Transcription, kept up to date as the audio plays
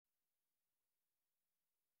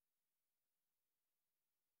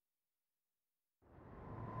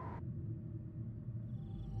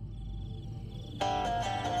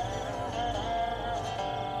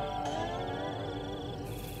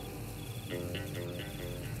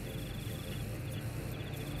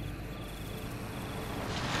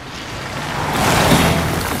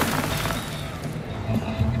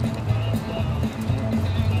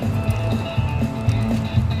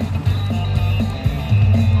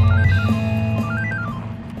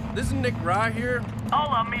Isn't Nick Rye here?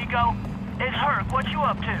 Hola, amigo. It's Herc. What you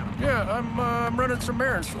up to? Yeah, I'm running some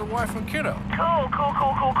errands for the wife and kiddo. Cool.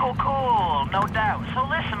 No doubt. So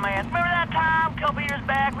listen, man. Remember that time a couple years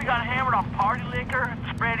back we got hammered off party liquor,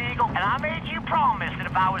 spread eagle, and I made you promise that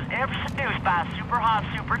if I was ever seduced by a super hot,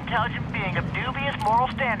 super intelligent being of dubious moral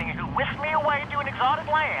standing who whisked me away to an exotic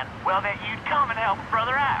land, well, that you'd come and help a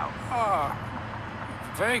brother out.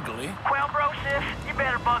 Vaguely. Well, bro, sis, you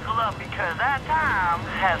better buckle up because that time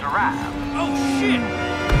has arrived. Oh, shit!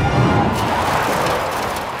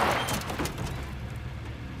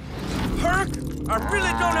 Herc, I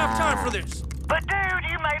really don't have time for this. But dude,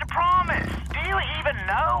 you made a promise. Do you even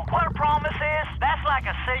know what a promise is? That's like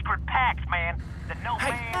a sacred pact, man. That no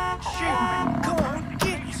man... Shit! Come on,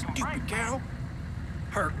 get you stupid cow.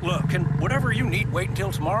 Herc, look, can whatever you need wait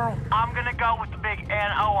until tomorrow? I'm gonna go with the big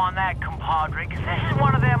N-O on that, compadre, because this is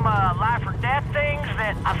one of them life or death things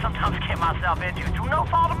that I sometimes get myself into through no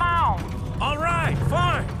fault of my own. All right,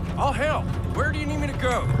 fine. I'll help. Where do you need me to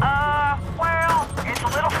go? Well, it's a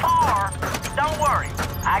little far. Don't worry.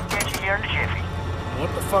 I can get you here in a jiffy.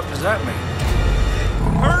 What the fuck does that mean?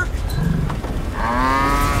 Herc?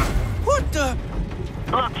 What the?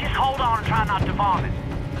 Look, just hold on and try not to vomit.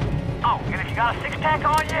 Oh, and if you got a six-pack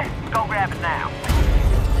on you, go grab it now.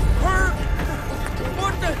 Herc?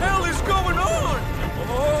 What the hell is going on?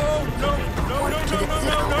 Oh, no.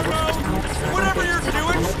 Whatever you're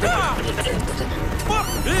doing, stop! Fuck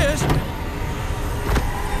this!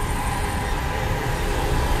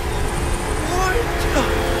 What the?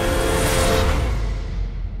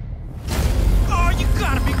 Oh, you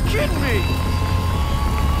gotta be kidding me!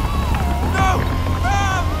 No!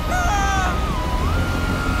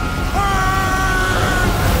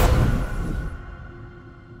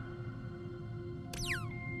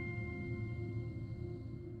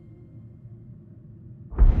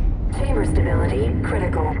 Chamber stability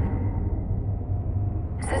critical.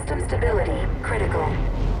 System stability critical.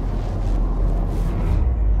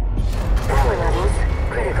 Power levels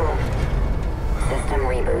critical. System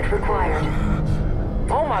reboot required.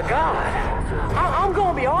 Oh my God! I'm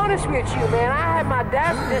gonna be honest with you, man. I had my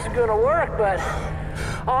doubts that this is gonna work, but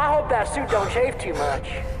I hope that suit don't chafe too much.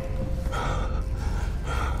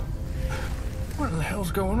 What the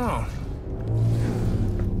hell's going on?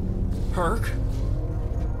 Herc?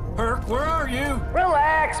 Herc, where are you?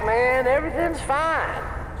 Relax, man. Everything's fine.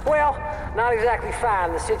 Well, not exactly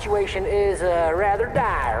fine. The situation is rather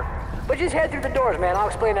dire. But just head through the doors, man. I'll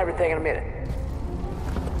explain everything in a minute.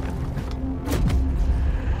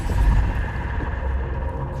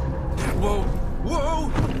 Whoa!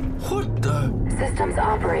 What the? Systems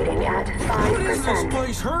operating at 5%. What is this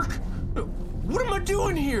place, Herc? What am I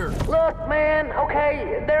doing here? Look, man,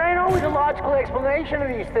 okay, there ain't always a logical explanation of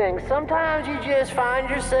these things. Sometimes you just find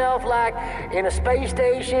yourself, like, in a space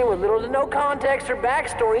station with little to no context or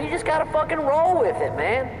backstory. You just gotta fucking roll with it,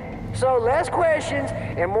 man. So less questions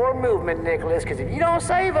and more movement, Nicholas, because if you don't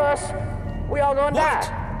save us, we all gonna die.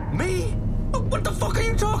 What? Me? What the fuck are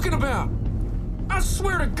you talking about? I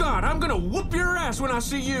swear to God, I'm gonna whoop your ass when I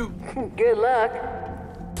see you. Good luck.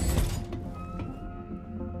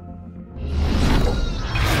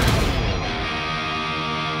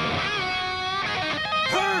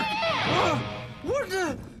 What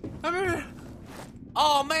the?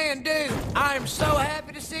 Oh man, dude, I'm so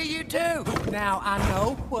happy to see you too. Now I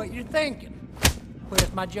know what you're thinking.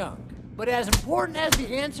 Where's my junk? But as important as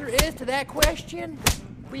the answer is to that question,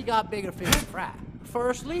 we got bigger fish to fry.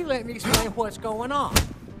 Firstly, let me explain what's going on.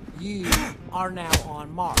 You are now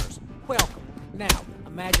on Mars. Welcome. Now,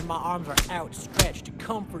 imagine my arms are outstretched to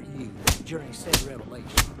comfort you during said revelation.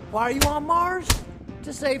 Why are you on Mars?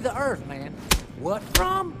 To save the Earth, man. What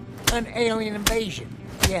from? An alien invasion.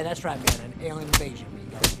 Yeah, that's right, man, an alien invasion,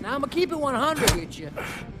 amigo. Now, I'm gonna keep it 100 with you.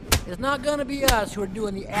 It's not gonna be us who are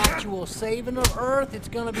doing the actual saving of Earth. It's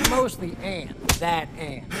gonna be mostly Ann. That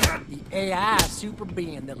Ann. The AI super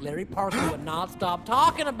being that Larry Parker would not stop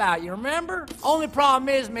talking about, you remember? Only problem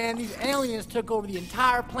is, man, these aliens took over the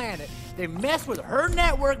entire planet. They messed with her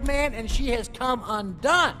network, man, and she has come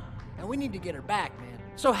undone. And we need to get her back, man.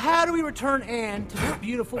 So how do we return Ann to the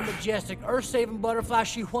beautiful, majestic, earth-saving butterfly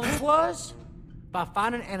she once was? By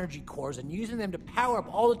finding energy cores and using them to power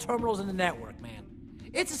up all the terminals in the network, man.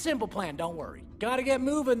 It's a simple plan, don't worry. Gotta get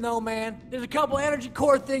moving, though, man. There's a couple energy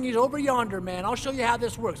core thingies over yonder, man. I'll show you how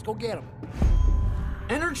this works. Go get them.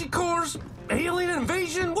 Energy cores? Alien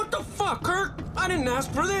invasion? What the fuck, Herc? I didn't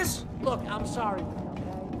ask for this. Look, I'm sorry, man,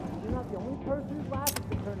 okay? You're not the only person whose life has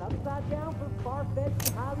been turned upside down for far-fetched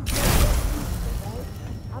and highly suspect reasons, okay?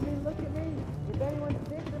 I mean, look at me. If anyone's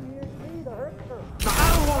victim here, it's me, the Herc.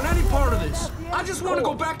 I don't don't want any part of this. I just want to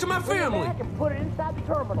go back to my family. And put it inside the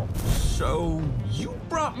terminal. So, you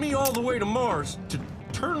brought me all the way to Mars to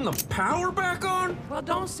turn the power back on? Well,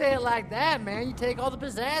 don't say it like that, man. You take all the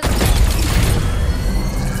pizzazz.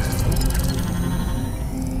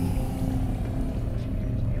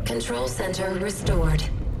 Control center restored.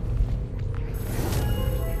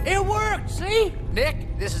 It worked, see?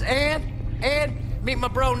 Nick, this is Ann. Ann, meet my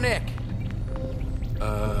bro, Nick.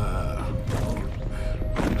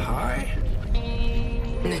 Hi?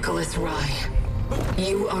 Nicholas Rye,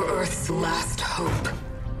 you are Earth's last hope.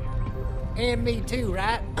 And me too,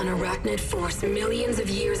 right? An arachnid force millions of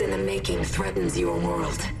years in the making threatens your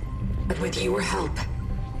world. But with your help,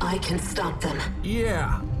 I can stop them.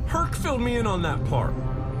 Yeah, Herc filled me in on that part.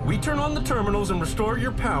 We turn on the terminals and restore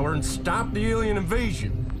your power and stop the alien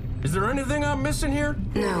invasion. Is there anything I'm missing here?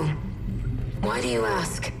 No. Why do you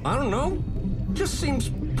ask? I don't know. Just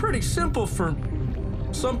seems pretty simple for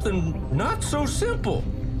something not so simple.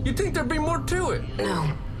 You'd think there'd be more to it.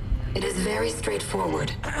 No. It is very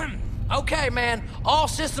straightforward. Okay, man. All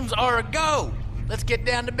systems are a go. Let's get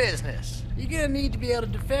down to business. You're gonna need to be able to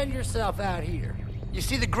defend yourself out here. You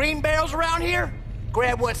see the green barrels around here?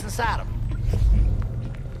 Grab what's inside them.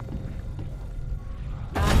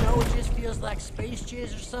 I know it just feels like space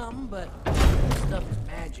jizz or something, but this stuff is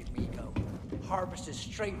magic, Miko. Harvested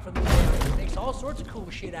straight from the ground. It makes all sorts of cool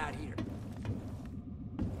shit out here.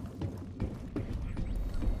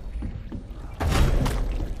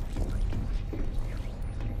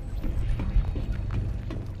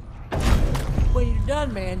 When you're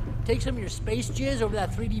done, man, take some of your space jizz over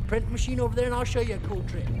that 3D print machine over there and I'll show you a cool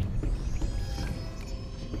trick.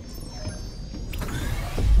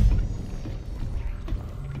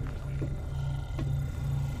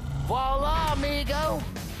 Voila, amigo!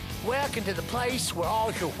 Welcome to the place where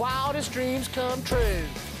all your wildest dreams come true.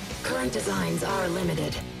 Current designs are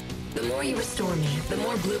limited. The more you restore me, the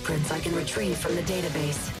more blueprints I can retrieve from the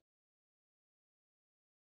database.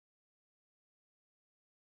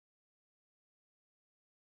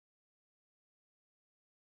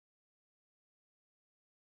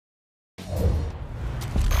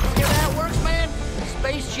 See how that works, man?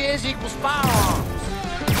 Space jizz equals firearms.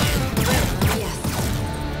 Yes.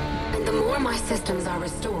 And the more my systems are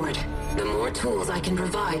restored, the more tools I can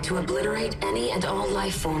provide to obliterate any and all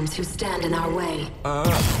life forms who stand in our way.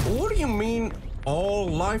 What do you mean, all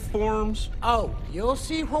life forms? Oh, you'll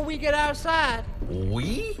see when we get outside.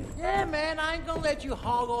 We? Yeah, man, I ain't gonna let you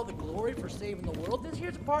hog all the glory for saving the world. This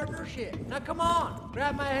here's a partnership. Now come on,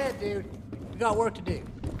 grab my head, dude. We got work to do.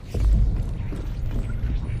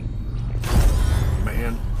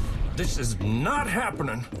 Man, this is not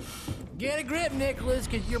happening. Get a grip, Nicholas,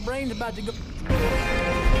 because your brain's about to go...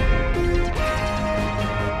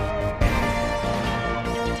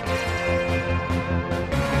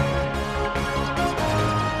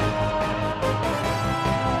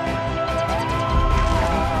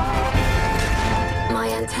 My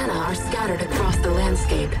antennae are scattered across the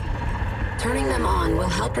landscape. Turning them on will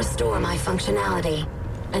help restore my functionality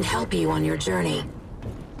and help you on your journey.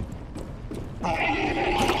 Oh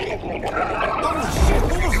shit,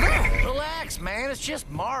 what was that? Relax, man. It's just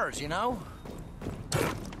Mars, you know?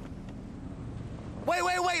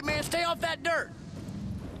 Wait, man. Stay off that dirt.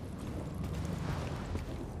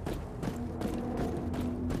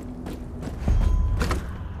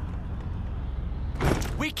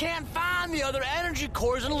 We can't find the other energy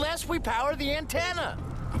cores unless we power the antenna.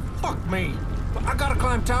 Fuck me. I gotta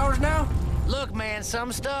climb towers now? Look, man,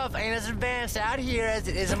 some stuff ain't as advanced out here as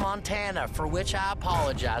it is in Montana, for which I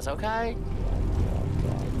apologize, okay?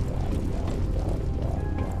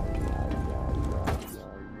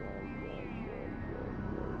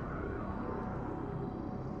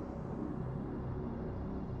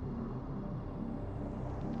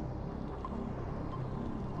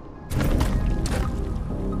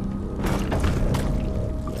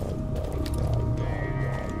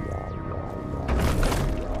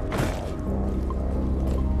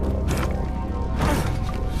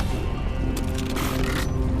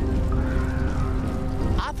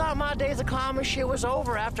 My days of climbing shit was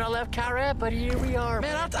over after I left Kyrat, but here we are.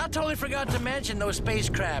 Man, I totally forgot to mention those space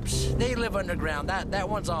crabs. They live underground. That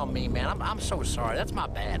one's on me, man. I'm so sorry. That's my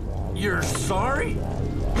bad. You're sorry?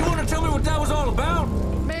 You wanna tell me what that was all about?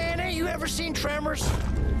 Man, ain't you ever seen Tremors?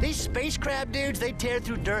 These space crab dudes, they tear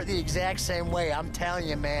through dirt the exact same way. I'm telling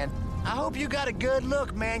you, man. I hope you got a good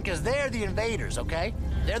look, man, because they're the invaders, okay?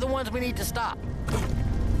 They're the ones we need to stop.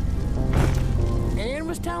 Ann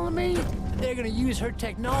was telling me they're gonna use her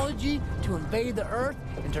technology to invade the Earth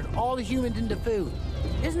and turn all the humans into food.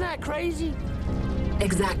 Isn't that crazy?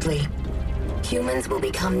 Exactly. Humans will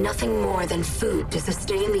become nothing more than food to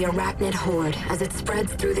sustain the arachnid horde as it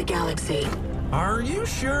spreads through the galaxy. Are you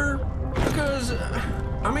sure? Because,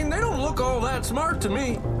 I mean, they don't look all that smart to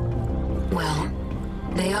me. Well,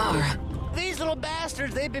 they are. These little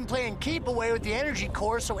bastards, they've been playing keep away with the energy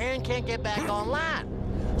cores so Aaron can't get back online.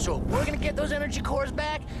 So if we're gonna get those energy cores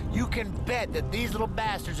back, you can bet that these little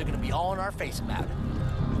bastards are gonna be all in our face about it.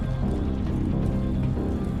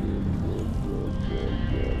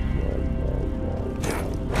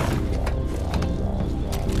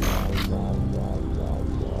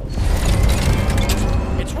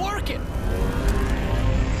 It's working!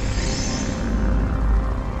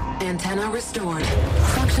 Antenna restored.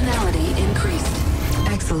 Functionality increased.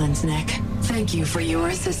 Excellent, Nick. Thank you for your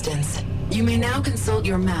assistance. You may now consult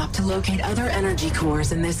your map to locate other energy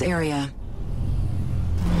cores in this area.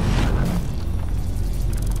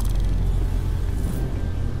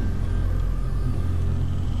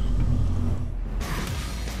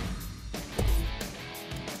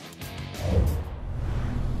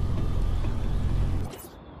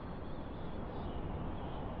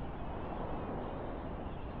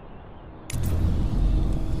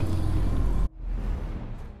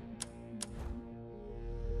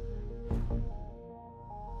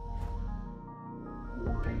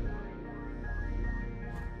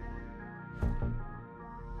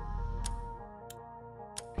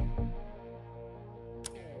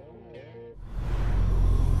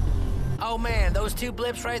 Oh man, those two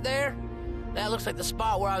blips right there? That looks like the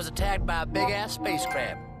spot where I was attacked by a big-ass space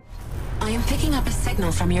crab. I am picking up a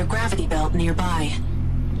signal from your gravity belt nearby.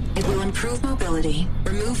 It will improve mobility,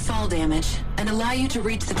 remove fall damage, and allow you to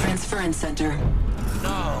reach the transference center.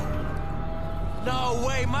 No. No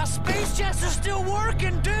way, my space jets are still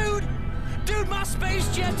working, dude! Dude, my space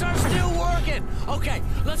jets are still working! Okay,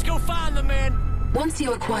 let's go find them, man. Once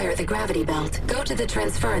you acquire the gravity belt, go to the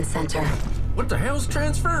transference center. What the hell's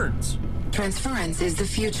transference? Transference is the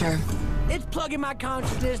future. It's plugging my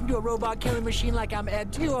consciousness into a robot killing machine like I'm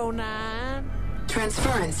Ed 209.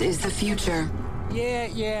 Transference is the future.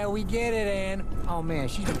 Yeah, we get it, Ann. Oh man,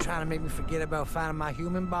 she's been trying to make me forget about finding my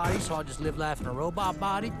human body, so I'll just live life in a robot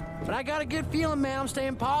body. But I got a good feeling, man. I'm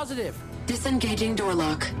staying positive. Disengaging door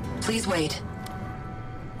lock. Please wait.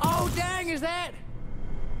 Oh, dang, is that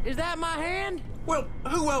my hand? Well,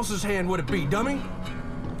 who else's hand would it be, dummy?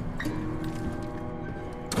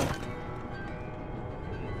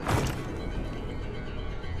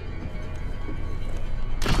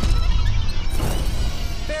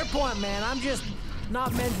 Fair point, man. I'm just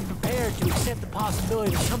not mentally prepared to accept the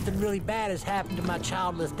possibility that something really bad has happened to my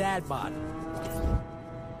childless dad bod.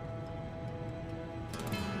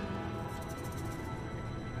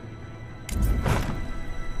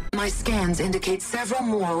 My scans indicate several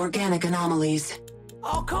more organic anomalies.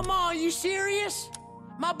 Oh, come on, you serious?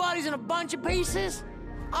 My body's in a bunch of pieces?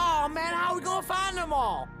 Oh, man, how are we gonna find them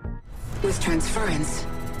all? With transference,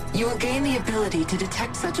 you will gain the ability to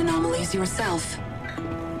detect such anomalies yourself.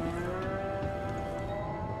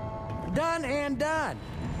 Done and done.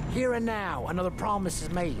 Here and now, another promise is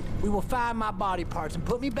made. We will find my body parts and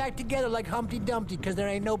put me back together like Humpty Dumpty, because there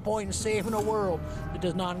ain't no point in saving a world that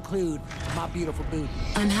does not include my beautiful booty.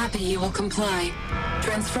 I'm happy you will comply.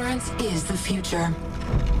 Transference is the future.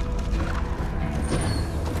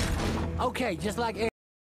 Okay, just like...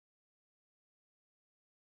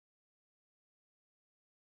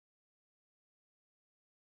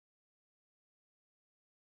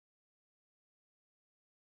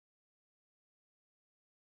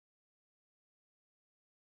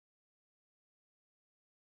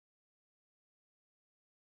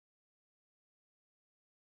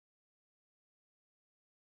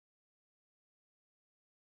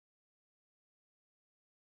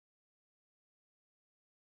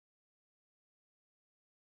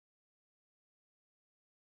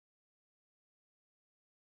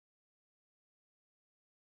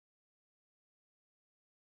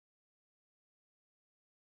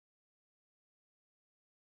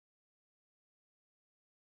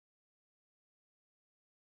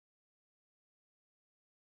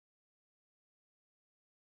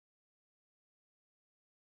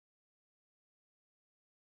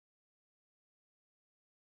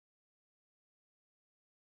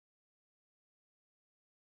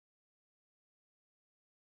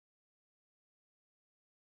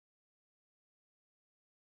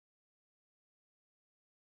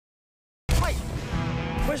 Wait!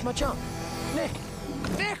 Where's my junk? Nick!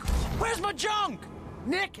 Nick! Where's my junk?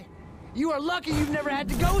 Nick! You are lucky you've never had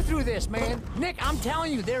to go through this, man. Nick, I'm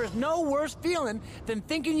telling you, there is no worse feeling than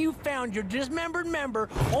thinking you found your dismembered member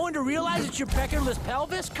only to realize it's your peckerless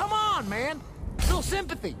pelvis. Come on, man. Still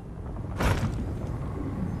sympathy.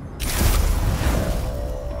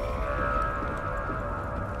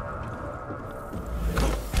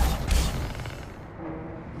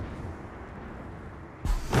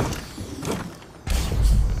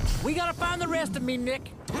 We gotta find the rest of me,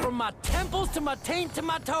 Nick. From my temples to my taint to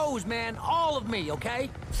my toes, man. All of me, okay?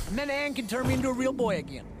 And then Ann can turn me into a real boy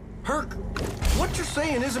again. Herc, what you're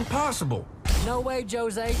saying isn't possible. No way,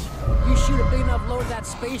 Jose. You shoot a big enough load of that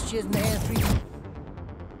space jizz in the Ann 3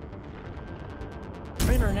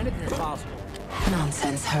 printer and anything is possible.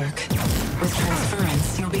 Nonsense, Herc. With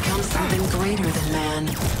transference, you'll become something greater than man.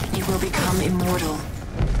 You will become immortal.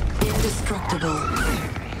 Indestructible.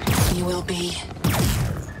 You will be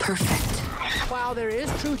perfect. While there is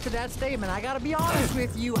truth to that statement, I gotta be honest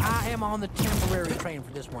with you, I am on the temporary train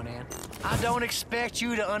for this one, Ann. I don't expect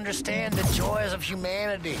you to understand the joys of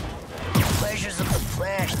humanity, the pleasures of the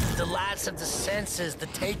flesh, the delights of the senses, the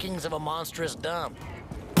takings of a monstrous dump.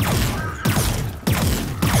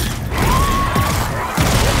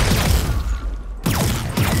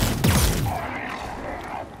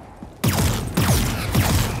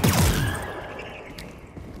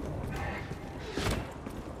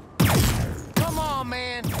 Come on,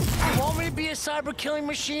 man. You want me to be a cyber-killing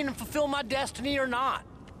machine and fulfill my destiny or not?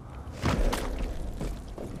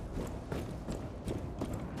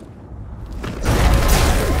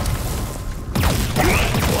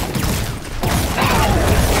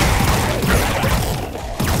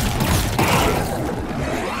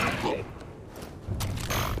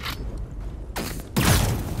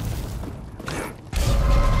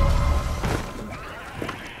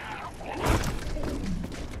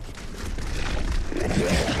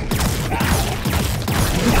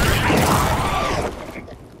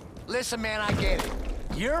 Listen, man, I get it.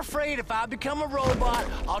 You're afraid if I become a robot,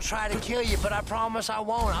 I'll try to kill you, but I promise I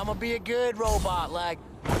won't. I'm gonna be a good robot, like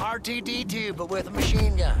R2-D2, but with a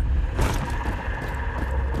machine gun.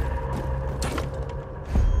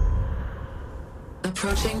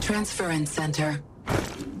 Approaching transference center.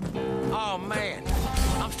 Oh, man.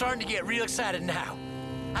 I'm starting to get real excited now.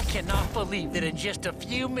 I cannot believe that in just a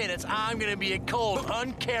few minutes, I'm gonna be a cold,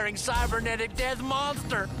 uncaring, cybernetic death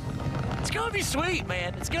monster. It's gonna be sweet,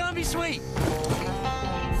 man. It's gonna be sweet.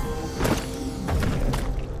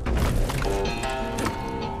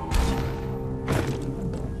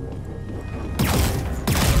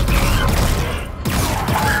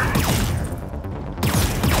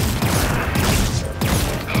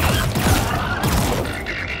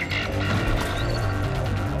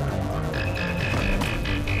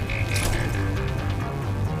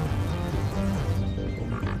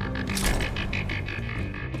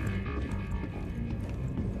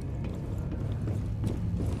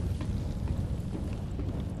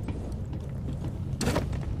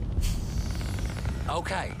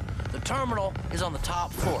 Okay, the terminal is on the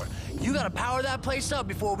top floor. You gotta power that place up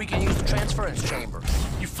before we can use the transference chamber.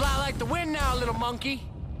 You fly like the wind now, little monkey.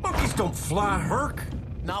 Monkeys don't fly, Herc.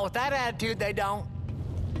 Not with that attitude, they don't.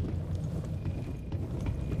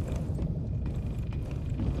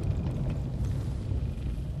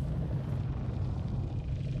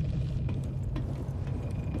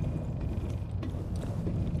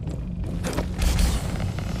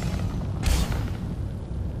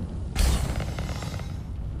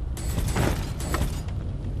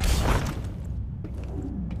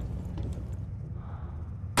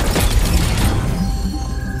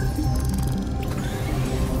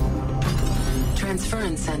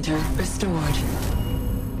 Transference center restored.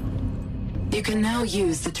 You can now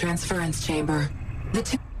use the transference chamber. The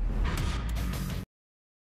two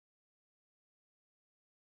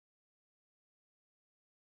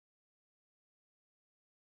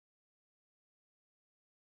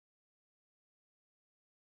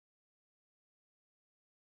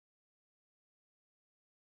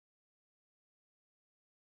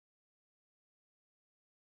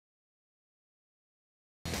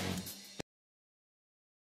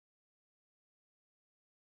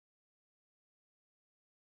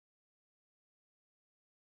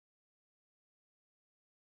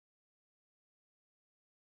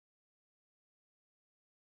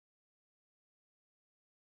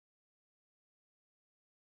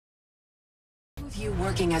of you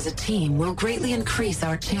working as a team will greatly increase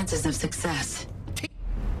our chances of success. Team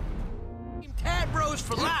Tat Bros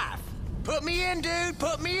for life. Put me in, dude.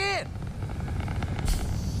 Put me in.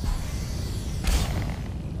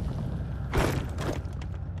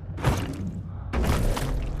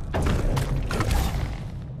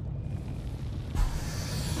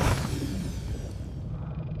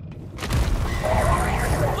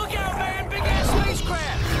 Look out, man. Big ass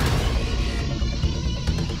spacecraft.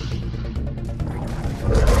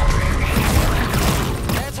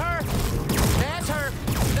 That's her. That's her.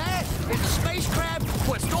 That is the space crab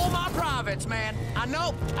what stole my privates, man. I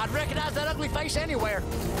know. I'd recognize that ugly face anywhere.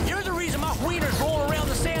 You're the reason my wiener's rolling around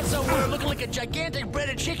the sand somewhere looking like a gigantic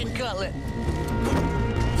breaded chicken cutlet.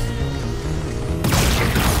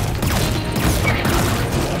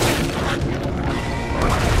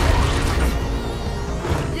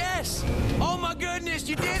 Yes! Oh my goodness,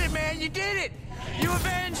 you did it, man, you did it! You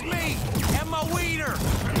avenged me and my wiener!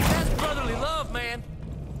 That's brotherly love, man.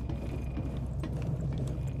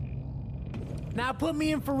 Now put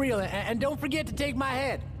me in for real, and don't forget to take my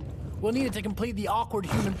head. We'll need it to complete the awkward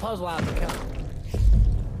human puzzle out of the cup.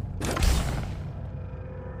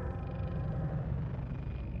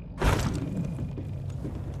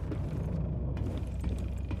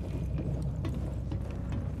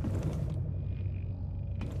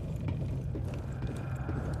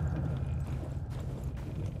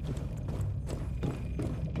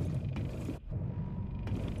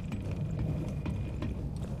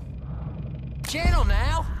 Gentle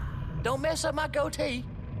now. Don't mess up my goatee.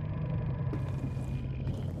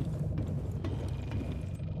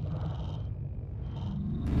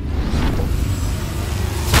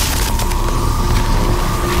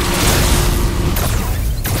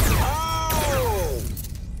 Oh,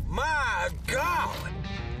 my God.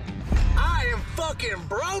 I am fucking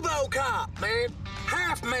Robocop, man.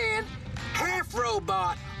 Half man, half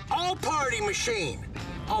robot, all party machine.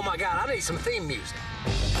 Oh my God, I need some theme music.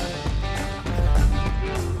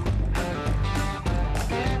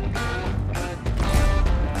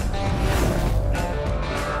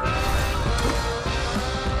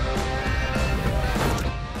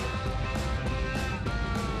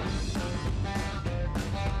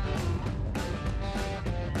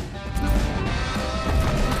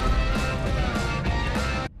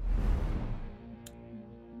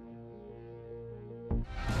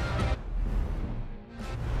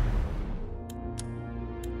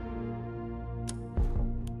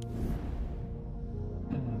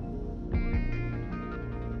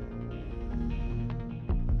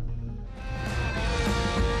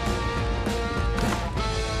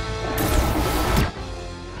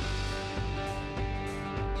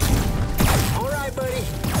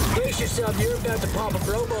 Yourself, you're about to pop a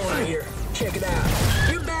Brobo out here. Check it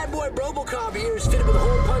out. Your bad boy Robocop here is fitted with a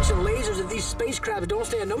whole bunch of lasers that these spacecraft don't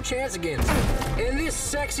stand no chance against. And this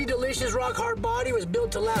sexy, delicious, rock-hard body was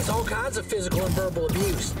built to last all kinds of physical and verbal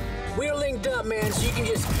abuse. We're linked up, man, so you can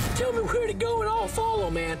just tell me where to go and I'll follow,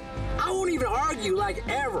 man. I won't even argue, like,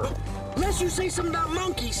 ever. Unless you say something about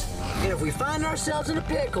monkeys. And if we find ourselves in a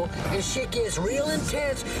pickle and shit gets real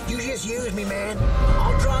intense, you just use me, man.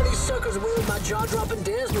 I'll draw these suckers away with my jaw-dropping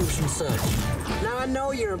dance moves and such. Now, I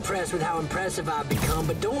know you're impressed with how impressive I've become,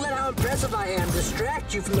 but don't let how impressive I am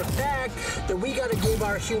distract you from the fact that we gotta give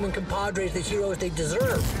our human compadres the heroes they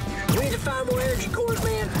deserve. We need to find more energy cores,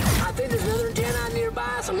 man. I think there's another antenna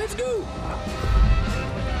nearby, so let's go.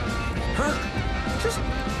 Herc, just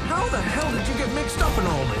how the hell did you get mixed up in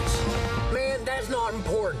all this? Man, that's not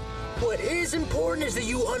important. What is important is that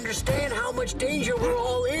you understand how much danger we're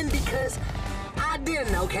all in, because I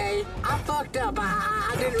didn't, okay? I fucked up.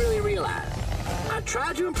 I didn't really realize. I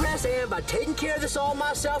tried to impress Ann by taking care of this all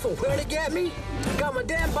myself, and where to get me? Got my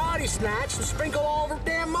damn body snatched and sprinkled all over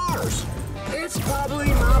damn Mars. It's probably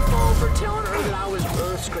my fault for telling her that I was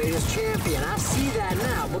Earth's greatest champion. I see that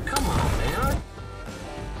now, but come on, man.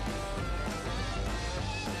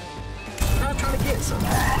 I'm trying to get some.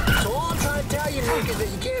 So all I'm trying to tell you, Nick, is that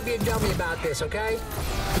you can't be a dummy about this, okay?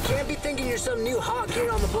 You can't be thinking you're some new hot kid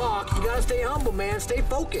on the block. You gotta stay humble, man. Stay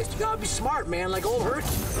focused. You gotta be smart, man, like old Herc.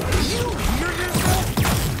 You hear yourself?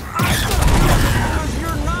 Because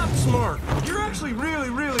you're not smart. You're actually really,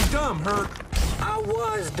 really dumb, Herc. I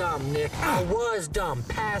was dumb, Nick. I was dumb.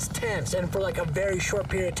 Past tense. And for like a very short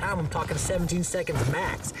period of time, I'm talking 17 seconds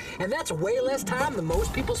max. And that's way less time than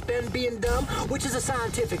most people spend being dumb, which is a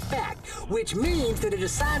scientific fact. Which means that it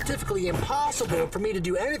is scientifically impossible for me to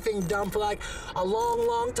do anything dumb for like a long,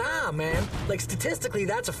 long time, man. Like statistically,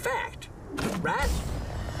 that's a fact. Right?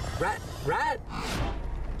 Right?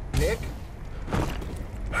 Nick?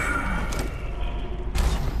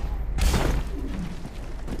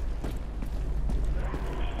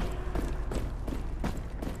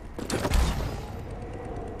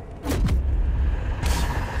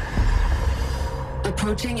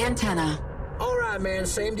 Approaching antenna. All right, man,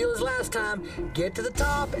 same deal as last time. Get to the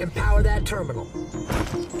top and power that terminal.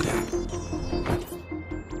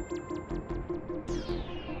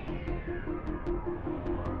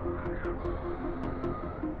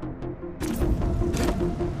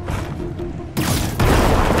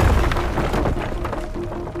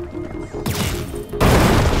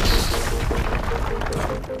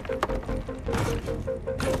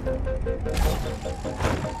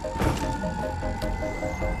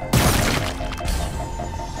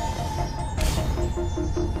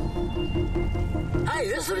 Hey,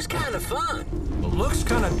 this was kind of fun. looks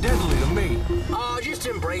kind of deadly to me. Oh, just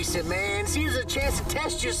embrace it, man. See it as a chance to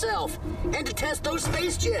test yourself. And to test those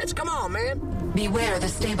space jets. Come on, man. Beware the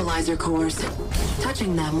stabilizer cores.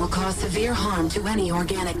 Touching them will cause severe harm to any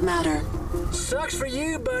organic matter. Sucks for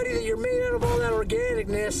you, buddy, that you're made out of all that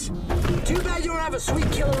organicness. Too bad you don't have a sweet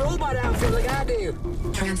killer robot outfit like I do.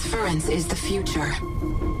 Transference is the future.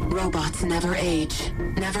 Robots never age,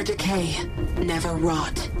 never decay, never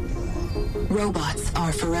rot. Robots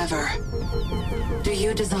are forever. Do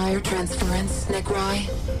you desire transference, Nick Rye?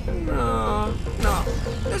 No,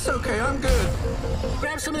 it's okay, I'm good.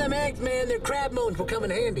 Grab some of them eggs, man. Their crab moans will come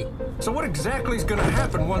in handy. So what exactly is gonna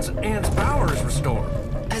happen once Ant's power is restored?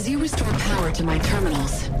 As you restore power to my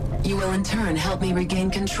terminals, you will in turn help me regain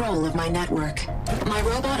control of my network. My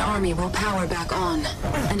robot army will power back on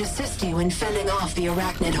and assist you in fending off the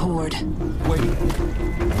arachnid horde. Wait,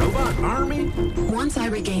 robot army? Once I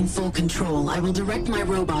regain full control, I will direct my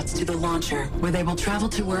robots to the launcher, where they will travel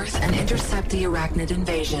to Earth and intercept the arachnid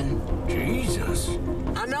invasion. Jesus.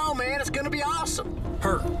 I know, man. It's gonna be awesome.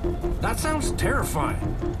 Herc, that sounds terrifying.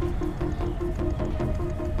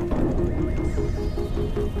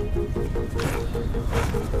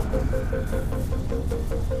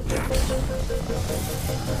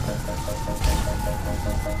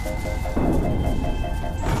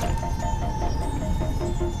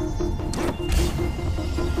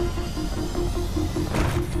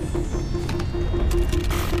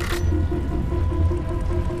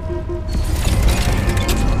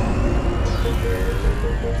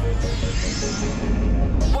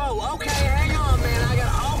 Whoa, okay, hang on, man. I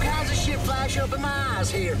got all kinds of shit flashing up in my eyes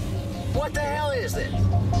here. What the hell is this?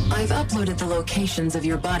 I've uploaded the locations of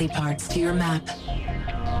your body parts to your map.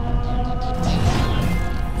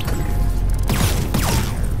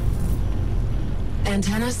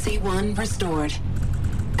 Antenna C1 restored.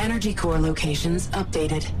 Energy core locations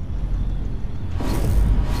updated.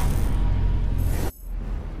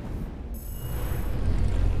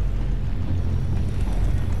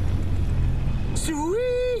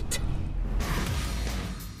 Sweet!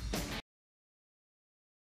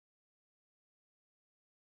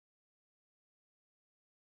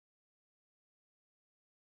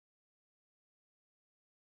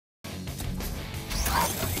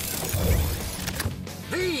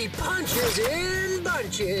 The punches in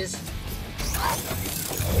bunches.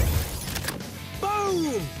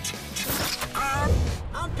 Boom!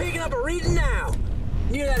 I'm picking up a reading now.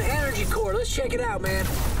 Near that energy core. Let's check it out, man.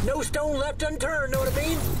 No stone left unturned, know what I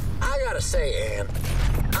mean? I gotta say, Ann,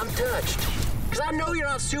 I'm touched. Because I know you're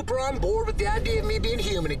not super on board with the idea of me being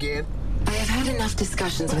human again. I have had enough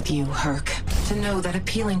discussions with you, Herc, to know that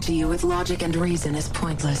appealing to you with logic and reason is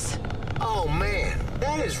pointless. Oh, man.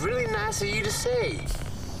 That is really nice of you to say.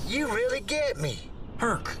 You really get me.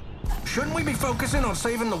 Herc, shouldn't we be focusing on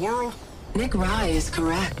saving the world? Nick Rye is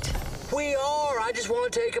correct. We are. I just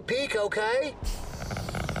want to take a peek, okay?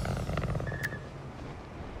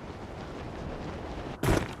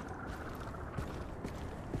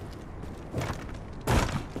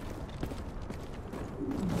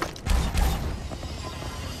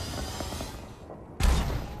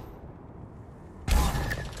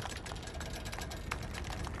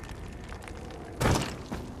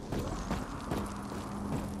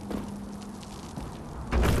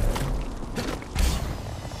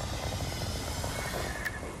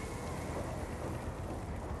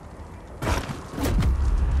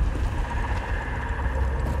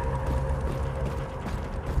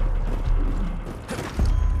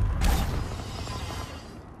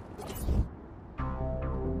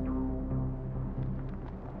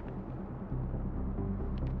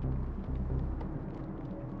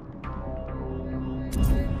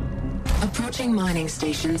 Approaching mining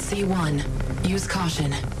station C1. Use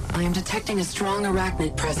caution. I am detecting a strong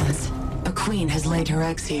arachnid presence. A queen has laid her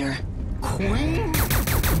eggs here. Queen? Remember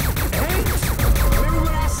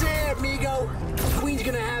what I said, amigo? Queen's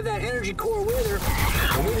gonna have that energy core with her,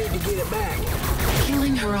 and we need to get it back.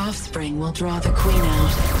 Killing her offspring will draw the queen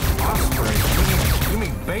out. Offspring? You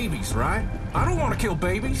mean babies, right? I don't want to kill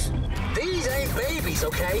babies. These ain't babies,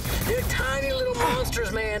 okay? They're tiny little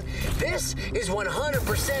monsters, man. This is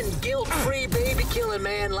 100% guilt-free baby killing,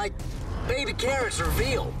 man, like baby carrots or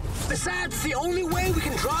veal. Besides, it's the only way we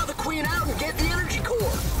can draw the queen out and get the energy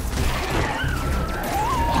core.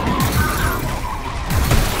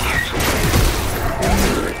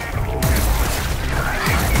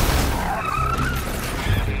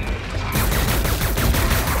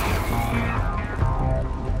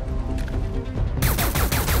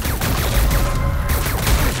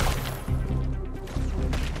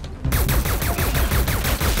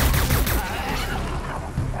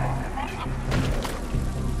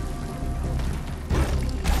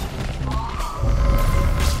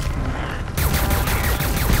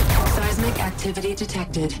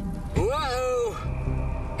 detected. Whoa!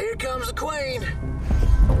 Here comes the queen.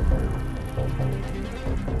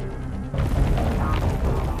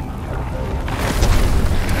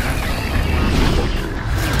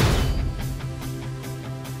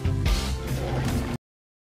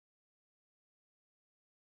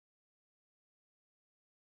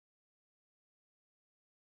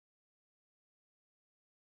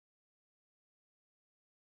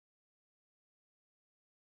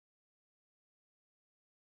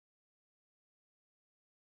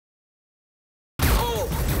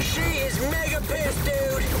 Pissed,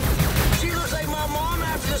 dude. She looks like my mom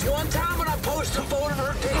after this one time when I posted a photo of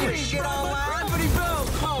her taking a shit online.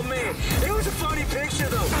 Oh man, it was a funny picture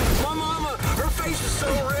though. My mama, her face was so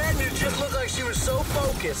red and it just looked like she was so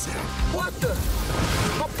focused. What the?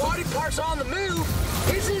 My body part's on the move.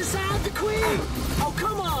 It's inside the queen. Oh,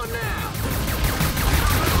 come on now.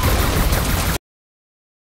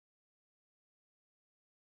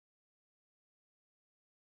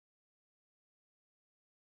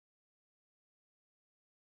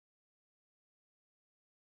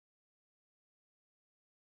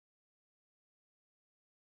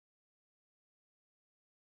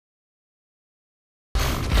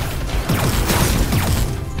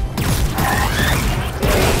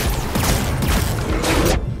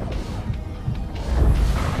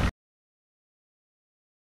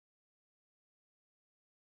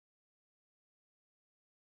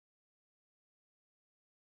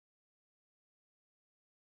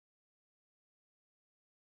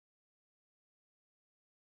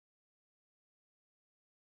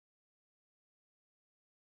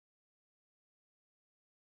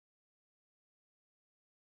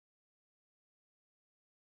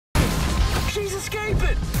 She's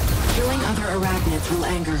escaping! Killing other arachnids will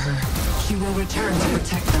anger her. She will return to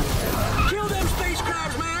protect them. Kill them space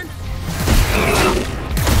crabs, man!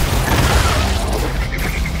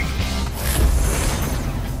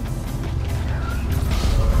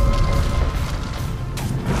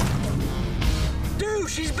 Dude,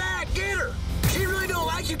 she's back! Get her! She really don't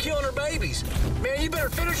like you killing her babies. Man, you better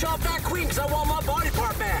finish off that queen, because I want my body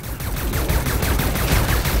part back.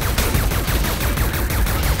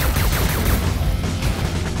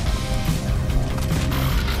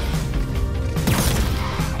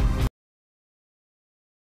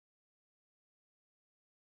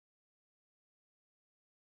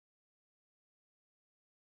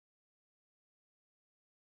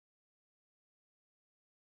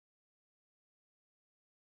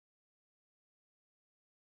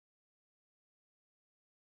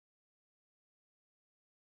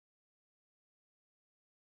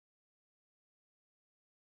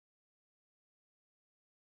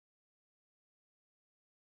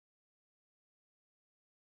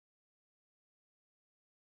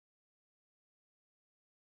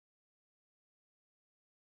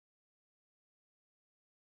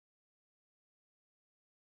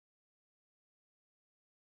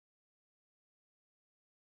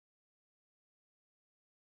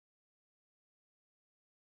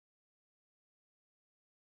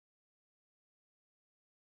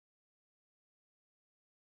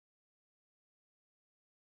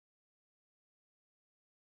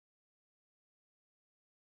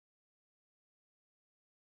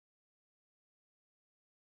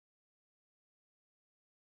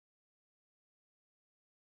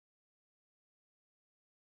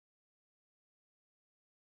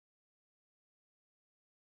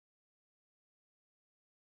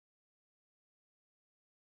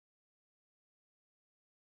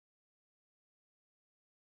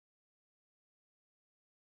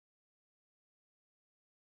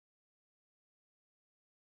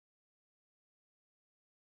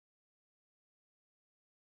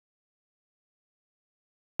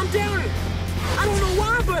 Down it! I don't know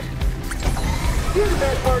why, but you're the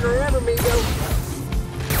best partner ever, Migo.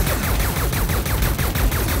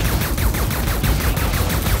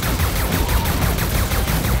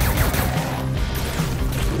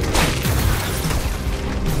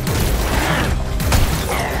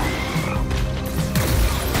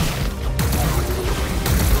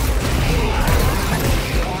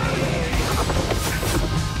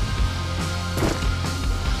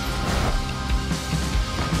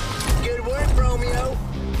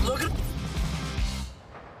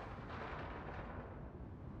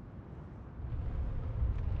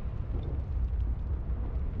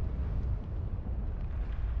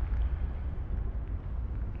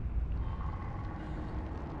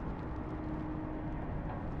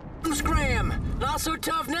 Scram! Not so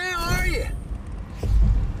tough now, are you?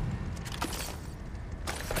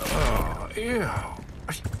 Oh, ew.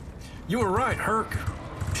 You were right, Herc.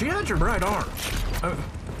 She had your right arm.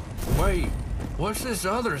 Wait, What's this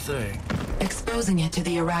other thing? Exposing it to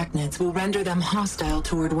the arachnids will render them hostile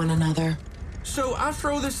toward one another. So I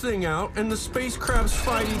throw this thing out, and the space crabs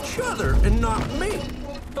fight each other, and not me.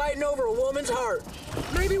 Fighting over a woman's heart.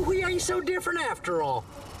 Maybe we ain't so different after all.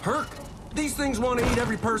 Herc, these things want to eat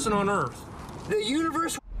every person on Earth. The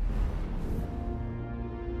universe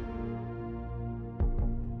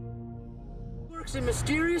works in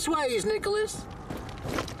mysterious ways, Nicholas.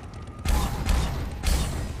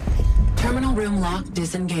 Terminal room lock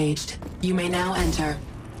disengaged. You may now enter.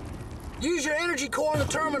 Use your energy core on the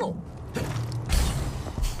terminal.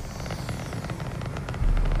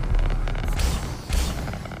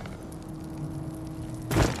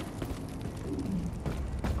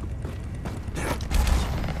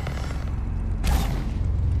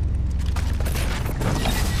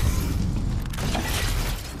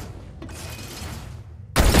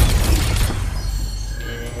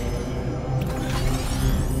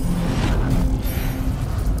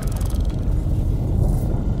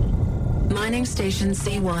 Mining station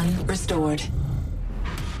C1 restored.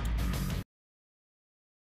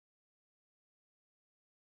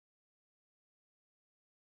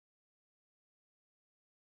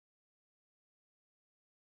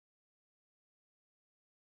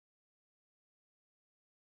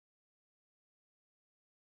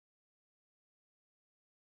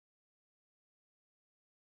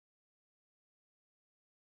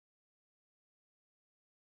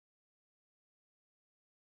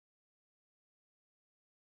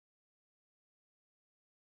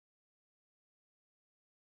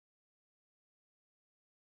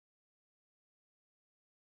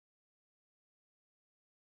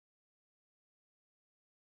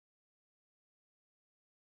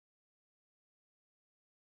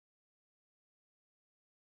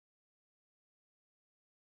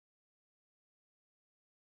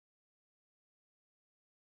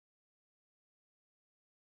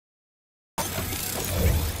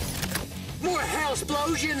 More hell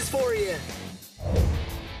explosions for you.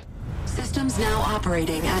 Systems now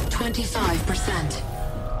operating at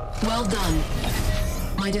 25%. Well done.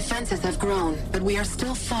 My defenses have grown, but we are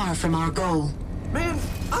still far from our goal. Man,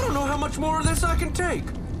 I don't know how much more of this I can take.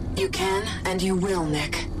 You can, and you will,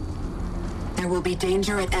 Nick. There will be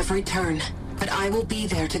danger at every turn, but I will be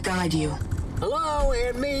there to guide you. Hello,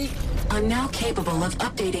 and me. I'm now capable of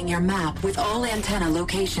updating your map with all antenna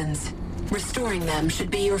locations. Restoring them should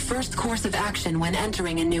be your first course of action when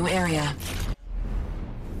entering a new area.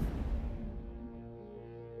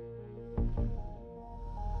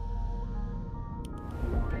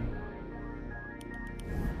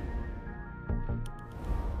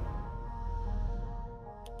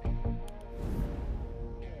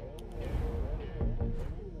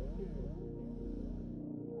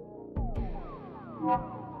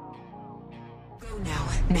 Go now,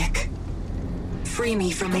 Nick. Free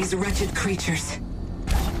me from these wretched creatures.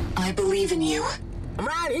 I believe in you. I'm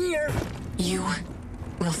right here. You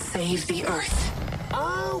will save the Earth.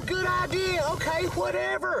 Oh, good idea. Okay,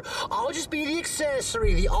 whatever. I'll just be the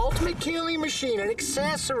accessory, the ultimate killing machine, an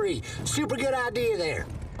accessory. Super good idea there.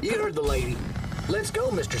 You heard the lady. Let's go,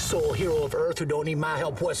 Mr. Soul Hero of Earth who don't need my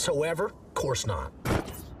help whatsoever. Of course not.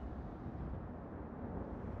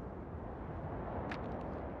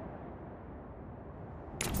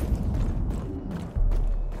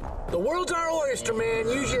 The world's our oyster, man.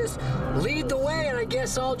 You just lead the way, and I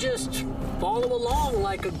guess I'll just follow along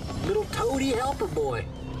like a little toady helper boy.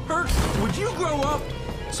 Herc, would you grow up?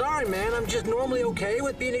 Sorry, man. I'm just normally okay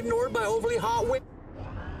with being ignored by overly hot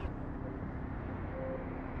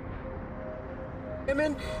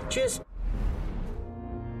women. Just...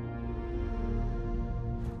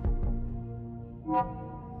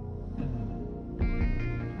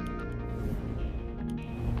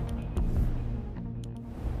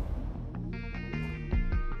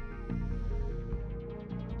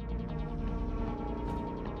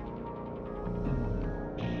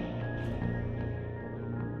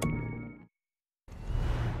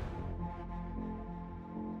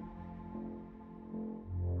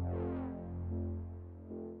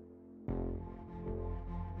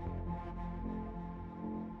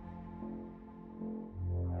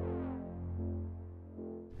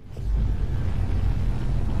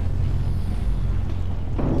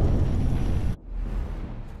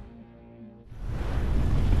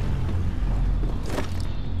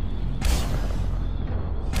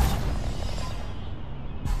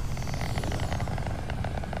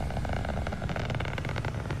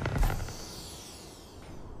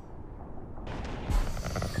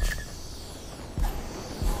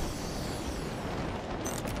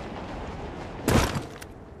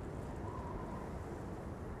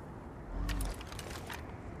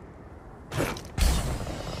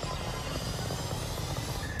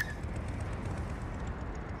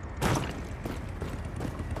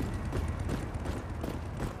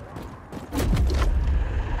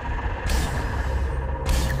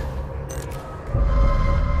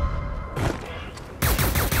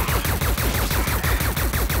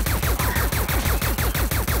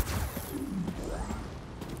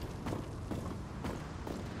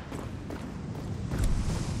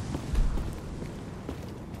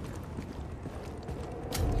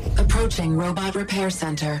 Approaching Robot Repair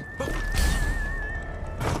Center.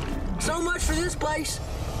 So much for this place.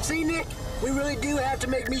 See, Nick? We really do have to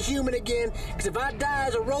make me human again, because if I die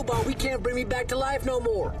as a robot, we can't bring me back to life no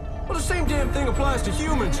more. Well, the same damn thing applies to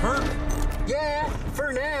humans, Herc. Yeah,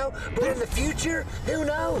 for now, but in the future, who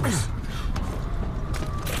knows?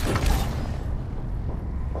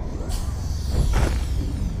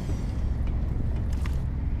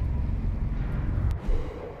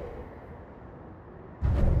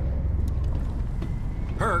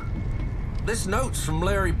 Herc, this note's from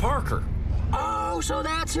Larry Parker. Oh, so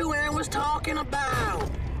that's who Ann was talking about.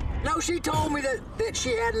 No, she told me that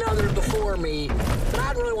she had another before me, but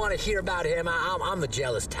I don't really want to hear about him. I'm the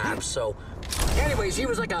jealous type, so... Anyways, he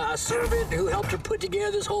was like a servant who helped her put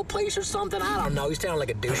together this whole place or something. I don't know. He sounded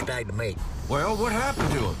like a douchebag to me. Well, what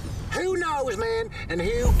happened to him? Who knows, man? And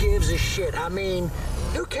who gives a shit? I mean,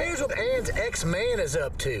 who cares what Ann's ex-man is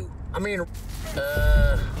up to? I mean,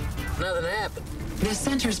 nothing happened. The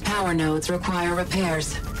center's power nodes require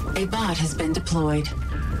repairs. A bot has been deployed.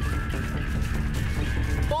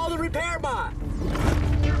 Follow the repair bot.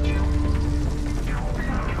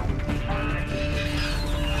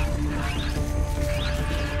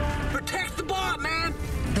 Protect the bot, man.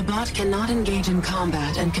 The bot cannot engage in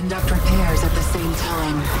combat and conduct repairs at the same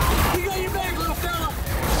time. We got your back, little fella.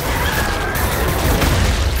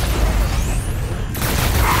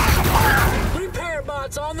 Repair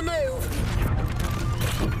bot's on the move.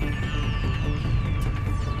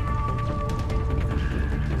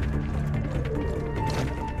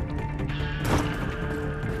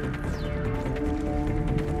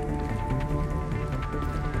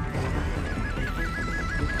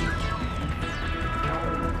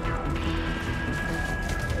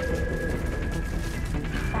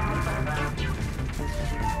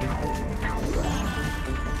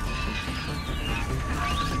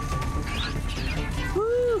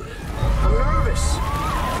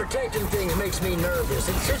 Protecting things makes me nervous.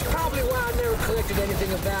 It's probably why I never collected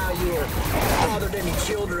anything of value or fathered any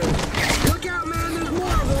children. Look out, man, there's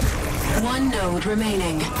more of them. One node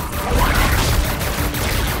remaining.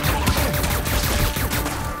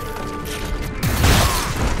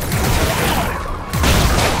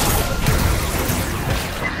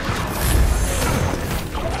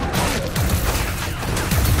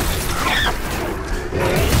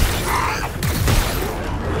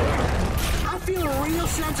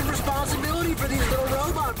 Sense of responsibility for these little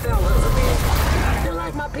robot fellas. I mean, they're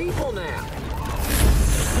like my people now.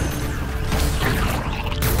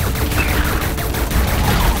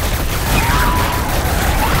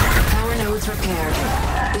 Power nodes repaired.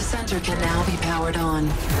 The center can now be powered on.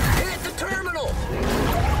 Hit the terminal!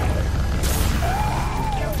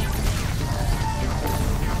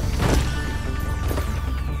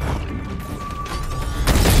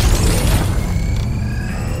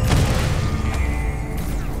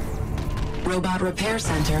 Robot Repair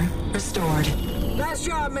Center restored. Nice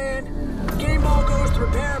job, man. Game ball goes to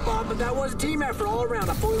repair bot, but that was a team effort all around.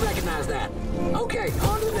 I fully recognize that. Okay,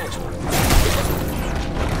 on to the next one.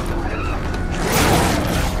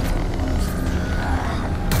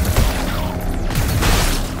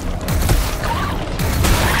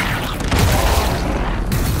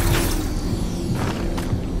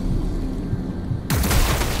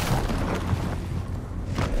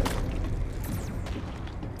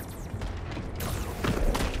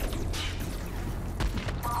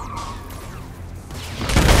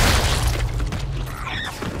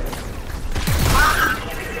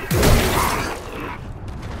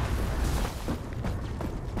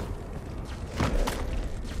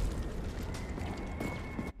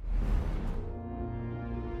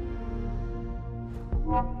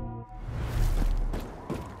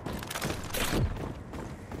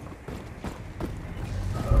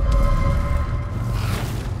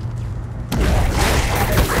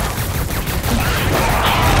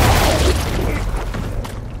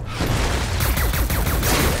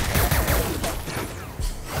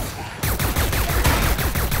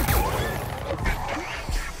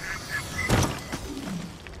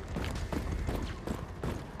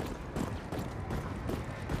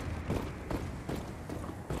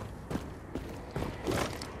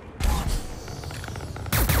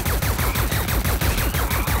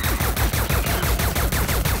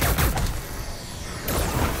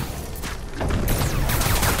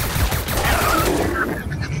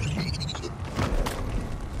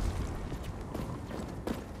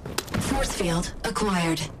 Field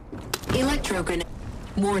acquired. Electro grenade.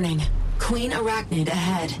 Warning. Queen Arachnid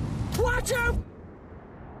ahead. Watch out!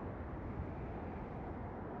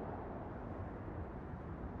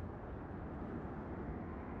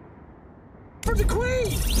 For the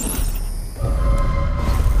Queen!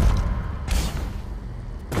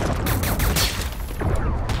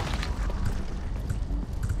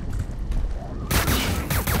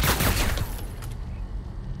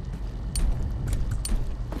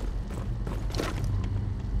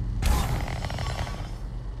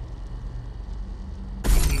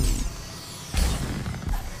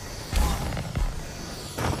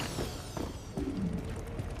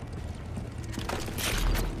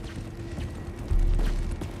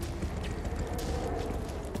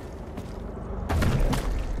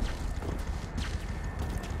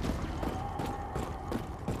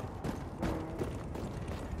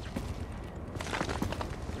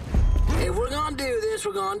 this,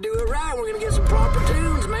 we're gonna do it right. We're gonna get some proper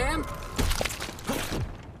tunes, man.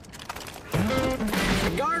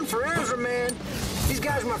 The Garden for Ezra, man. These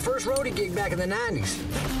guys were my first roadie gig back in the 90s.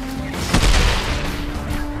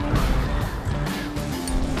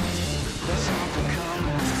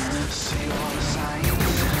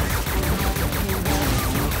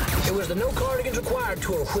 It was the No Cardigans Required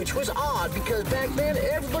tour, which was odd because back then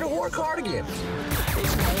everybody wore cardigans.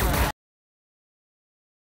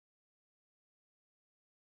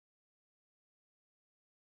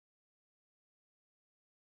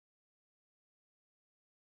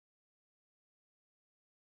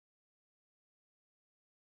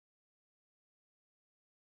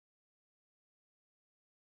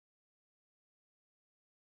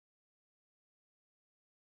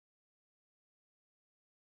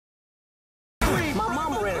 My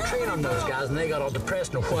mama ran a train on those guys and they got all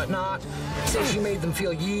depressed and whatnot. Said she made them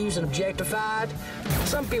feel used and objectified.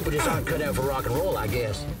 Some people just aren't cut out for rock and roll, I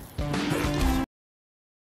guess.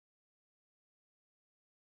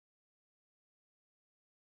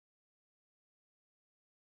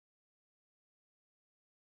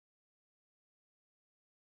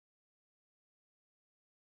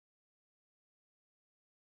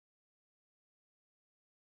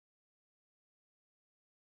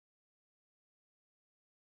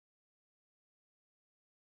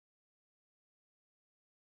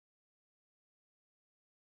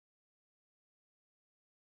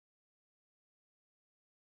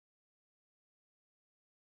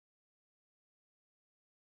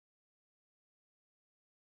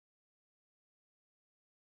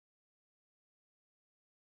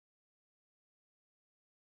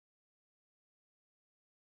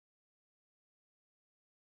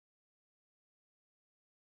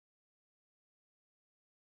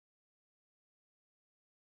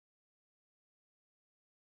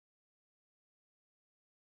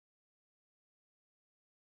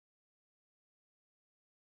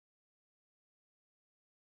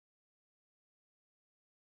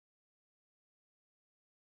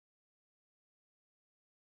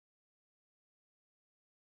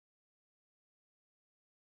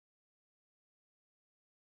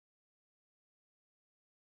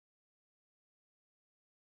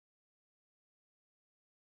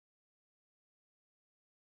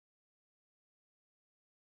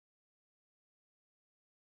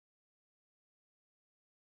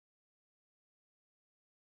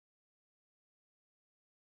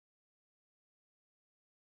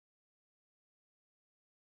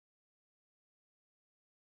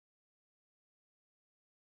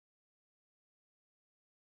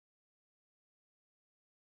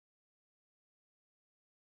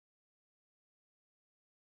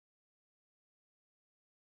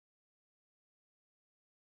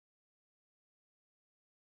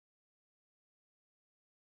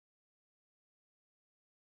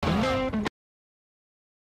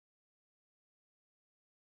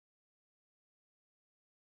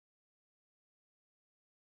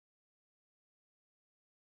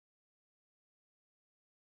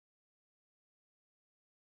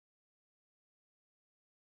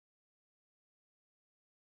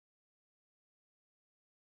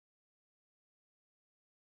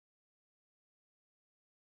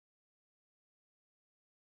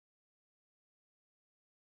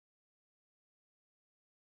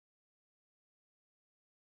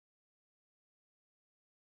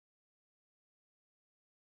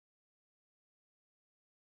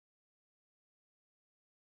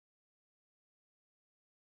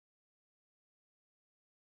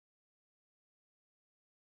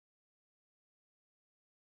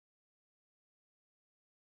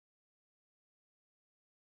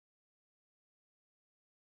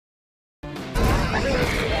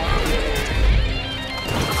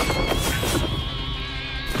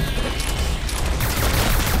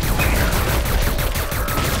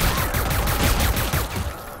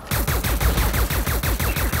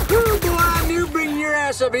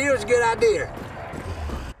 Up here is a good idea.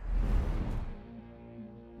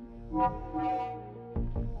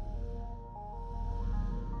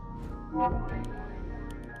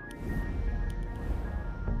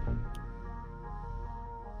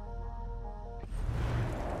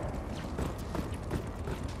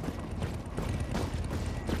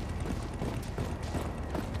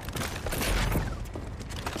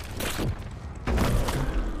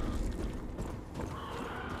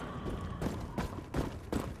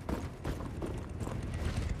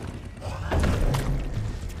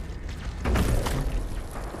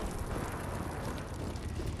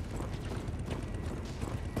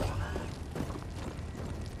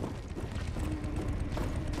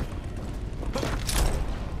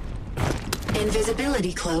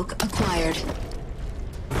 Invisibility cloak acquired.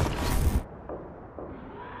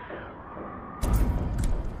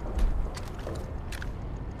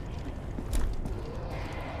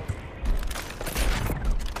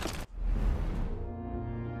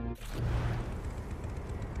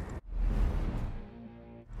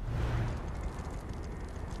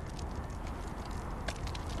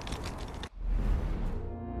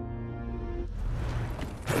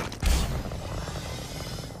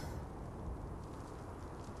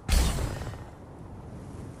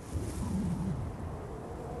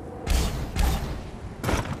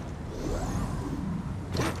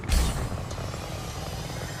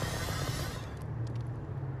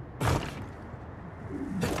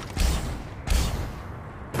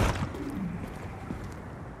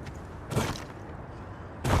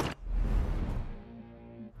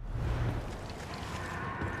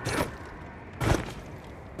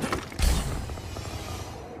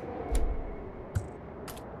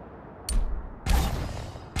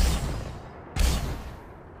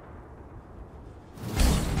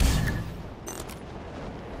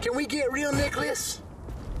 Can we get real, Nicholas?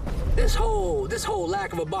 This whole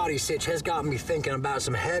lack of a body sitch has got me thinking about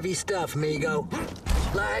some heavy stuff, amigo.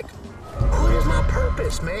 Like, what is my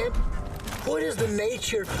purpose, man? What is the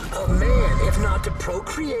nature of man if not to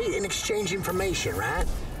procreate and exchange information, right?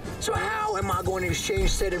 So how am I going to exchange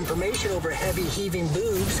said information over heavy heaving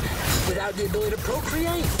boobs without the ability to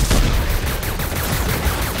procreate?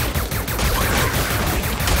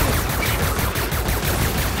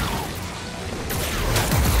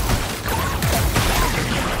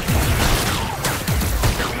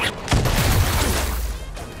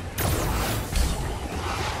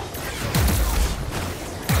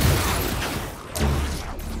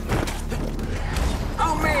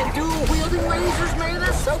 Lasers, man,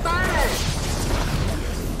 that's so bad.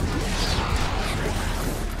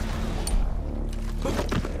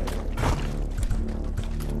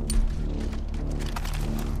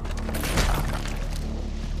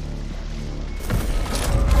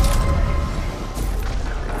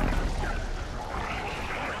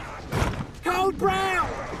 Code Brown!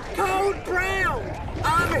 Code Brown!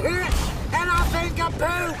 I'm hit, and I think I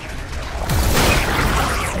pooped.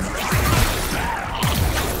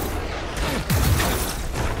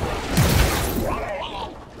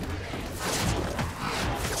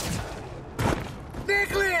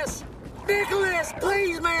 Nicholas,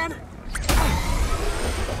 please, man!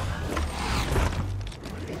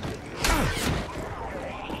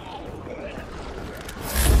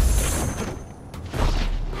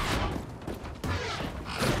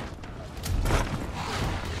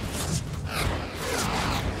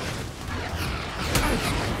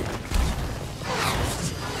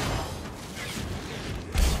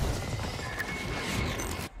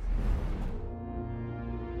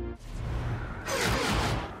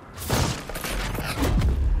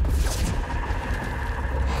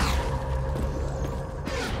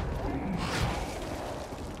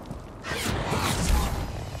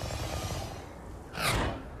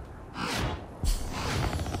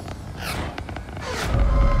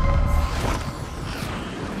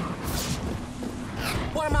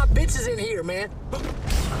 One of my bits is in here, man.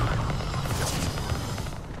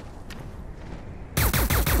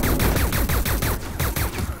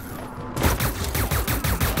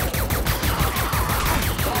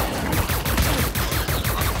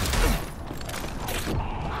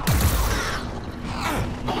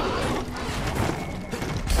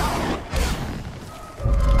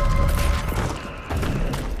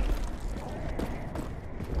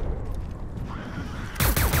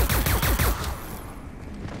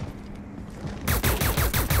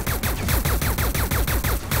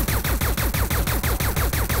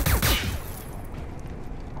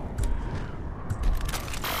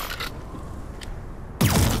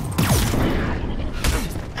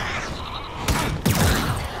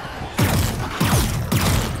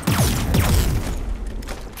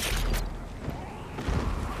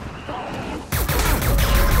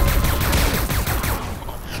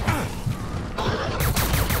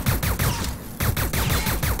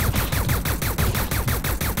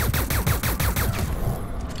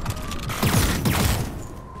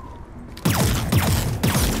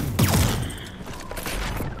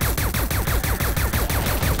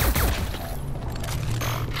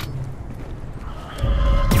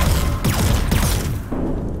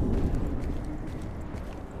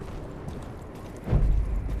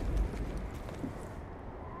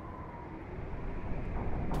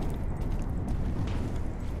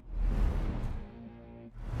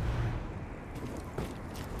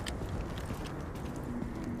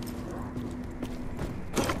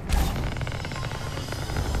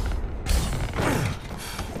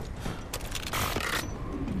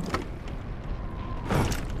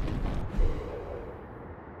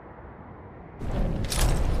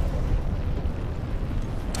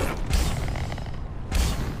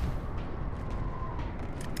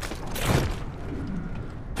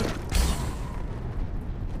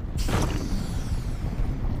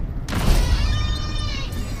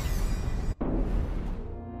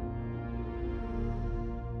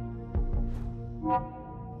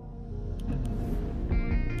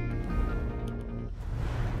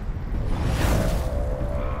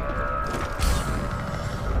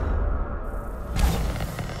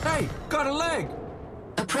 Hey, got a leg!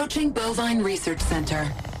 Approaching Bovine Research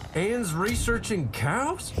Center. Anne's researching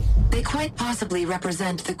cows? They quite possibly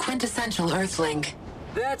represent the quintessential Earthling.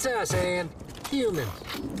 That's us, Anne. Humans.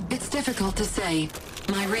 It's difficult to say.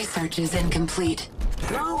 My research is incomplete.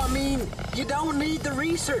 No, I mean, you don't need the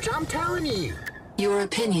research, I'm telling you. Your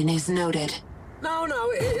opinion is noted. No,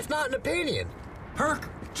 it's not an opinion. Herc,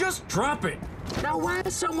 just drop it! Now why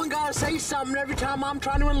has someone gotta say something every time I'm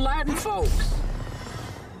trying to enlighten folks?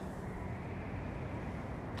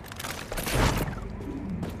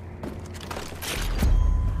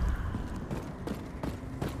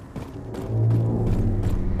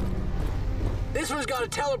 got a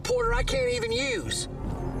teleporter I can't even use.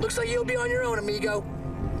 Looks like you'll be on your own, amigo.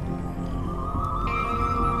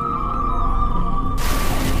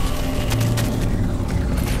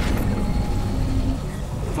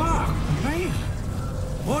 Fuck me.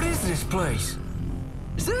 What is this place?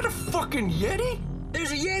 Is that a fucking Yeti?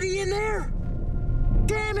 There's a Yeti in there?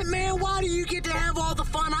 Damn it, man, why do you get to have all the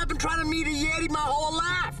fun? I've been trying to meet a Yeti my whole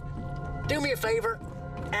life. Do me a favor.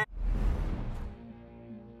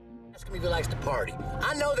 Ask him if he likes to party.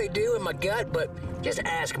 I know they do in my gut, but just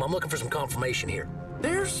ask him. I'm looking for some confirmation here.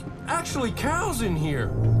 There's actually cows in here.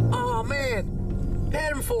 Oh, man.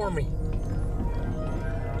 Pet him for me.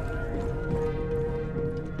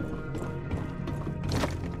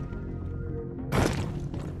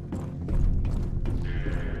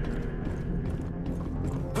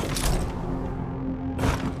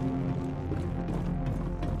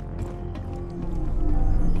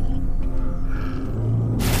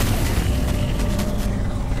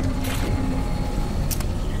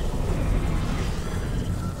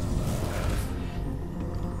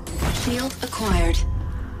 Shield acquired.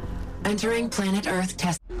 Entering planet Earth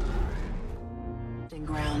testing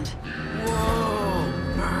ground. Whoa,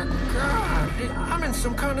 my God. I'm in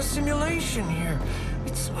some kind of simulation here.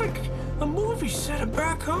 It's like a movie set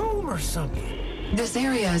back home or something. This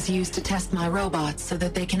area is used to test my robots so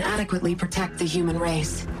that they can adequately protect the human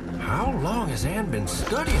race. How long has Anne been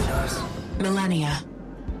studying us? Millennia.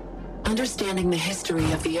 Understanding the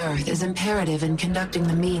history of the Earth is imperative in conducting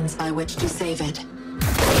the means by which to save it.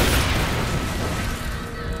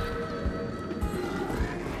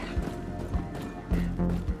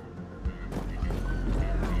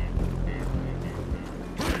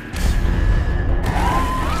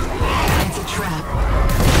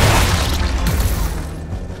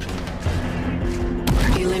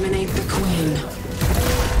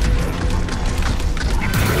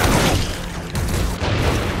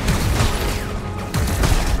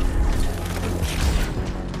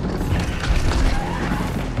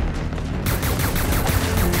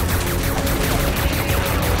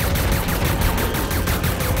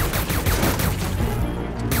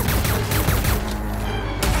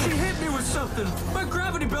 My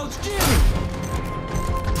gravity belt's jamming!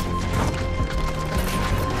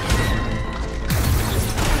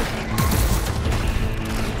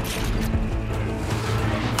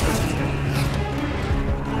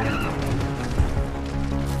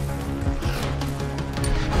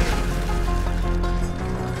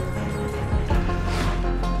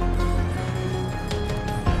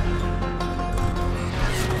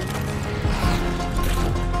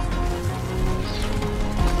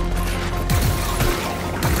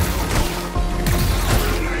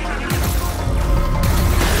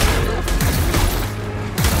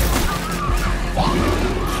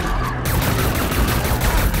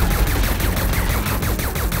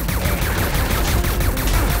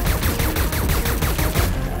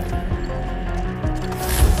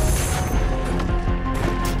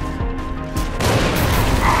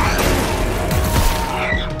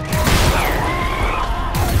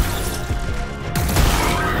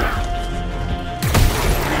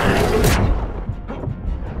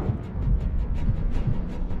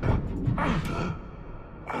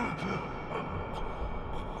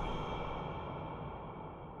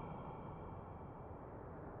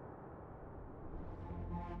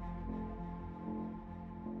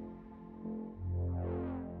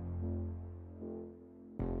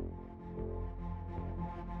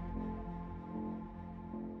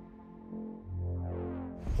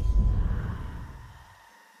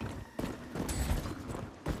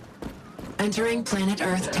 Entering planet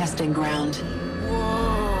Earth testing ground.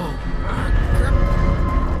 Whoa!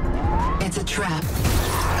 It's a trap.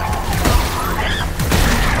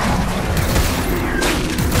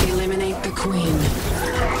 Eliminate the Queen.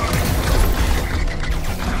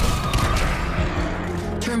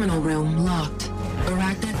 Terminal room locked.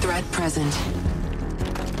 Arachnid threat present.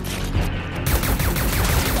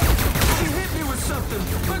 She hit me with something!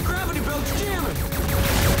 My gravity belt's jamming!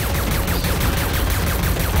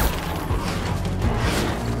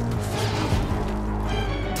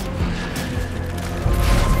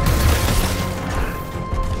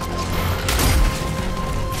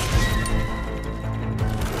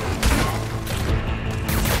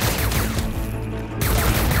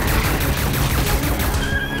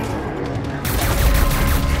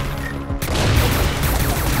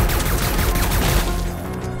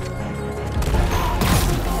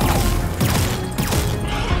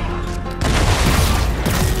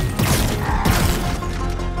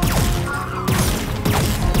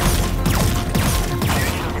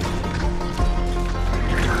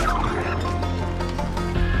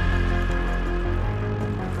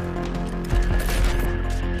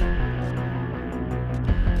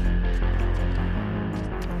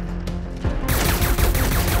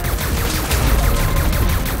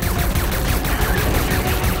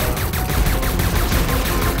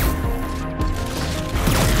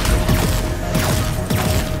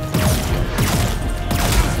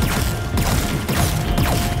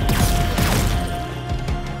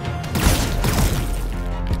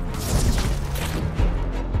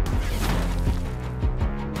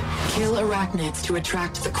 magnets to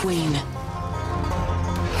attract the Queen.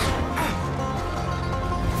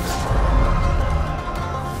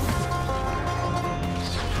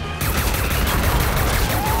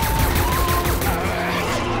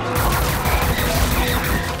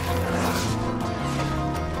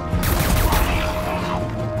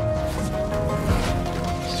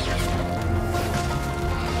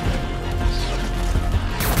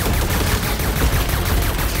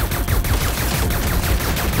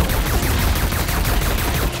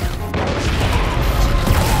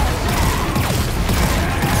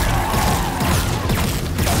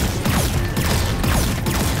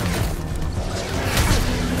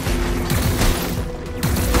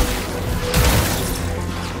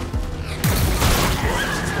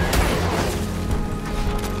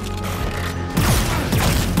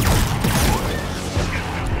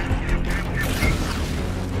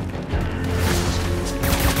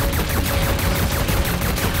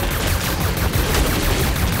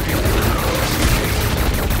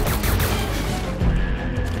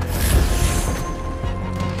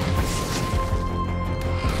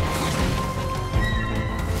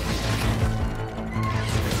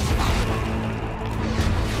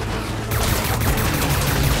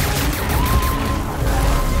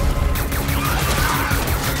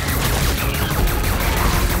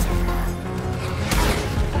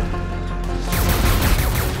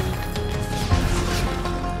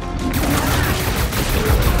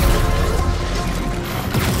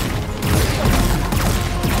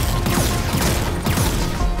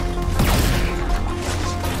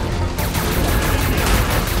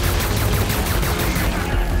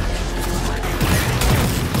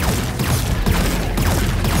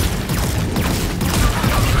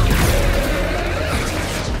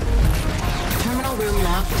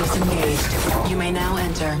 Disengaged. You may now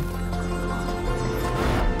enter.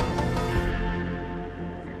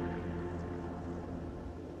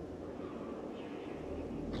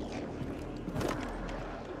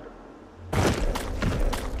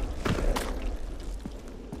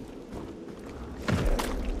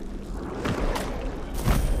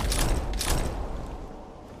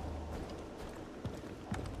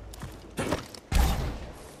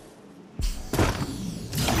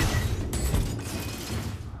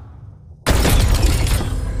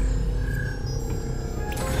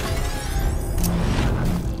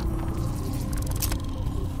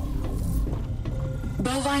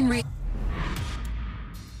 Bovine re-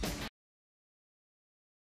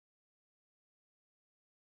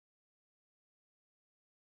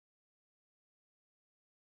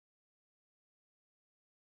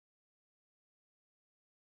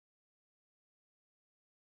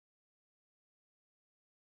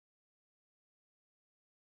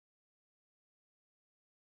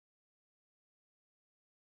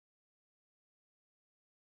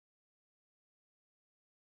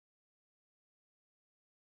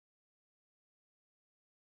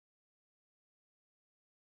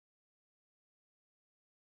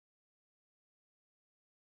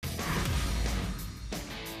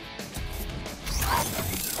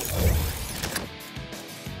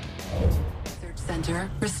 Research Center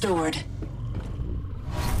restored.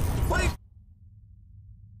 What?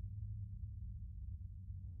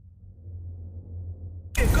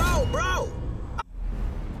 Go, bro!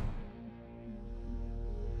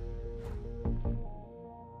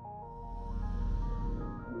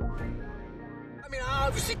 I mean, I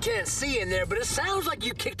obviously can't see in there, but it sounds like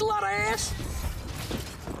you kicked a lot of ass.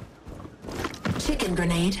 Chicken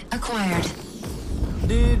grenade acquired.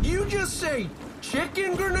 Did you just say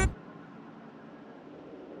chicken grenade?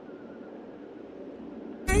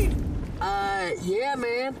 Yeah,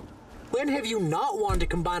 man. When have you not wanted to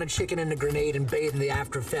combine a chicken and a grenade and bathe in the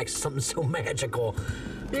after effects of something so magical?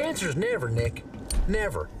 The answer is never, Nick.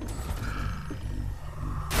 Never.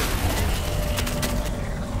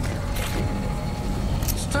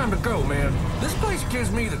 It's time to go, man. This place gives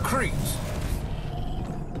me the creeps.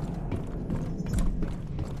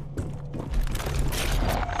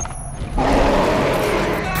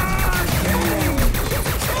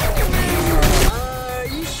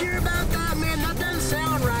 You sure about that, man? That doesn't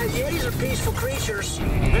sound right. Yetis are peaceful creatures.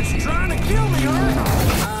 It's trying to kill me,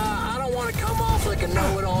 huh? I don't want to come off like a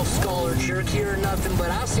know-it-all scholar jerk here or nothing, but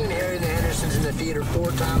I've seen Harry and the Hendersons in the theater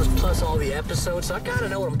 4 times, plus all the episodes, so I kind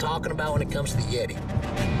of know what I'm talking about when it comes to the Yeti.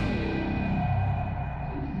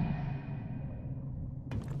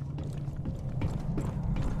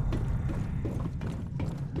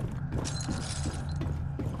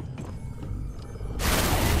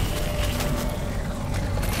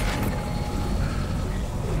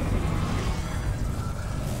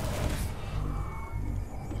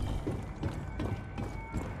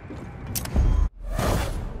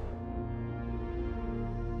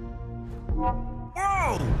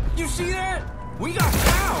 Whoa! You see that? We got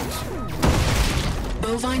cows!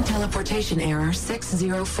 Bovine teleportation error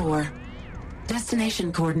 604.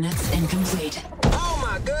 Destination coordinates incomplete. Oh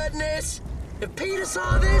my goodness! If Peter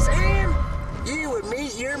saw this, Ann, you would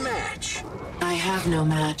meet your match. I have no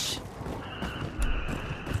match.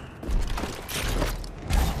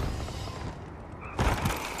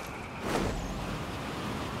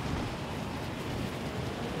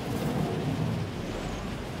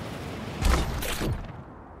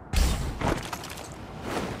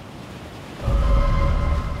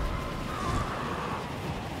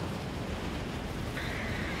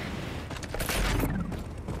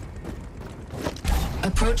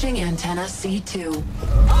 Approaching antenna C2.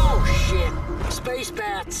 Oh shit! Space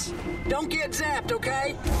bats! Don't get zapped,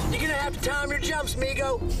 okay? You're gonna have to time your jumps,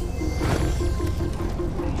 Migo.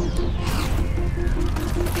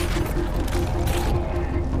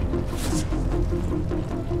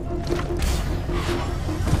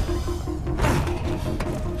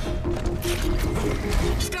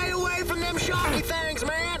 Stay away from them shocky things,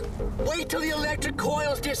 man! Wait till the electric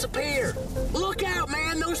coils disappear. Look out,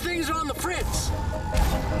 man! Those things are on the fritz.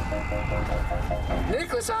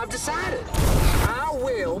 Nicholas, I've decided. I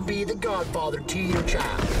will be the godfather to your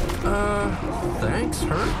child. Thanks,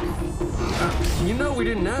 Herc. You know we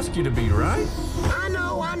didn't ask you to be, right? I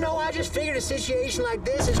know. I just figured a situation like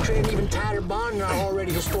this has created an even tighter bond in our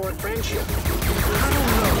already historic friendship. I don't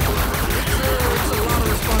know. It's a lot of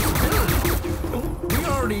responsibility. We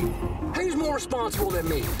already... Who's more responsible than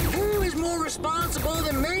me? Who is more responsible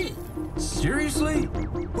than me? Seriously?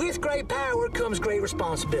 With great power comes great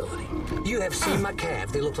responsibility. You have seen my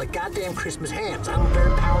calves. They look like goddamn Christmas hams. I'm a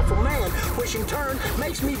very powerful man, which in turn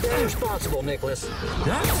makes me very responsible, Nicholas.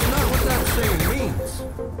 That's not what that saying means.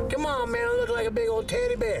 Come on, man. I look like a big old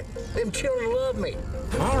teddy bear. Them children love me.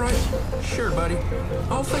 All right. Sure, buddy.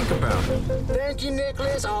 I'll think about it. Thank you,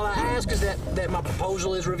 Nicholas. All I ask is that my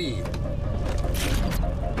proposal is reviewed.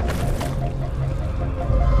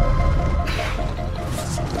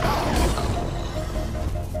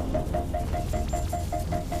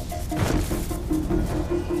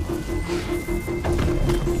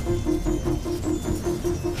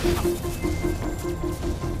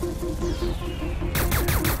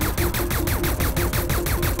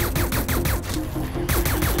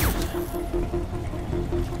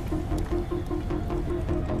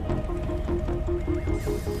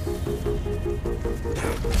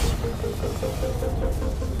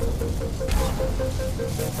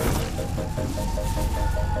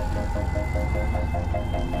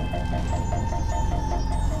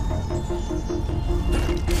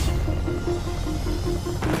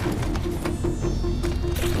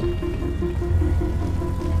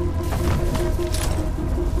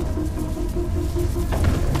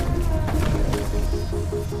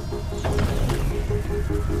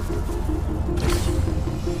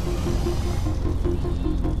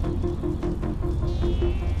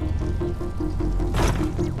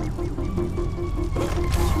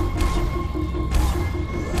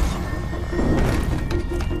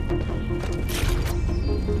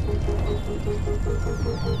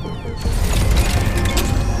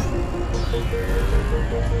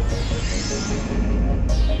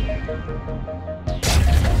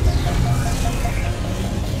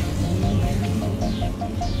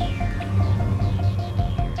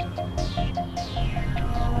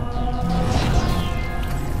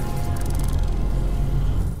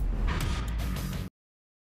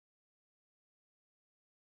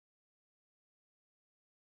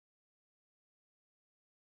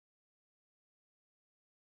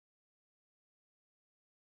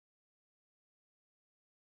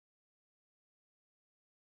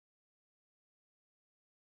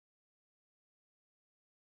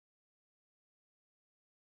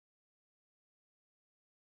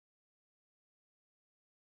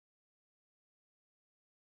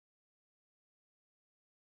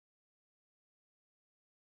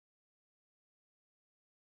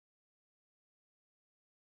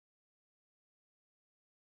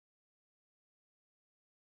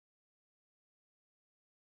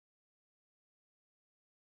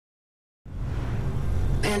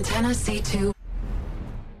 Antenna C2.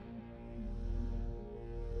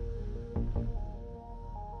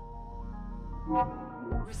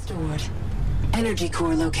 Restored. Energy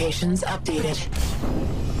core locations updated.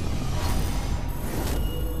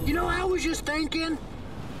 You know, I was just thinking,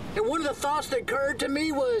 and one of the thoughts that occurred to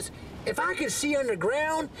me was, if I could see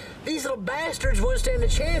underground, these little bastards wouldn't stand a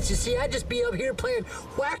chance. You see, I'd just be up here playing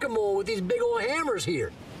whack-a-mole with these big old hammers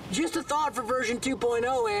here. Just a thought for version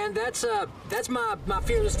 2.0, and that's my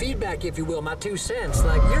fearless feedback, if you will, my 2 cents.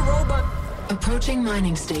 Like, your robot... Approaching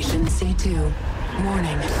mining station C2.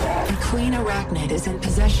 Warning. A Queen Arachnid is in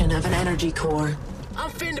possession of an energy core.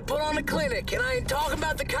 I'm finna put on a clinic, and I ain't talking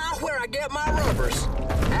about the kind where I get my rubbers.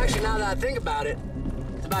 Actually, now that I think about it,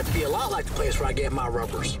 it's about to be a lot like the place where I get my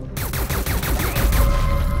rubbers.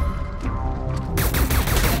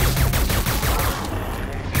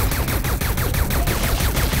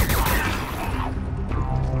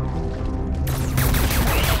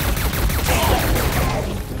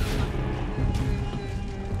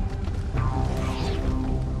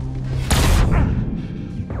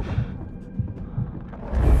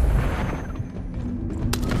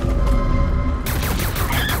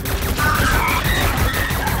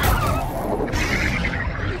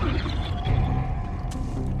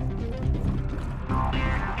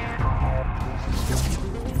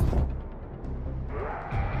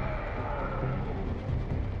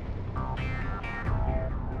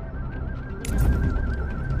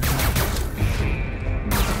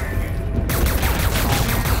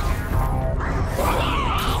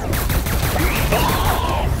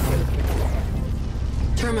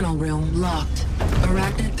 Terminal room locked.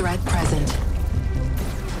 Arachnid threat present.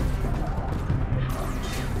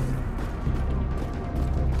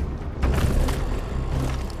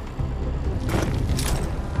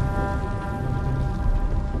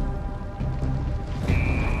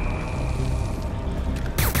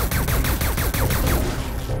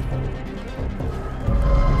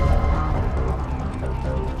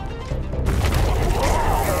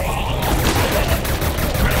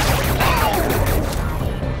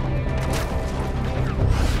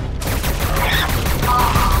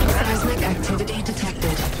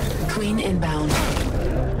 Inbound.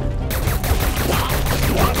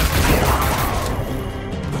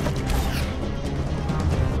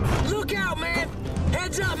 Look out, man!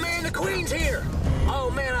 Heads up, man, the Queen's here!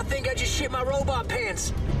 Oh man, I think I just shit my robot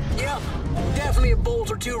pants. Yep, definitely a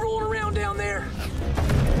bolt or two rolling around down there.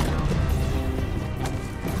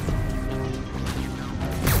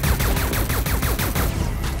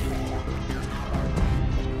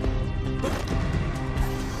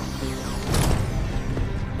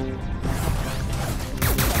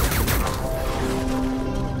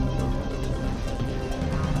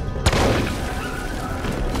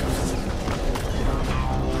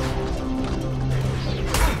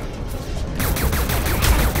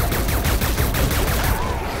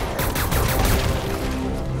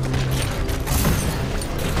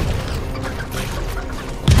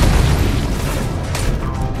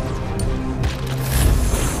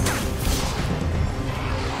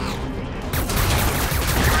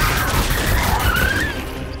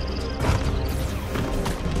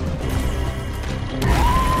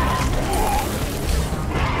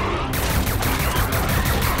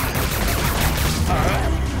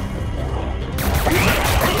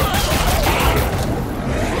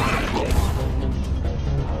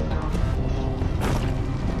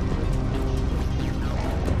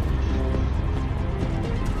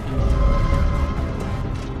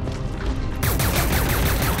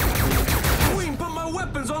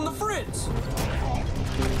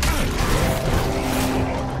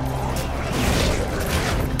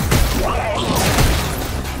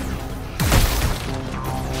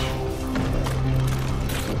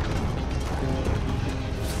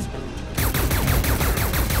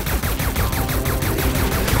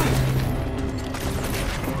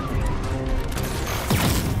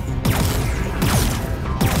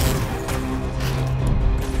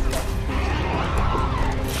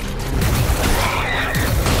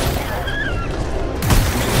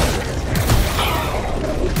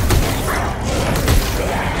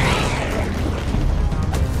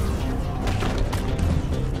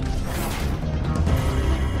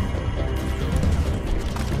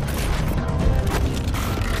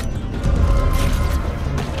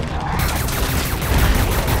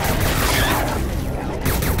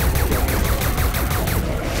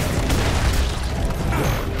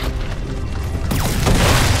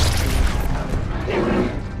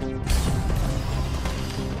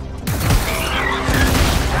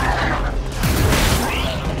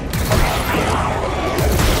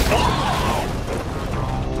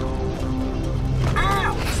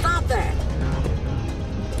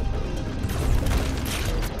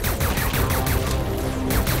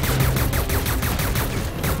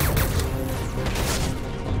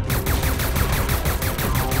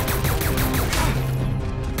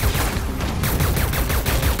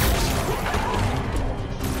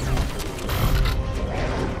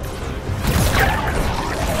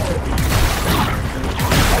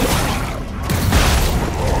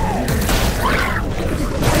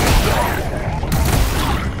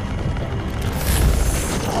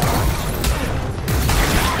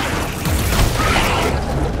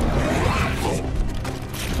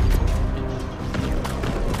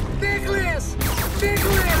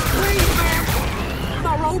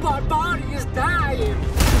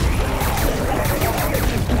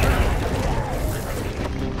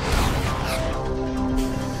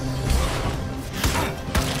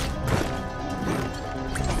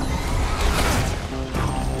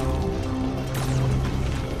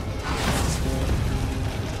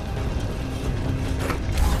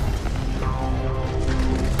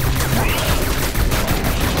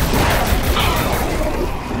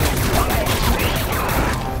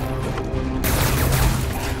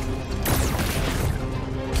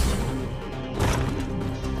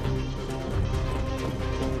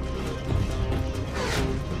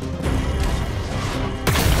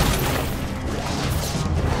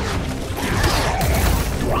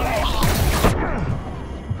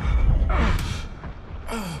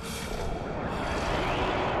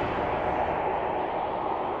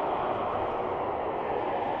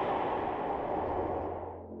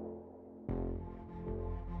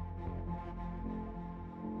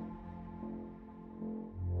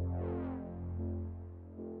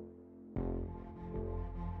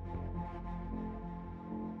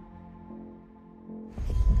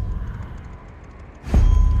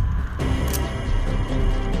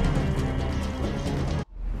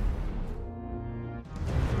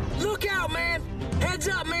 Heads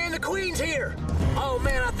up, man, the Queen's here! Oh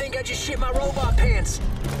man, I think I just shit my robot pants.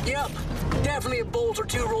 Yep, definitely a bolt or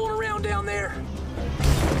two rolling around down there.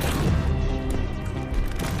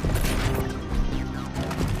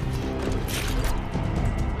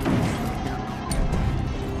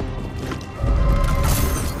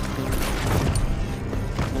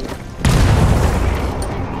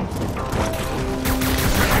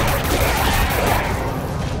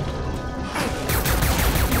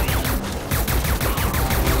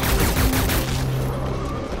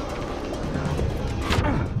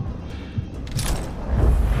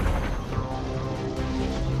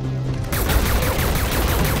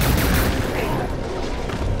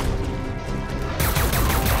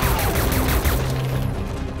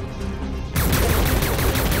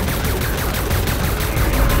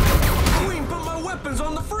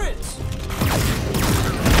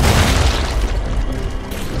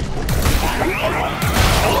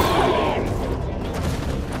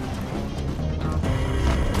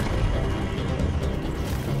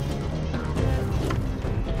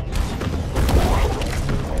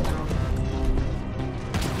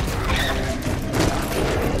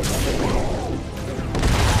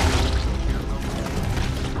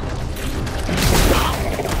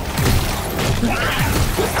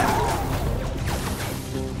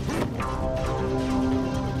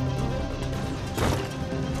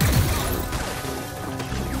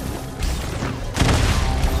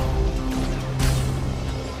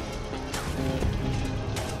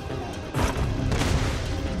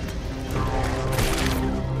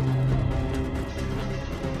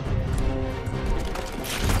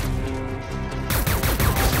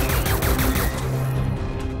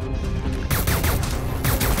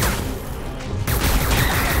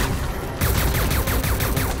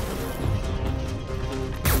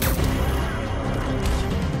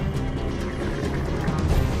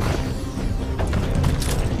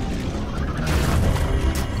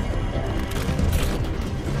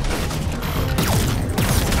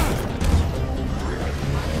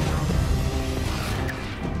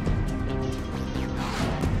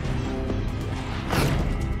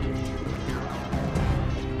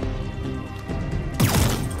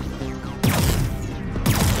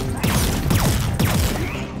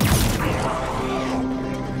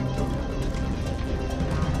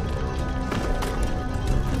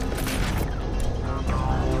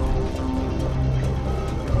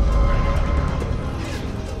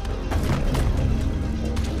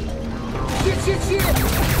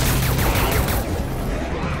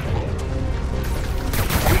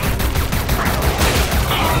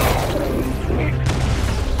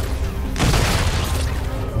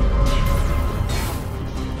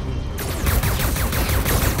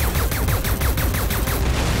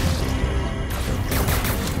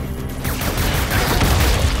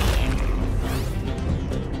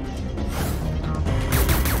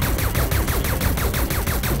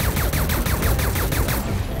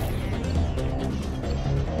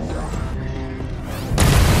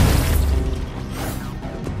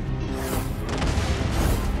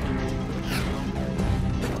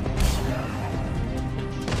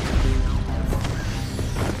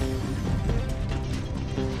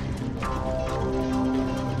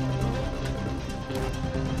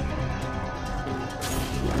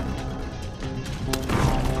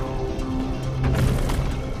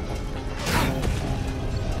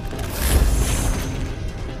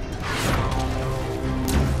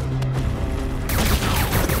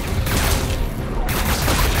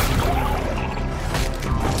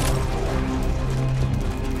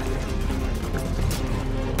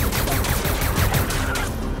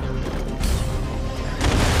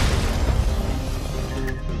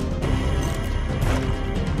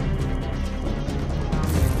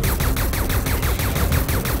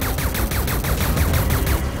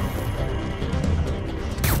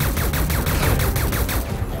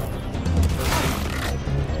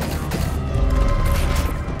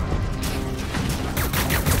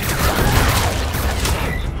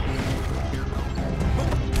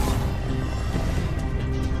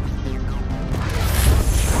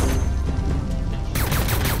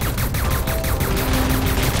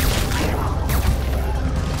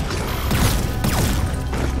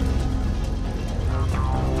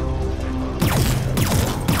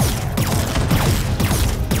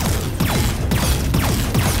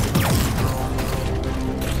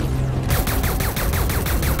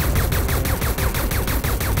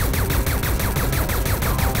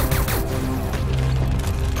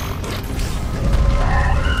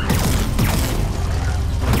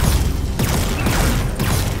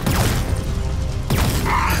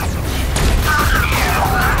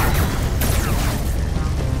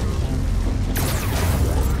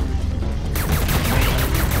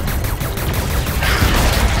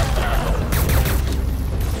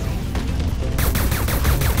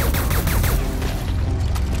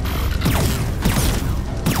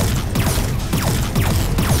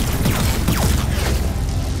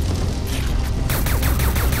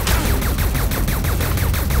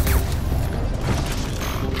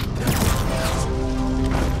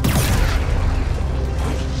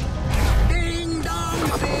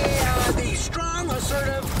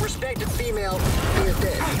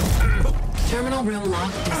 Terminal room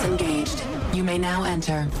lock disengaged. You may now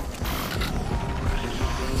enter.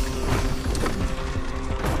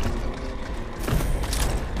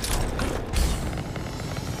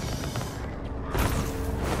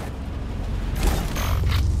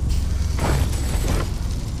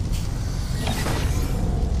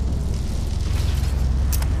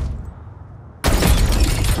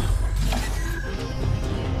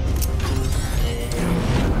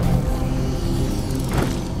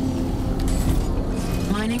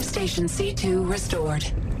 Station C2 restored.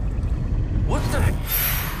 What the heck?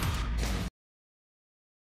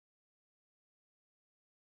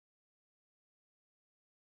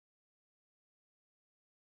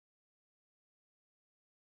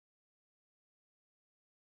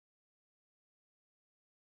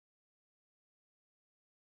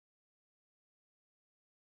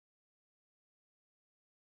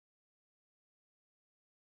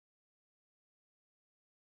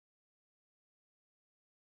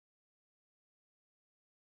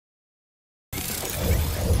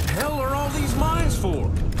 Hell are all these mines for?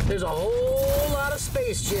 There's a whole lot of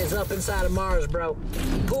space jizz up inside of Mars, bro.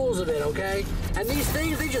 Pools of it, okay? And these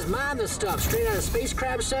things, they just mine this stuff straight out of Space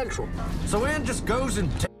Crab Central. So Ann just goes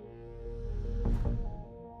and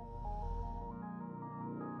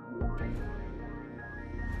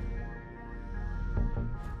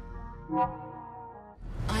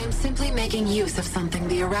I am simply making use of something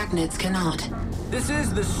the arachnids cannot. This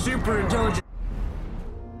is the super intelligent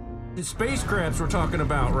space crabs we're talking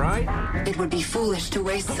about, right? It would be foolish to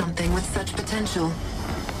waste something with such potential.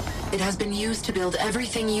 It has been used to build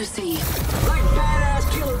everything you see. Like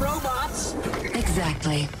badass killer robots.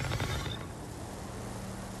 Exactly.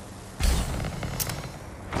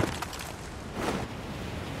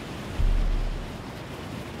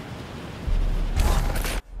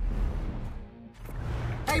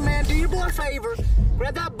 Hey man, do your boy a favor.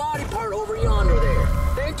 Grab that body part over yonder there.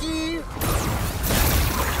 Thank you.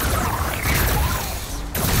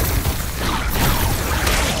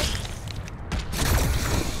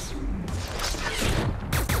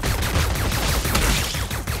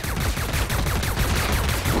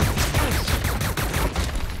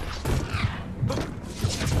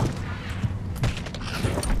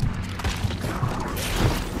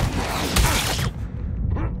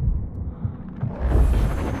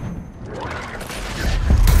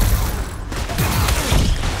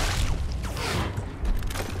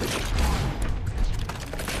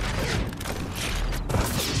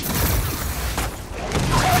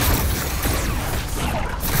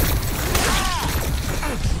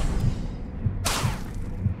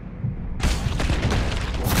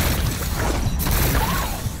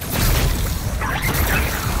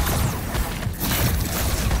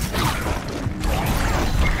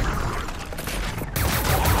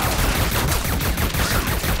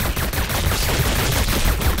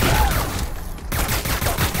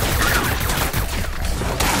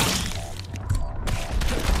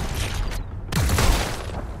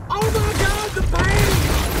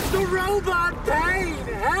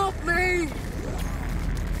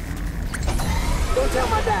 Don't tell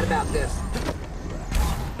my dad about this.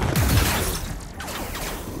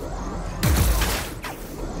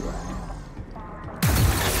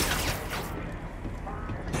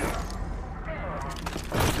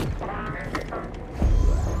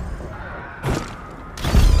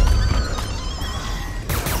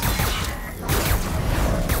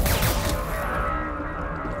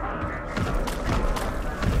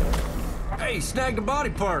 Hey, snagged a body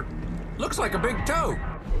part. Looks like a big toe.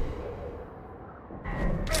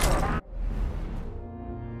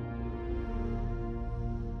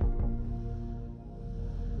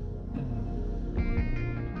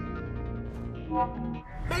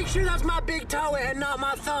 Make sure that's my big toe and not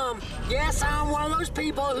my thumb. Yes, I'm one of those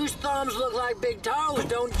people whose thumbs look like big toes.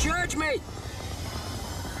 Don't judge me.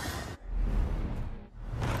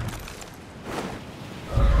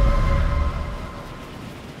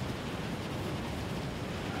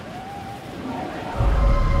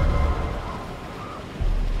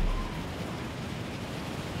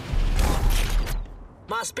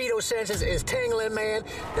 My speedo senses is tingling, man.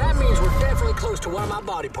 That means we're definitely close to one of my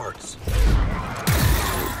body parts.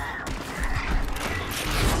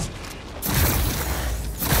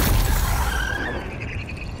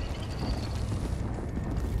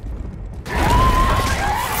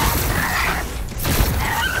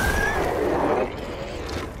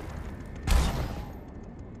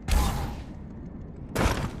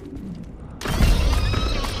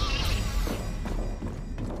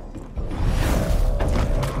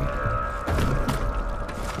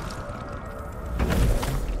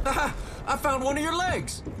 I found one of your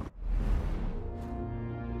legs.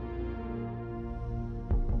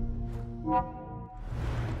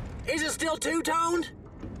 are still two-toned?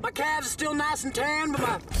 My calves are still nice and tan, but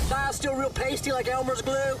my thighs still real pasty like Elmer's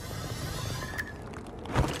glue?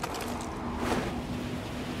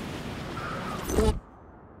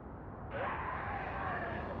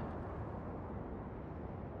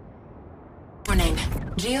 Warning.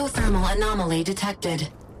 Geothermal anomaly detected.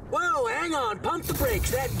 Whoa, hang on. Pump the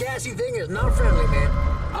brakes. That gassy thing is not friendly, man.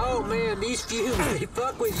 Oh, man, these fumes, they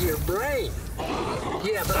fuck with your brain.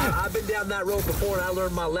 Yeah, but I've been down that road before and I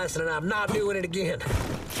learned my lesson and I'm not doing it again.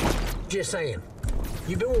 Just saying.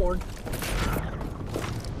 You've been warned.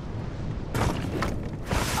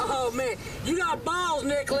 Oh, man, you got balls,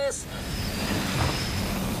 Nicholas.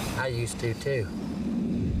 I used to, too.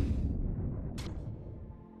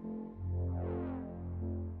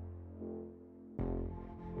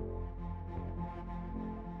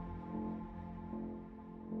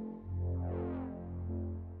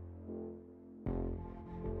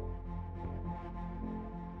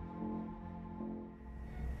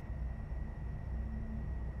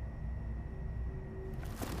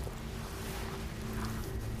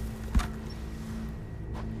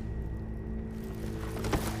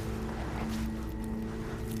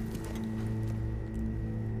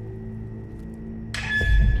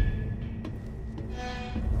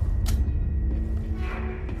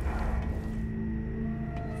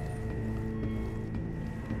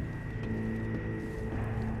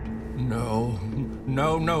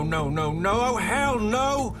 No, oh, hell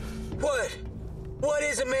no! What? What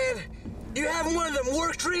is it, man? You having one of them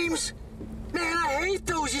work dreams? Man, I hate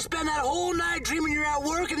those. You spend that whole night dreaming you're at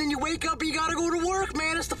work and then you wake up and you gotta go to work,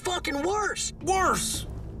 man. It's the fucking worst. Worse!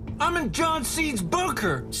 I'm in John Seed's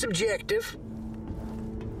bunker! Subjective.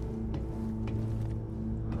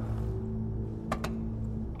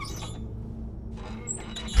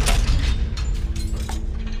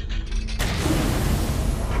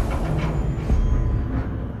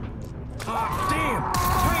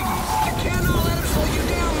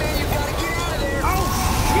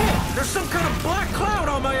 There's some kind of black cloud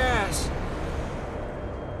on my ass!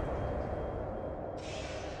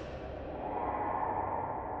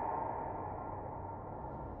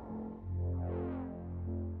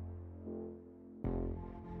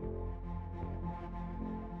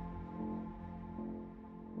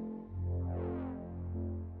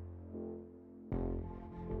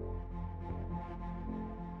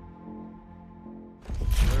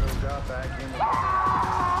 Got back in the...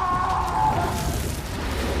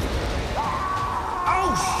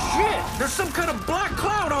 Oh, shit! There's some kind of black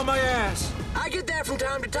cloud on my ass! I get that from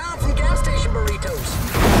time to time from gas station burritos.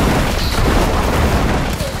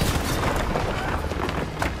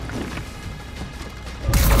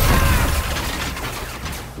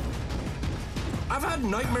 I've had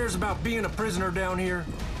nightmares about being a prisoner down here.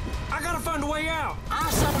 I gotta find a way out. I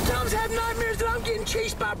sometimes have nightmares that I'm getting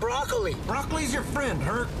chased by broccoli. Broccoli's your friend,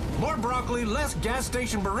 Herc. More broccoli, less gas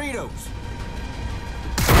station burritos.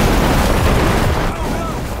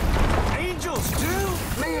 Angels,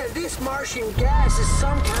 too? Man, this Martian gas is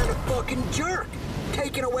some kind of fucking jerk.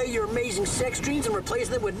 Taking away your amazing sex dreams and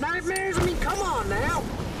replacing them with nightmares? I mean, come on now.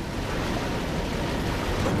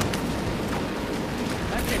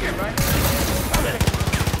 That's it, right?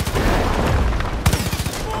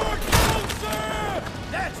 More closer!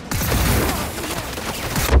 That's...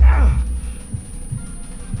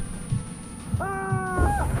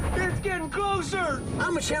 It's getting closer!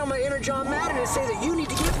 I'm gonna channel my inner John Madden and say that you need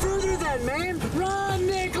to get further then, man. Run,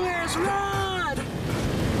 Nicholas, run!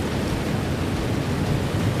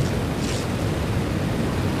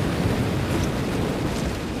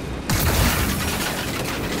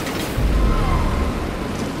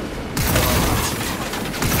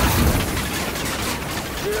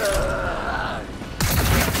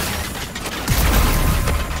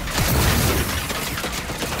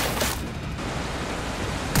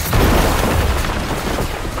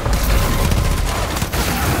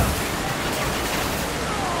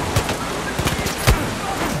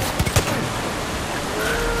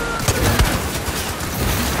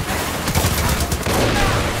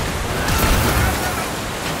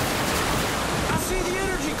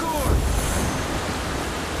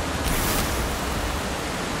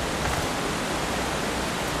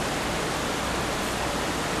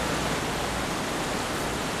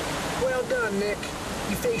 Well done, Nick.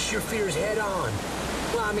 You faced your fears head on.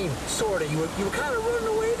 Well, I mean, sorta. You were kind of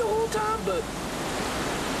running away the whole time, but...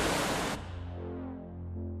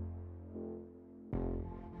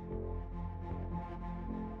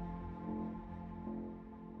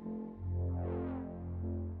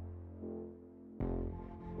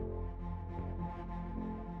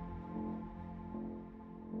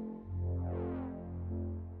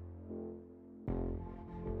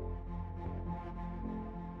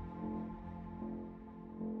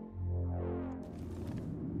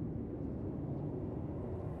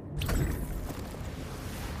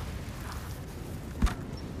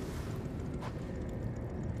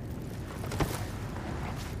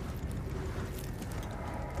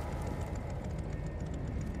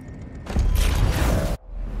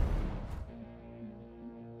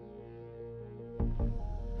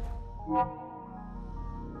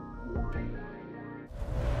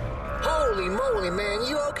 Holy moly, man,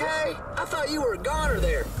 you okay? I thought you were a goner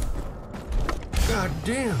there. God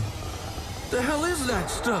damn. The hell is that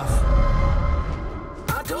stuff?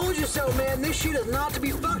 I told you so, man. This shit is not to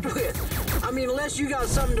be fucked with. I mean, unless you got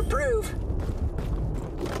something to prove.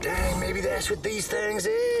 Dang, maybe that's what these things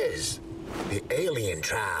is. The alien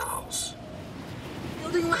trials.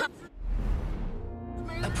 Building my...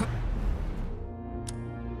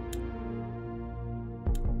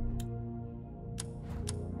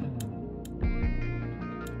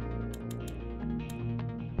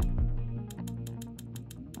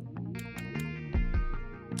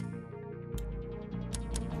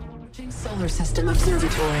 Solar System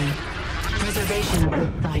Observatory. Preservation of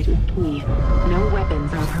this site is key. No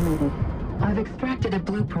weapons are permitted. I've extracted a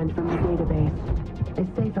blueprint from the database.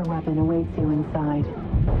 A safer weapon awaits you inside.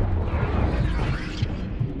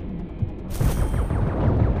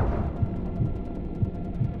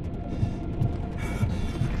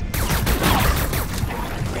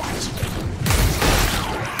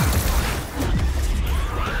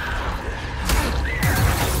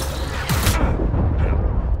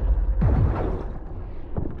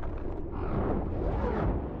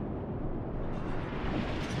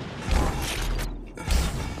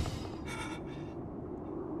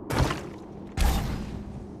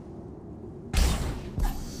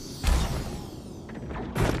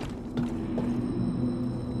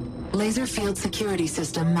 Laser field security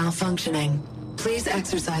system malfunctioning. Please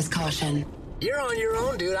exercise caution. You're on your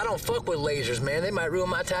own, dude. I don't fuck with lasers, man. They might ruin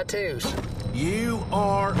my tattoos. You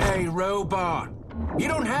are a robot. You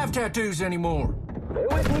don't have tattoos anymore. They're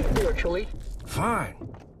with me spiritually. Fine.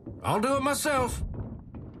 I'll do it myself.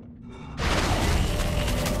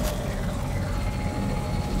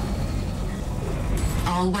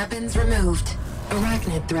 All weapons removed.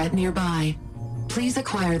 Arachnid threat nearby. Please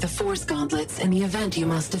acquire the Force Gauntlets in the event you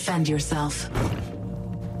must defend yourself.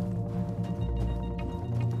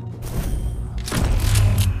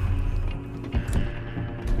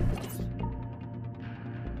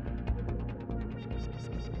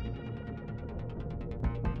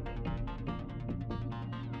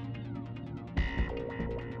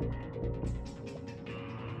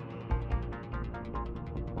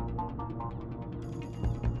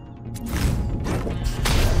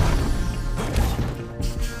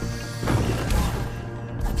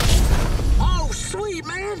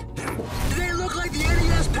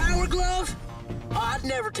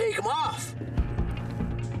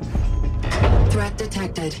 Threat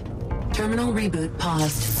detected. Terminal reboot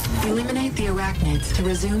paused. Eliminate the arachnids to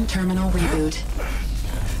resume terminal reboot.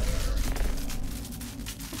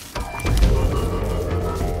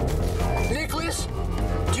 Nicholas,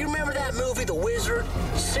 do you remember that movie, The Wizard?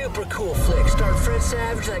 Super cool flick. Starred Fred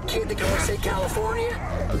Savage, that kid that can only say California.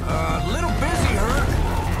 Little busy,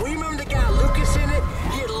 huh? Well, you remember the guy Lucas in it?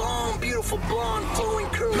 He had long, beautiful, blonde, flowing,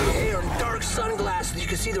 curly hair and dark sunglasses that you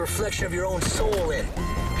could see the reflection of your own soul in.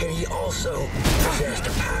 And he also possessed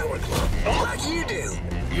a power glove, like you do.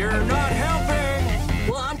 You're not helping!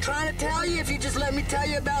 Well, I'm trying to tell you if you just let me tell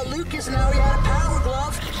you about Lucas and how he had a power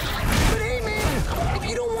glove. But hey, man, if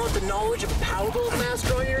you don't want the knowledge of a power glove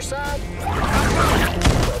master on your side,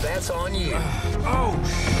 well, that's on you. Oh,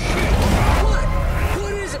 shit! What?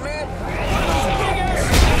 What is it, man?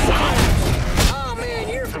 Oh, man,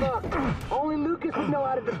 you're fucked. Only Lucas would know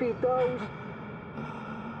how to defeat those.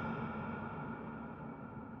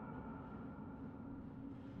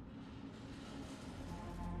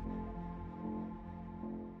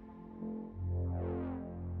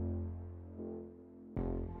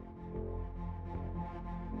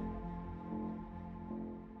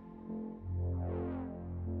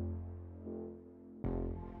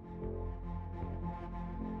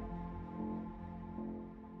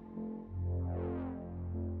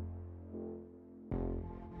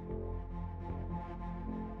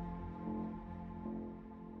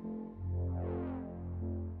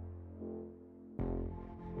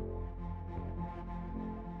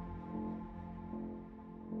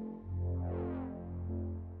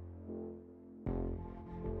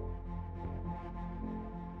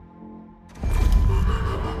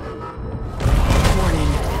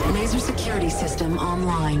 Laser security system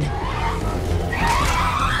online.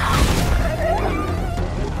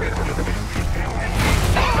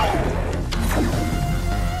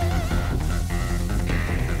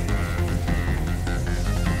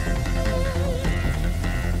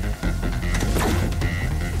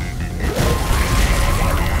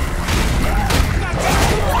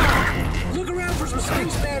 Look around for some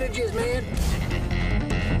space bandages, man.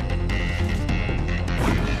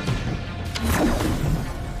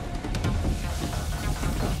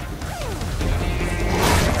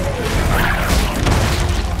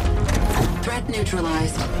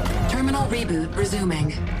 Reboot resuming.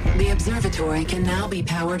 The observatory can now be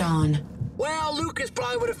powered on. Well, Lucas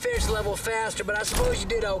probably would have finished the level faster, but I suppose you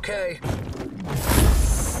did okay.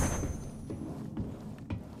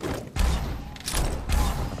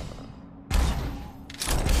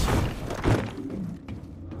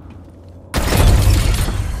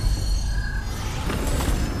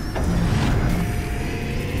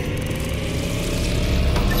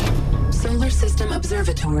 Solar System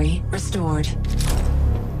Observatory restored.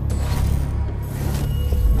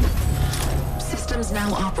 Systems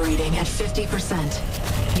now operating at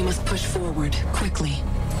 50%. You must push forward, quickly.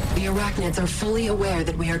 The arachnids are fully aware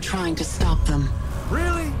that we are trying to stop them.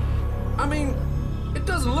 Really? I mean, it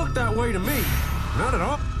doesn't look that way to me. Not at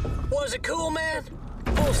all. Was it cool, man?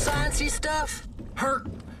 Full of sciencey stuff? Herc,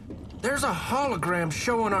 there's a hologram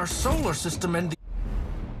showing our solar system and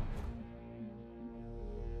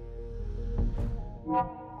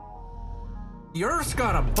the Earth's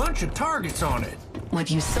got a bunch of targets on it. What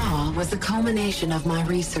you saw was the culmination of my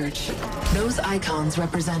research. Those icons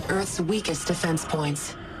represent Earth's weakest defense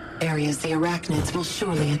points. Areas the arachnids will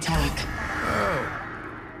surely attack. Oh,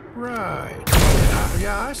 right.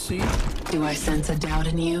 Yeah, I see. Do I sense a doubt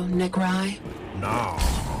in you, Nick Rye? No,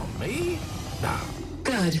 me? No.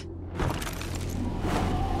 Good.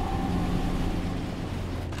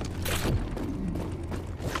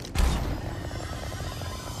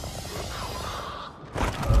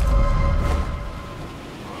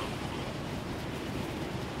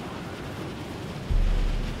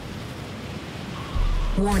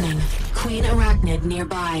 Warning, Queen Arachnid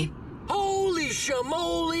nearby. Holy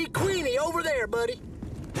shamoly, Queenie, over there, buddy.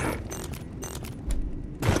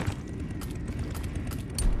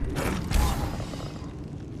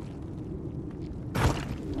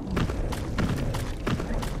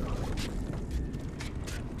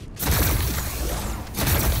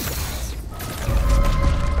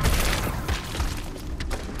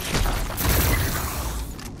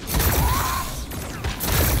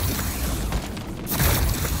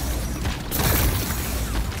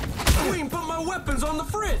 Weapons on the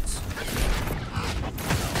fritz!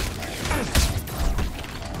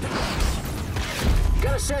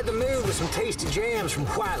 Gotta set the mood with some tasty jams from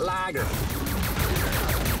White Liger.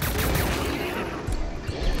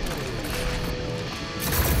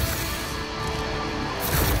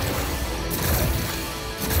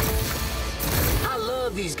 I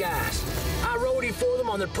love these guys. I roadie for them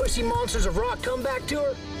on their Pussy Monsters of Rock comeback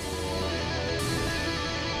tour.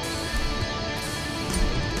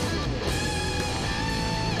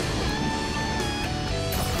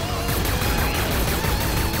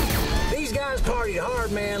 Partied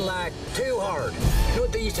hard, man, like too hard. You know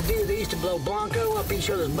what they used to do? They used to blow Blanco up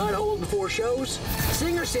each other's buttholes before shows. The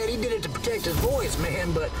singer said he did it to protect his voice,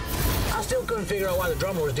 man, but I still couldn't figure out why the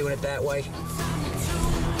drummer was doing it that way.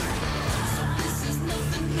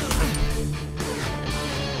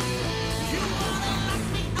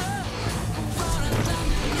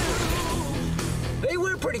 They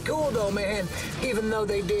were pretty cool though, man, even though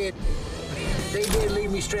they did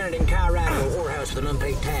leave me stranded in Colorado whorehouse with an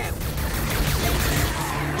unpaid tab.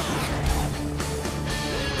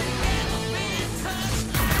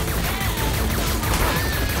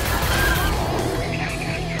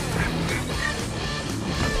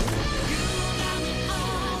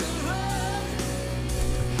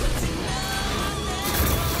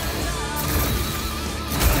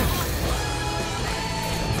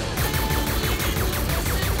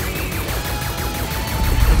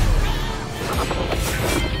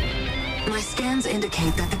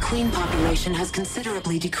 Indicate that the queen population has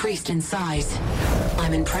considerably decreased in size.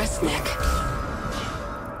 I'm impressed, Nick.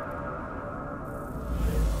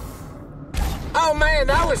 Oh man,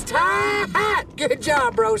 that was tight! Good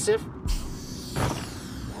job, Broseph.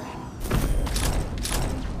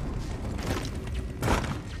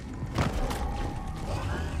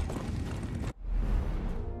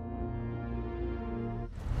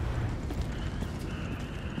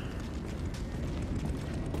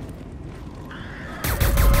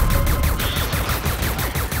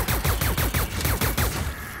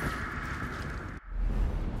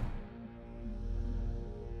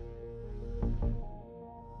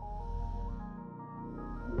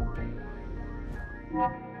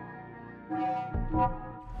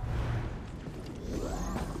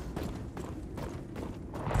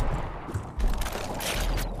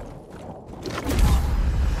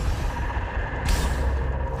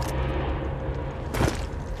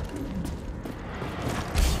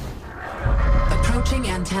 Approaching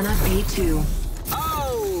antenna B2.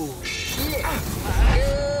 Oh, shit.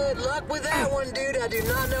 Good luck with that one, dude. I do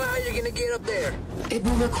not know how you're gonna get up there. It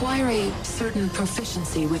will require a certain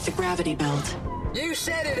proficiency with the gravity belt. You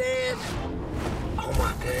said it, Ann. Oh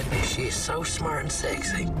my goodness, she is so smart and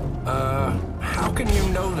sexy. How can you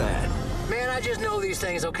know that? Man, I just know these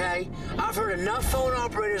things, okay? I've heard enough phone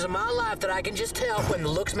operators in my life that I can just tell when the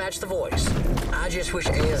looks match the voice. I just wish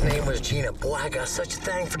Ann's name was Gina. Boy, I got such a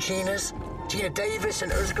thing for Ginas. Gina Davis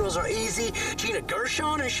and Earth Girls Are Easy. Gina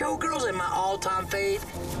Gershon and Showgirls and my all-time fave.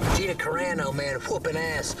 Gina Carano, man, whooping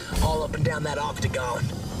ass all up and down that octagon.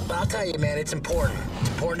 But I'll tell you, man, it's important. It's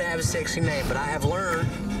important to have a sexy name, but I have learned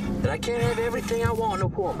that I can't have everything I want in a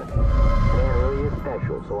woman. Man, really is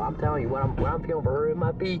special, so I'm telling you what I'm feeling for her. It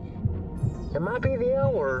might be the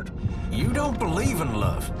L word. You don't believe in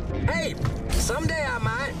love. Hey, someday I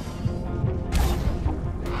might.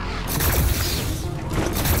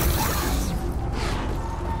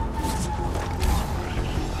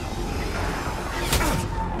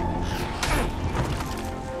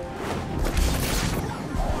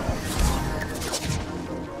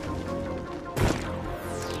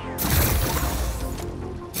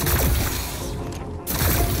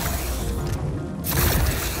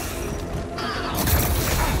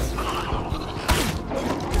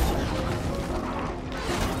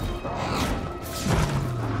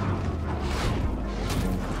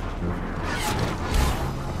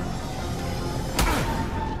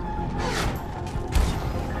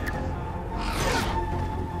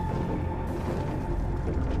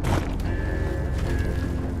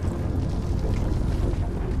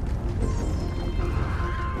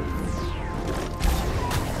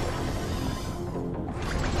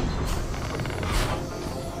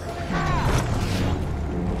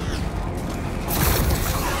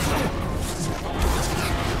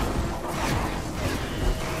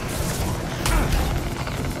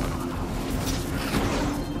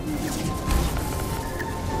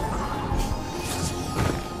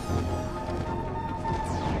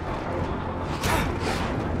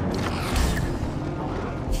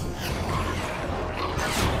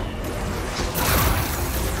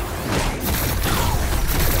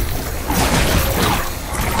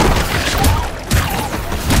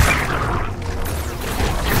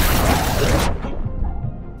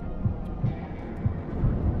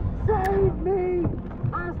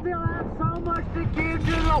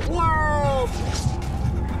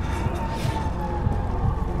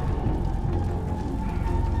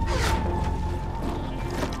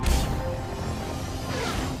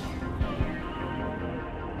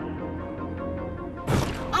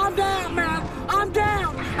 I'm down, man. I'm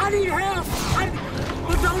down. I need help.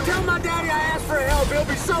 But don't tell my daddy I asked for help. He'll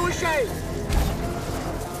be so ashamed.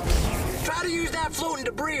 Try to use that floating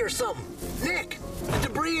debris or something. Nick, the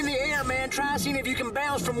debris in the air, man. Try seeing if you can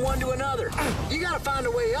bounce from one to another. You gotta find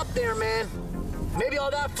a way up there, man. Maybe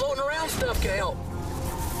all that floating around stuff can help.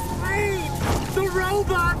 Pain! The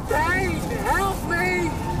robot pain! Help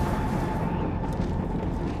me!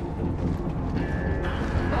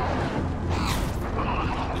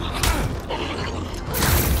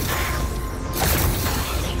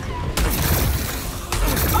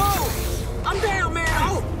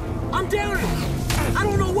 I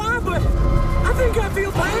don't know why, but I think I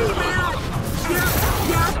feel pain, man.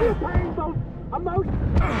 Yeah, I feel pain, both emotions.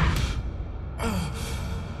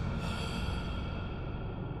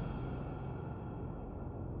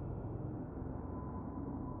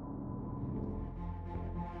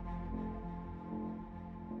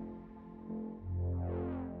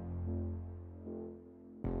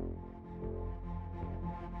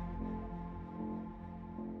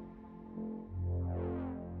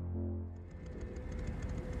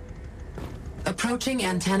 Approaching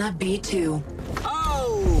antenna B2.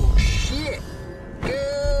 Oh, shit.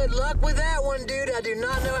 Good luck with that one, dude. I do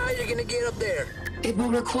not know how you're gonna get up there. It will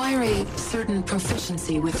require a certain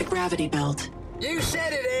proficiency with the gravity belt. You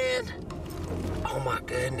said it, Ann. Oh my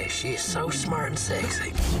goodness, she is so smart and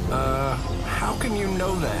sexy. How can you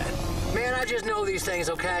know that? Man, I just know these things,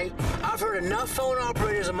 okay? I've heard enough phone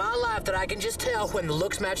operators in my life that I can just tell when the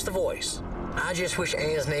looks match the voice. I just wish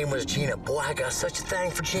Ann's name was Gina. Boy, I got such a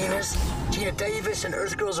thing for Ginas. Gina Davis and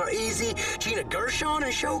Earth Girls Are Easy. Gina Gershon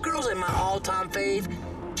and Showgirls and my all-time fave.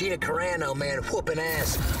 Gina Carano, man, whooping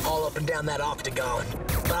ass all up and down that octagon.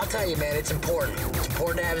 But I'll tell you, man, it's important. It's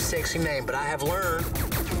important to have a sexy name, but I have learned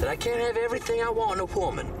that I can't have everything I want in a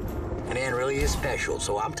woman. And Ann really is special,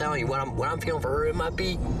 so I'm telling you what I'm feeling for her. It might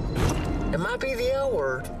be the L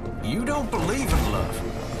word. You don't believe in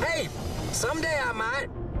love. Hey, someday I might.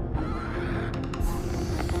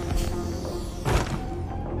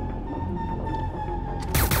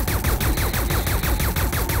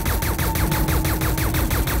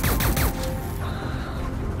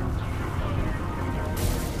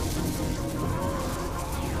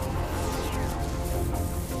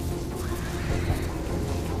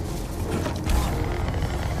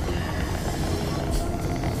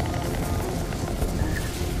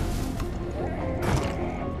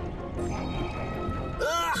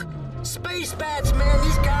 space bats, man.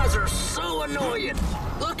 These guys are so annoying.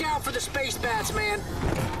 Look out for the space bats, man.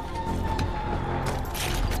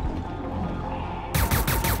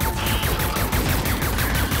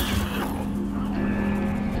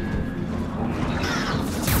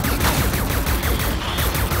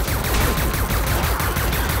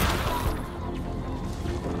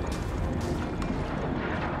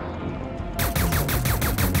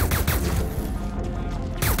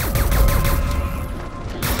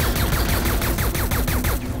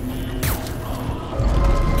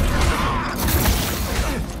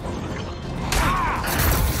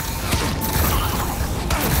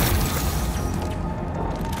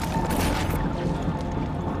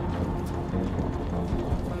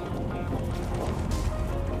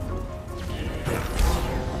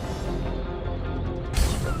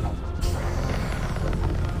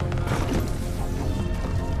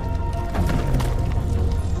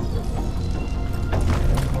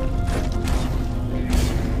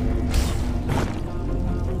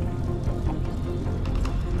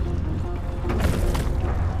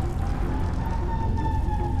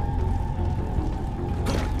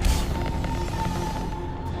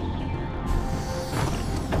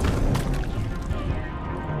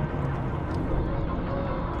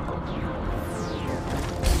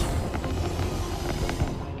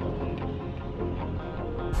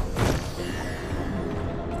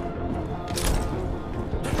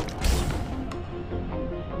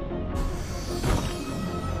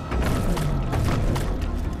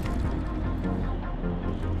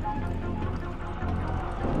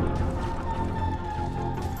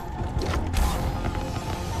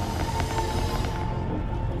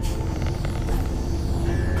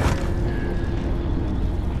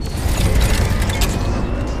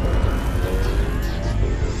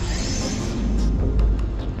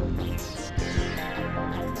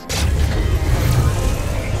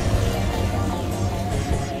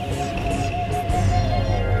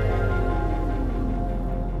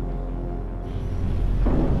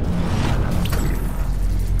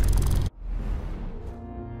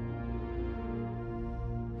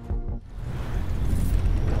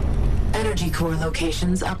 Energy core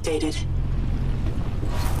locations updated.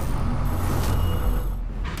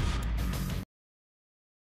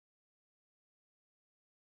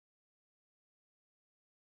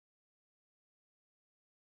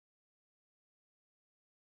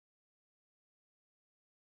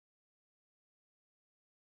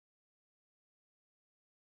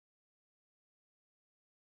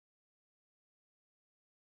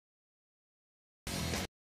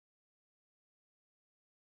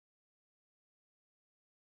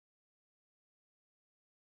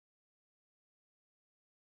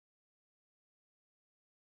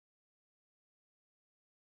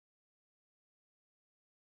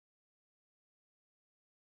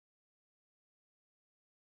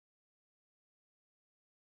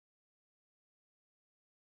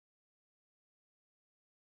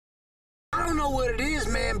 I don't know what it is,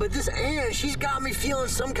 man, but this Anne, she's got me feeling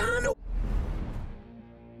some kind of...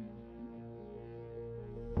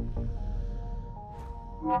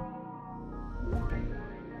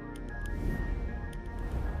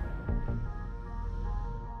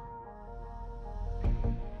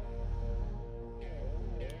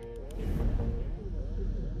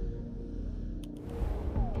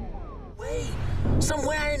 Wait, some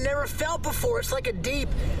way I ain't never felt before. It's like a deep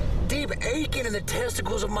aching in the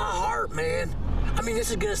testicles of my heart, man. I mean, this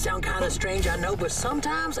is gonna sound kind of strange, I know, but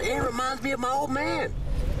sometimes Anne reminds me of my old man.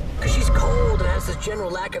 Cause she's cold and has this general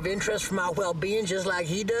lack of interest for my well-being just like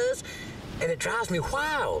he does, and it drives me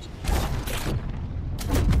wild.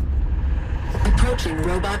 Approaching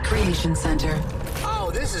Robot Creation Center.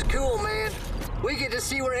 Oh, this is cool, man. We get to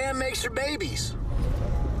see where Anne makes her babies.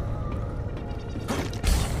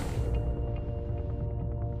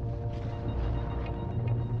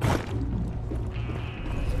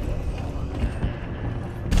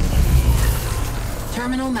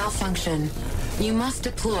 Terminal malfunction. You must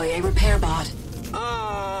deploy a repair bot.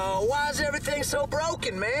 Oh, why is everything so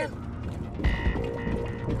broken, man?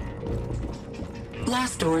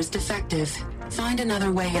 Blast door is defective. Find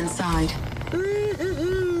another way inside.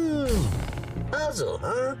 Puzzle,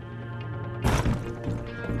 huh?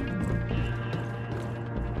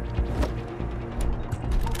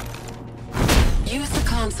 Use the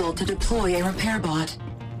console to deploy a repair bot.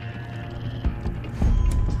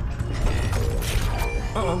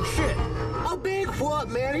 Oh shit! How big what,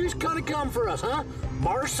 man? Who's gonna come for us, huh?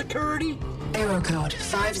 Mars security? Error code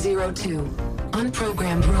 502.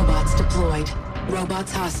 Unprogrammed robots deployed.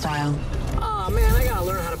 Robots hostile. Oh man, I gotta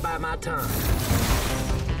learn how to bide my time.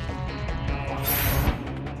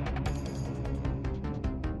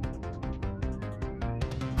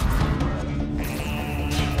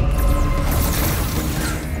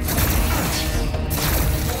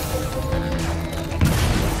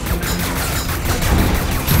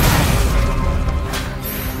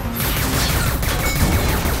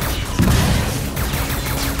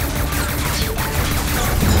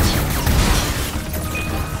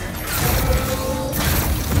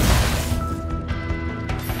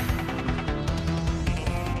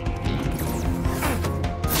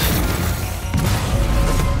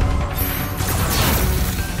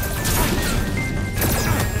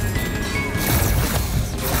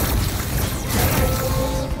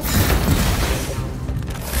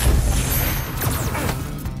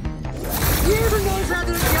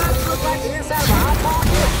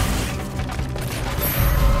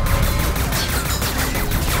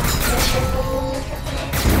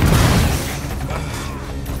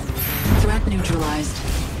 neutralized.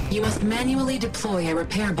 You must manually deploy a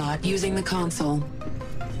repair bot using the console.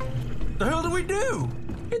 The hell do we do?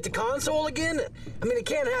 Hit the console again? I mean, it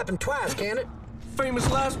can't happen twice, can it?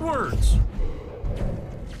 Famous last words.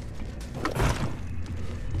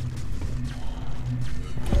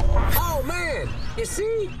 Oh, man! You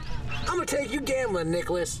see? I'm gonna take you gambling,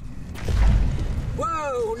 Nicholas.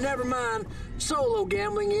 Whoa, never mind. Solo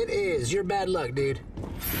gambling it is. You're bad luck, dude.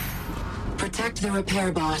 Protect the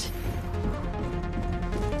repair bot.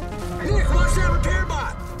 Nick, watch that repair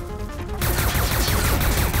bot!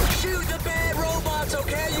 Shoot the bad robots,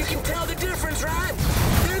 okay? You can tell the difference, right?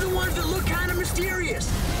 They're the ones that look kind of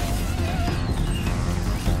mysterious.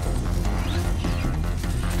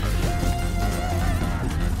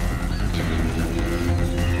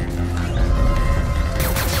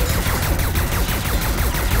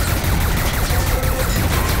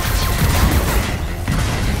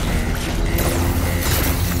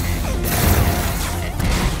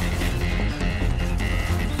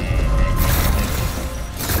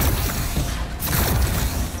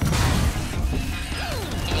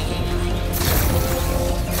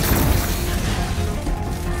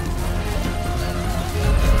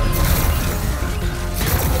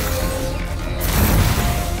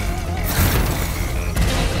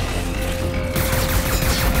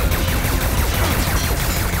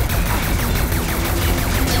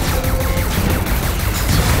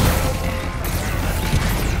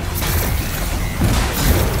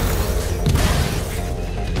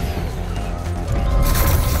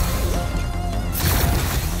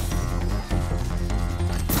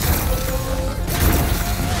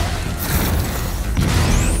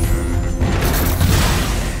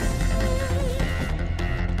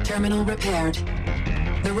 Terminal repaired.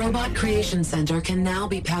 The Robot Creation Center can now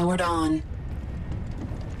be powered on.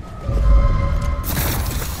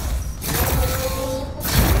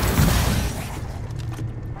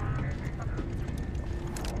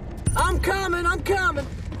 I'm coming, I'm coming!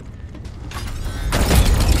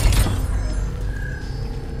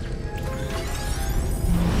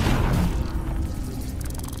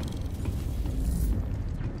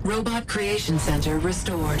 Robot Creation Center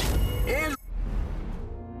restored. And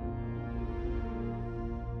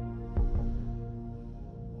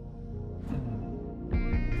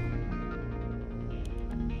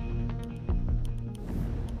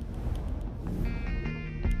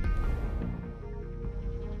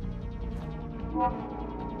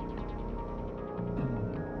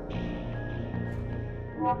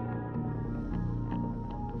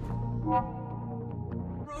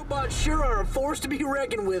robots sure are a force to be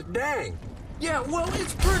reckoned with, dang. Yeah, well,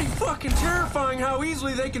 it's pretty fucking terrifying how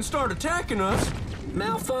easily they can start attacking us.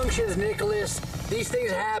 Malfunctions, Nicholas. These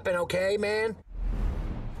things happen, okay, man?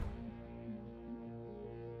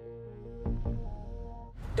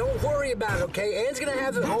 Don't worry about it, okay? Ann's gonna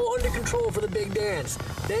have it all under control for the big dance.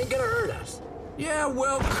 They ain't gonna hurt us. Yeah,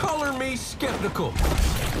 well, color me skeptical.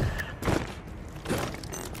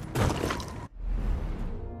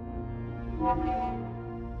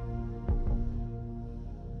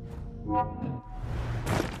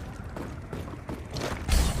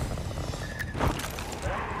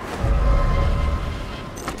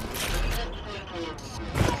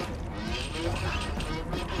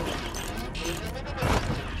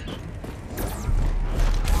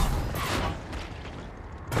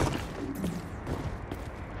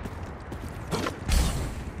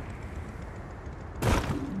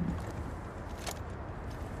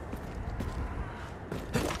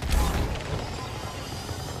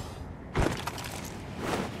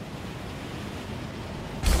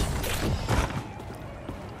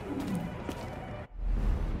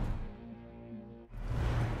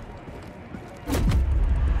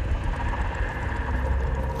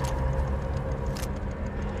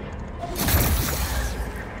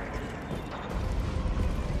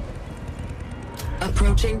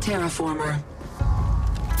 Approaching terraformer.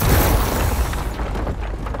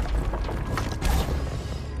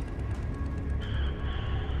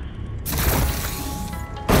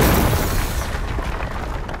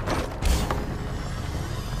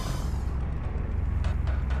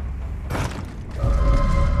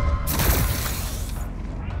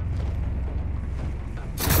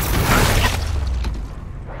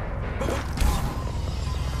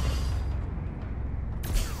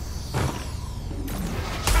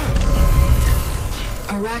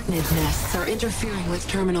 Arachnid nests are interfering with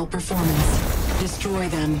terminal performance. Destroy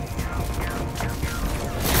them.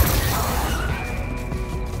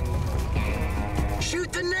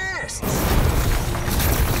 Shoot the nests!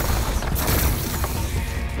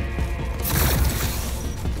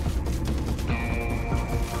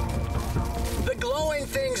 The glowing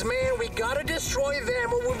things, man. We gotta destroy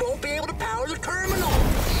them or we won't be able to power the terminal.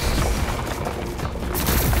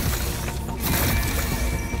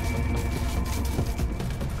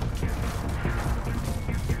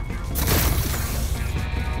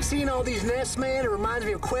 Seeing all these nests, man, it reminds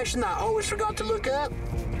me of a question I always forgot to look up.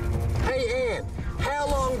 Hey, Ann, how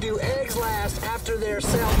long do eggs last after their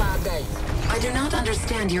sell-by date? I do not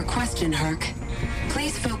understand your question, Herc.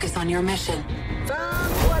 Please focus on your mission.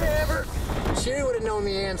 Fine, whatever. Sherry would have known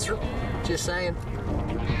the answer. Just saying.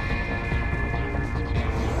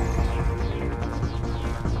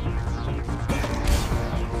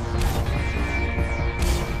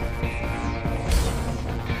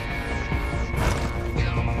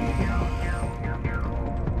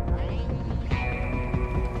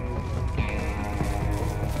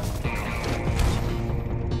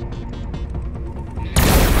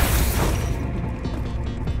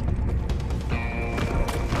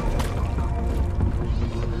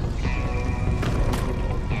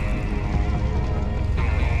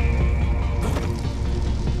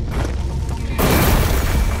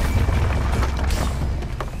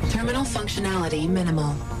 Functionality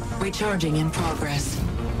minimal. Recharging in progress.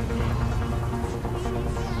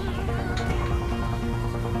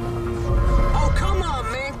 Oh, come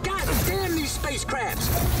on, man. God damn these space crabs.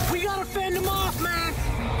 We gotta fend them off, man.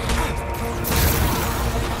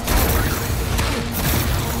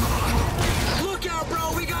 Look out,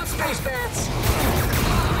 bro. We got space bats.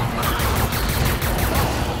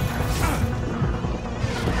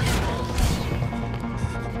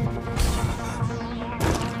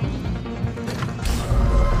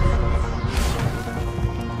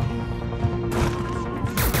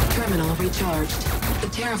 Recharged. The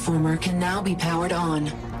terraformer can now be powered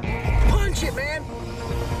on. Punch it, man!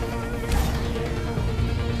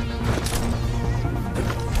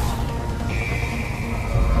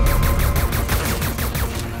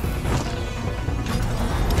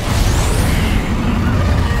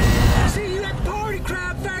 See you at the party,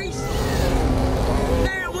 crab face!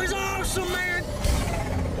 That was awesome, man!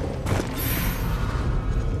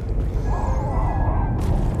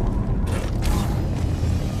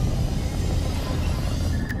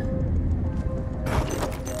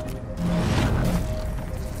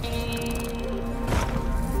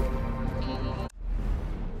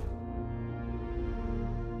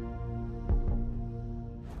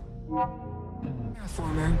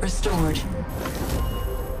 Terraformer restored.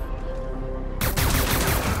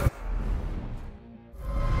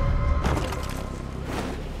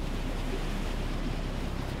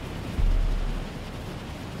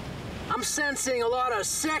 I'm sensing a lot of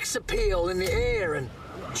sex appeal in the air and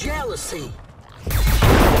jealousy.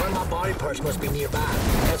 One of my body parts must be nearby.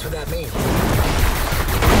 That's what that means.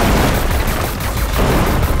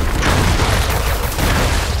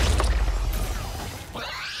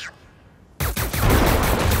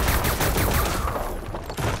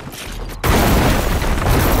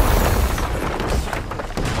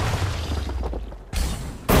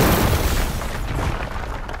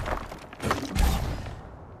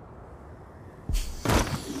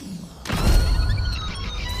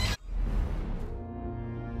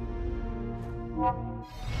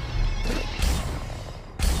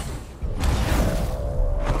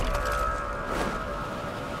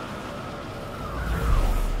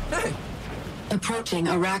 Approaching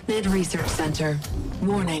Arachnid Research Center.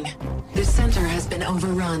 Warning. This center has been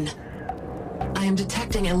overrun. I am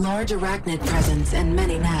detecting a large arachnid presence and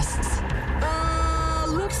many nests.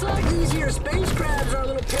 Looks like these here space crabs are a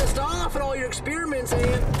little pissed off at all your experiments,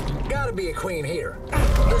 and gotta be a queen here.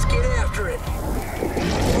 Let's get after it.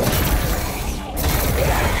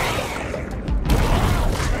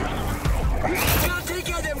 Gotta take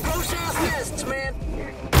out them gross-ass nests, man.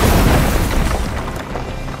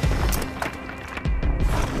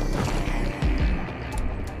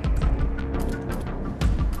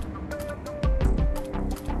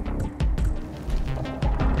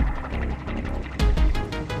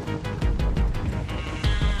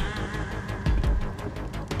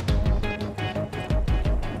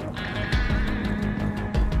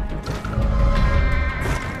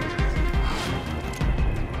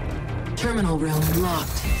 Terminal room locked.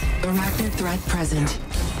 Arachnid threat present.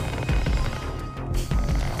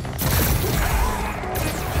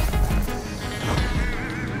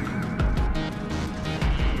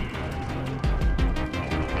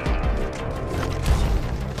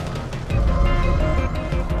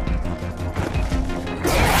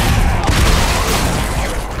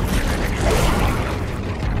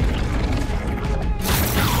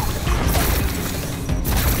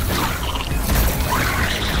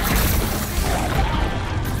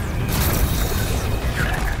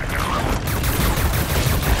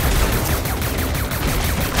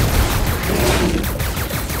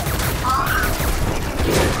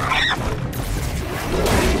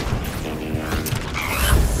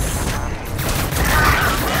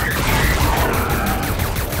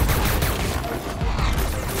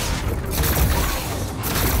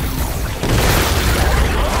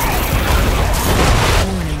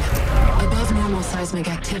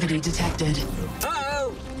 activity detected.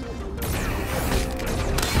 Uh-oh!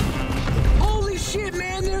 Holy shit,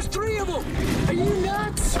 man, there's 3 of them! Are you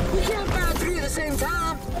nuts? We can't find 3 at the same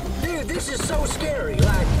time. Dude, this is so scary.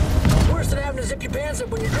 Like, worse than having to zip your pants up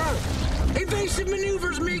when you're drunk. Evasive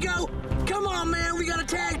maneuvers, amigo! Come on, man, we gotta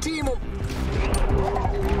tag team them.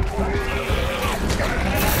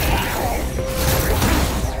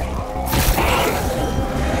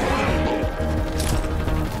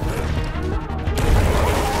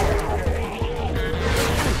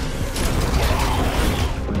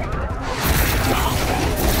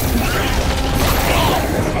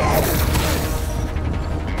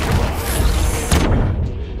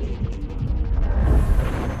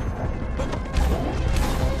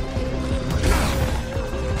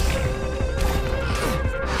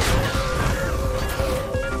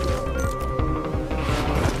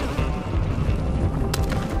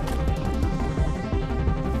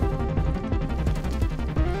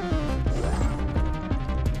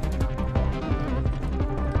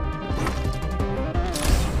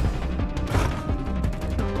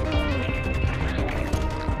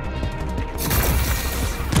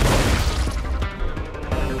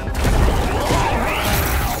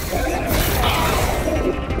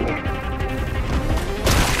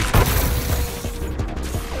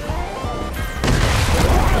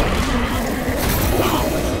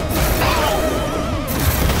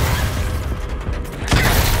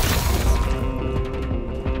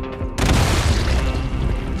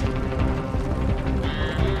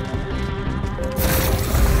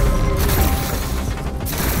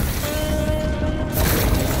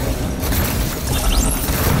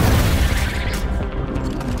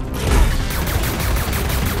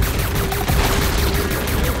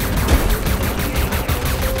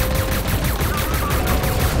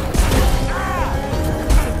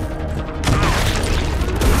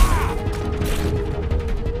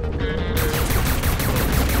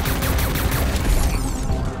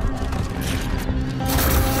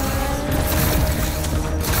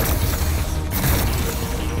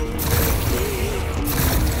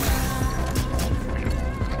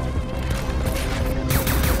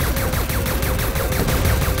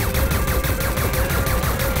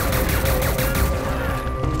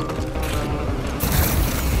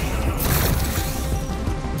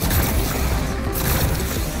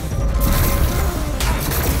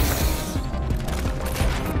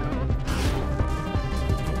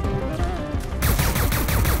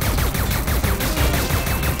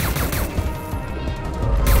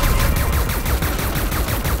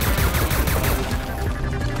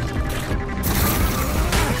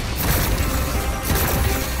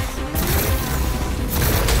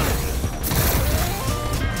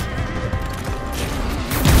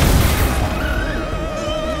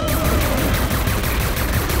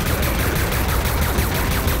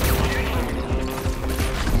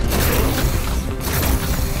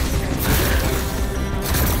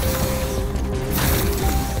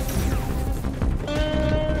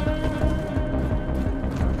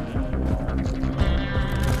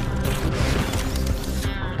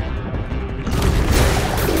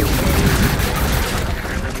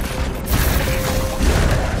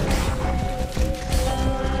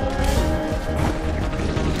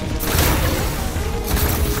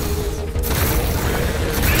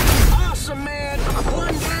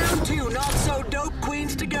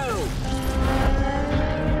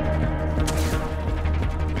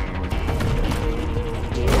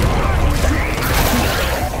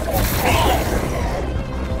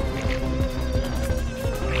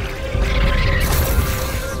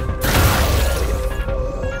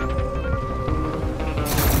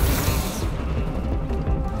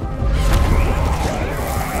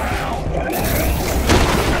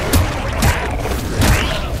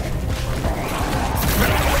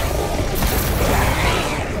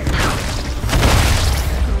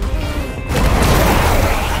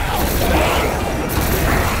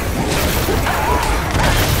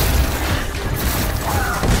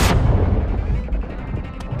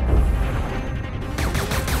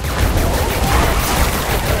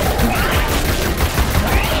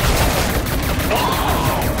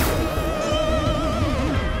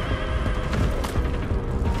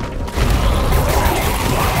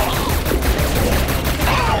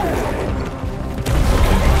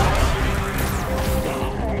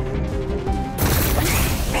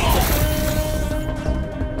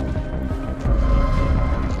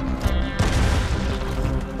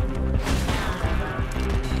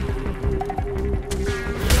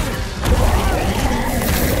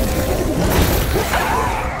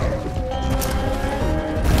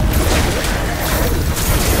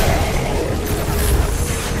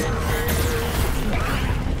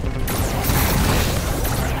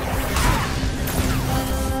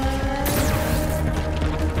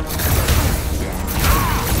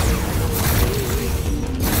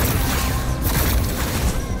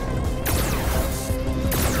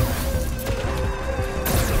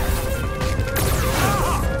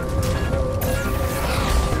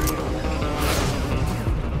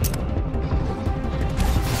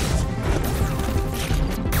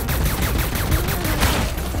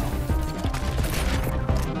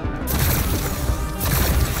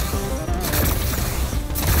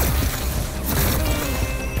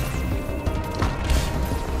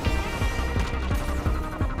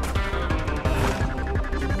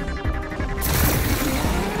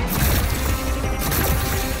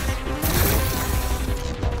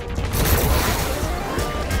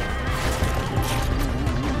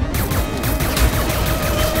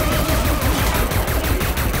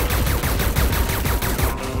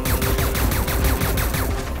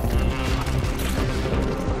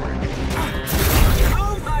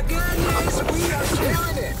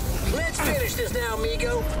 now,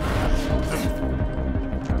 amigo.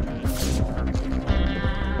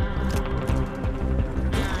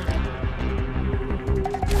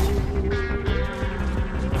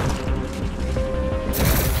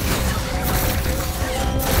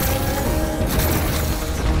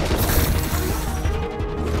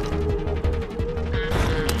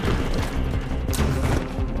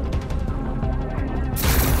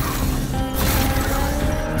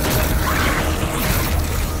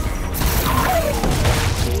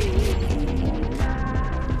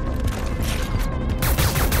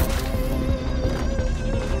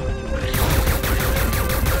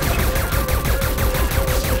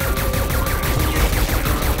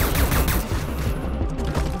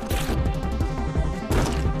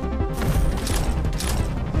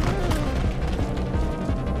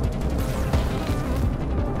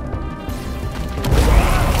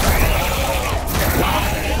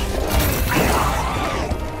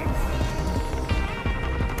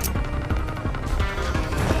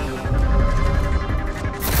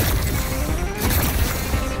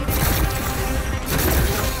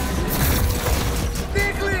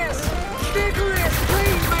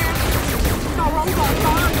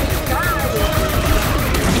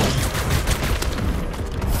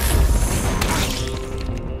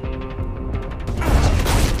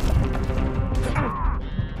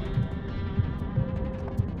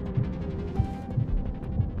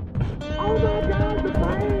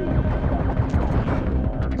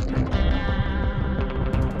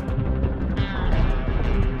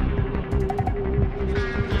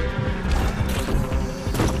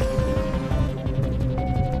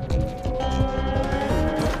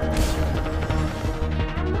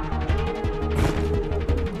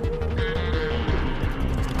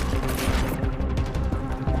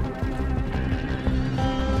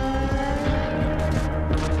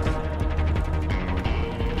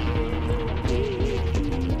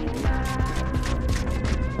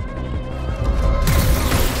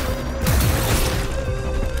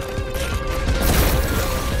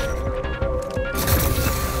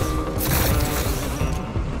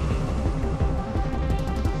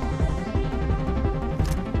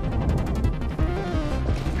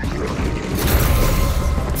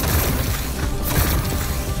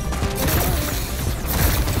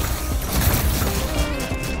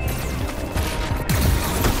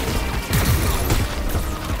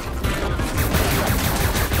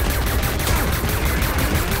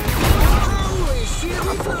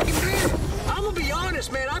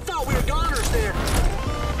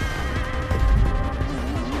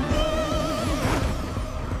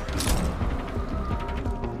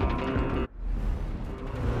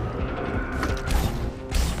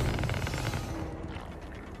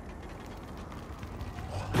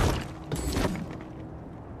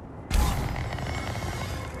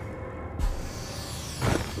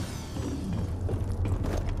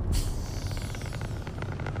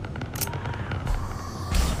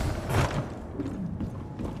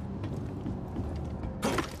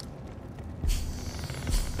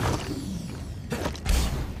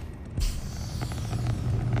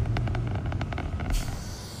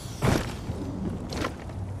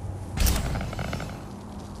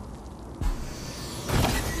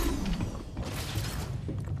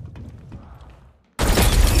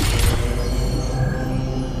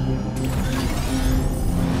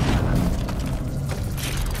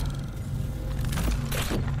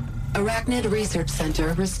 Arachnid Research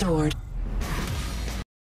Center restored.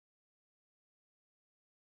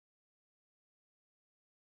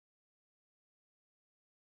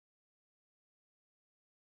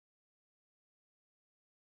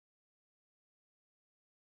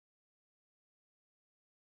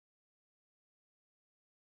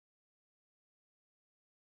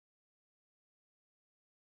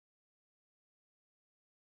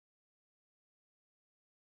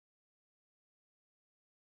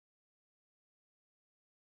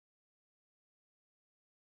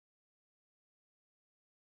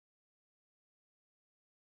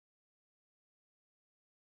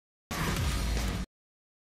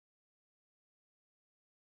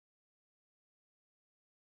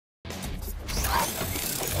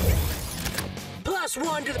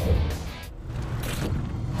 +1 to the...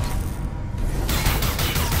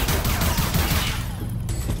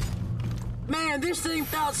 Man, this thing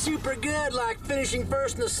felt super good, like finishing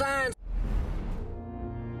first in the science.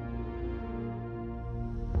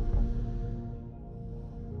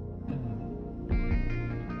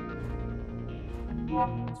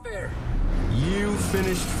 Fair. You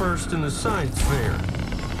finished first in the science fair.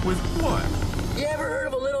 With what? You ever heard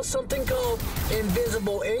of a little something called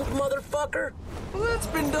invisible ink, motherfucker? Well, that's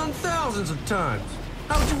been done thousands of times.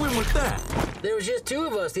 How'd you win with that? There was just two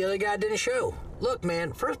of us. The other guy didn't show. Look,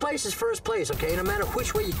 man, first place is first place, okay? No matter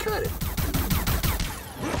which way you cut it.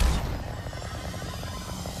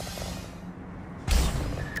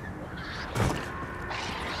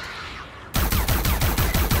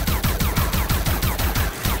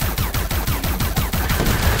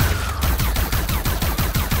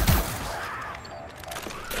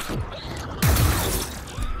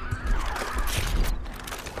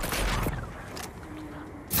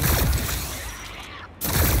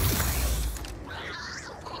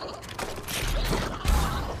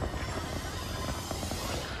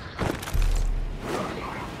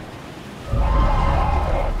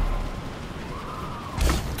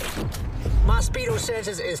 My speedo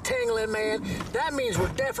senses is tingling, man. That means we're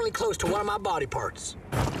definitely close to one of my body parts.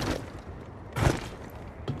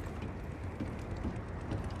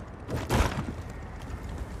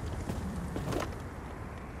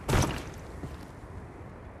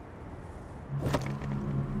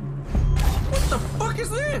 What the fuck is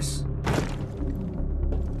this?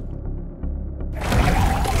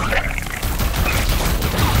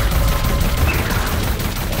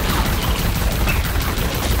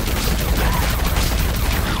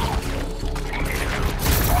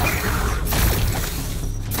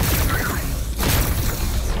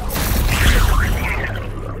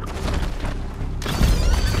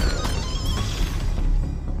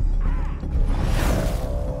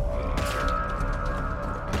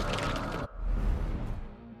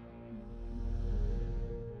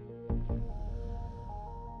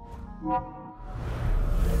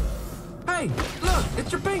 Hey, look,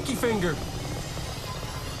 it's your pinky finger.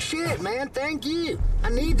 Shit, man, thank you. I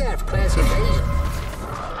need that for classy occasion.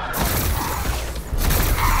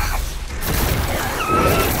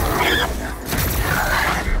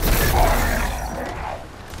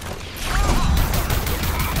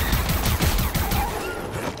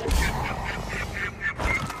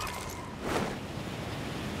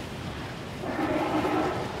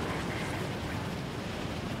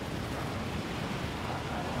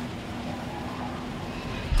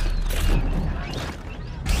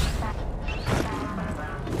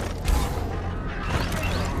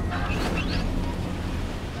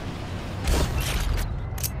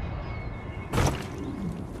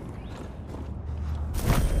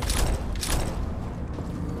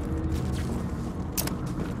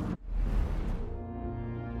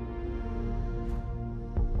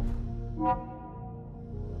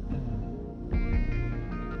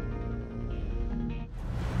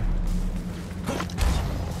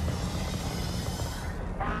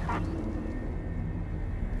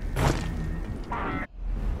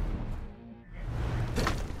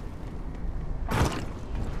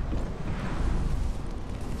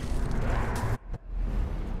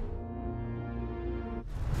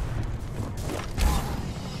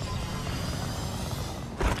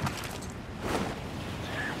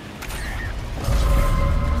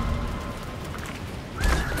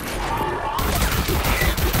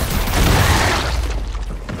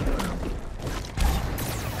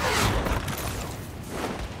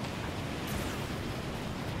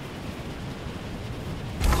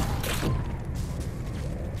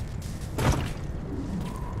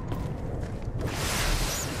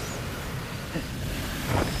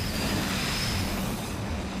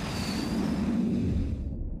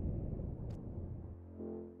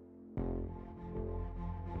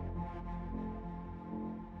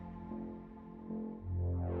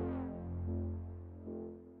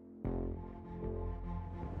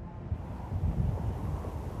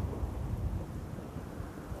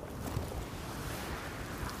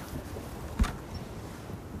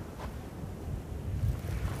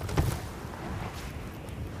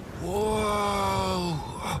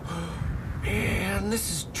 Whoa. Man,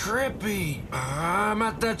 this is trippy. I'm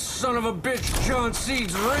at that son of a bitch John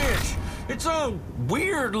Seed's ranch. It's all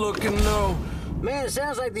weird looking, though. Man, it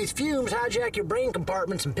sounds like these fumes hijack your brain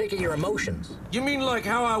compartments and pick at your emotions. You mean like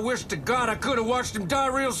how I wish to God I could have watched him die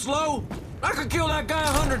real slow? I could kill that guy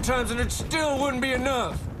 100 times and it still wouldn't be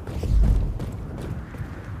enough.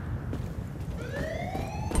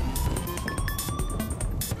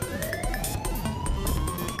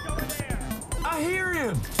 I hear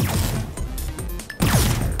him!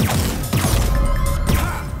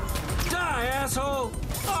 Die, asshole!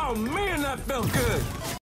 Oh man, that felt good!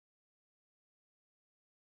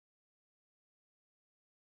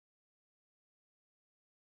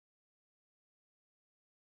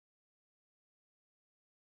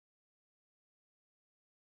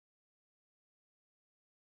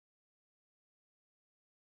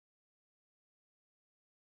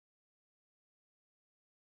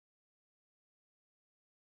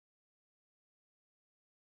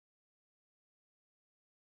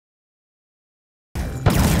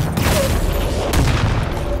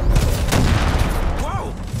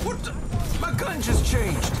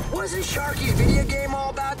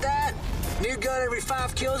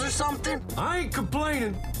 5 kills or something? I ain't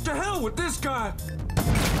complaining. To hell with this guy.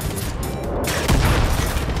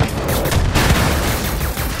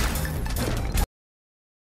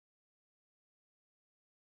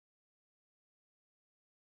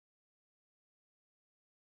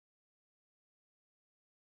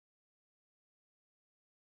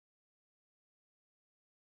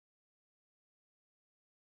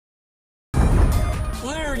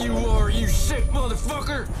 There you are, you sick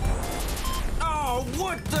motherfucker! Oh,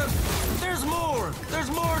 what the? There's more! There's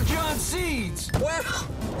more John Seeds! Well,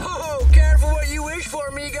 oh, careful what you wish for,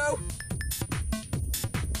 amigo.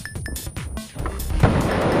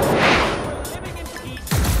 Living in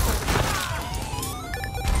peace.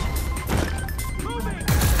 Moving.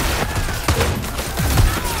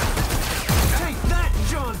 Take that,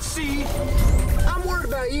 John Seed! I'm worried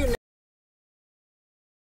about you now.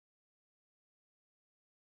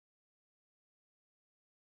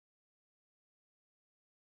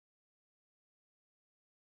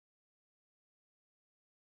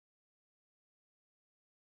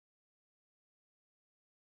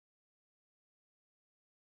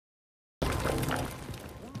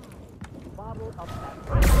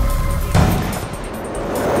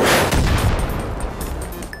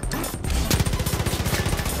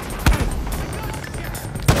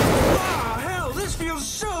 Ah, hell, this feels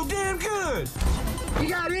so damn good! You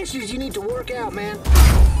got issues you need to work out, man.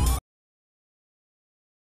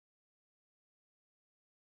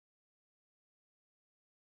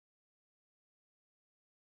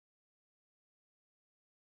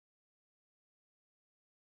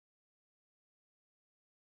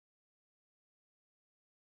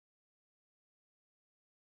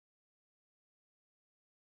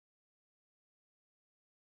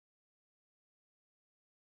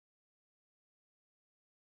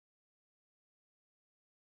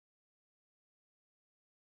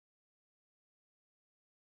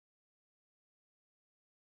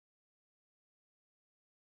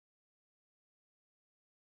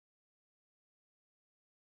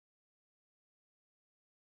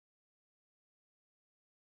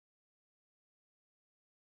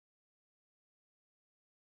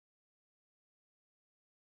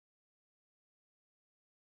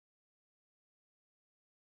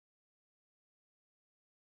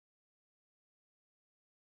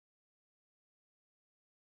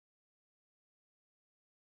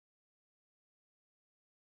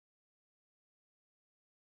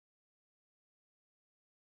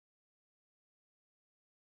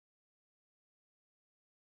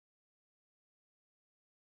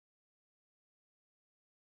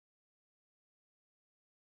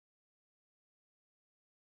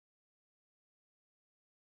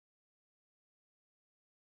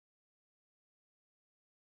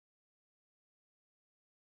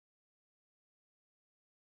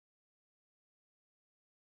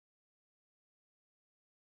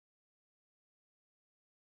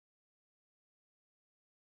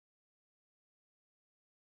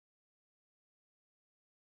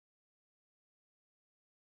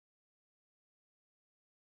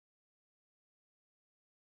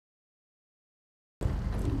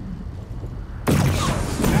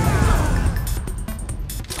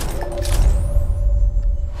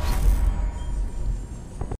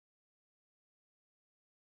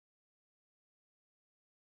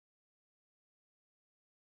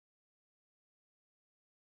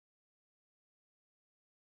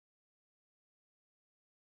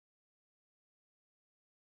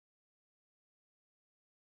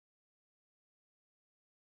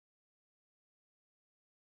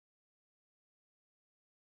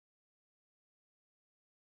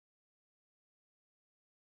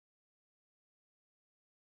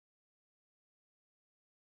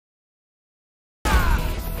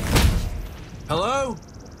 Hello?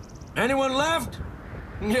 Anyone left?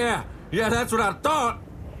 Yeah, that's what I thought.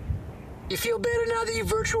 You feel better now that you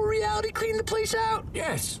virtual reality cleaned the place out?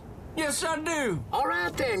 Yes, I do. All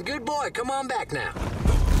right then, good boy. Come on back now.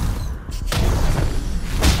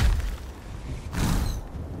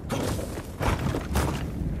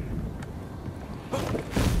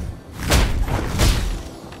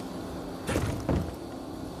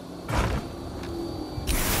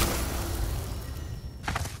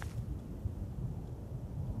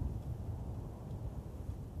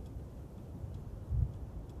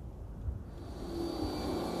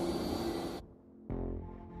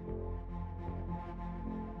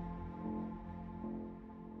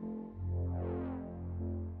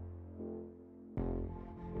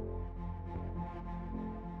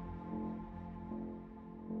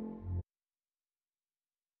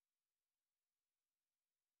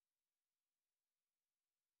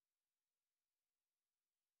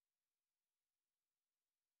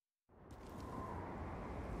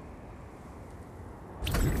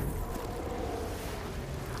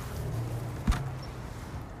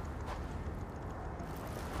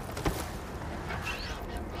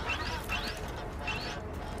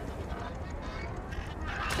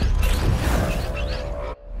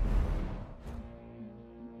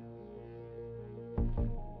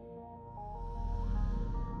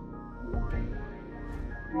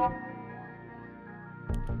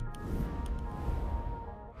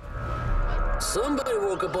 Somebody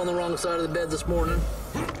woke up on the wrong side of the bed this morning.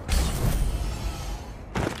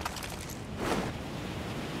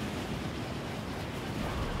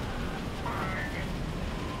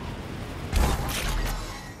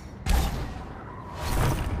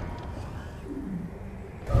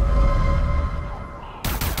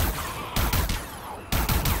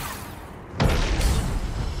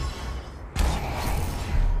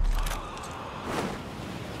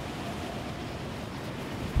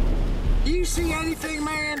 You see anything,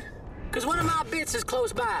 man? Because one of my bits is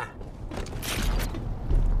close by.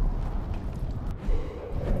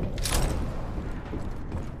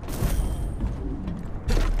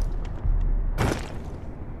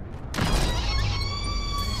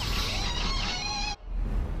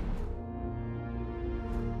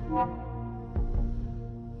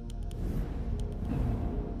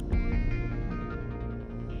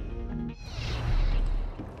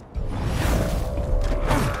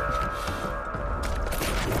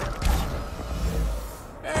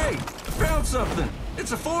 Something.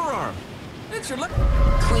 It's a forearm. It's your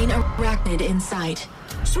Queen Arachnid in sight.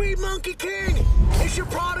 Sweet Monkey King, it's your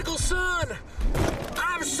prodigal son.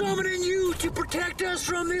 I'm summoning you to protect us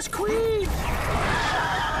from this queen.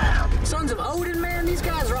 Sons of Odin, man, these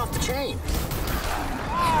guys are off the chain.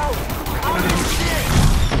 Oh, this shit.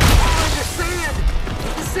 Oh, the sand.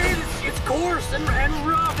 The sand, it's coarse and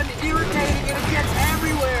rough and irritating and it gets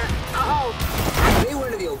everywhere. Oh, they were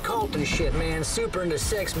into the occult and shit, man. Super into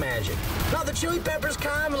sex magic. Not the Chili Peppers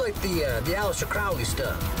kind, but like the Aleister Crowley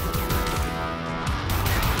stuff.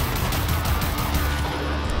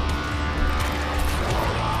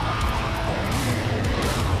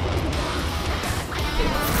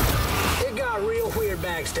 It got real weird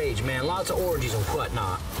backstage, man. Lots of orgies and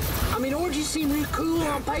whatnot. I mean, orgies seem real cool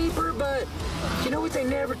on paper, but you know what they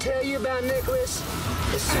never tell you about, Nicholas?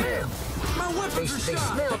 The smell. My weapons are They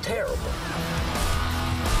shot. smell terrible.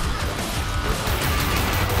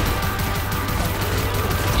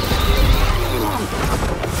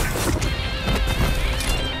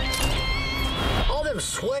 All them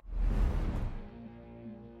sweaty,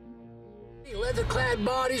 leather-clad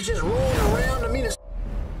bodies just rolling around. I mean, it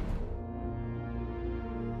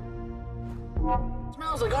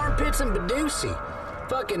smells like armpits and Badoosie.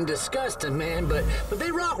 Fucking disgusting, man, but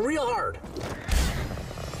they rock real hard.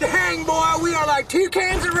 Dang, boy, we are like two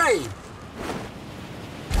cans of Raid.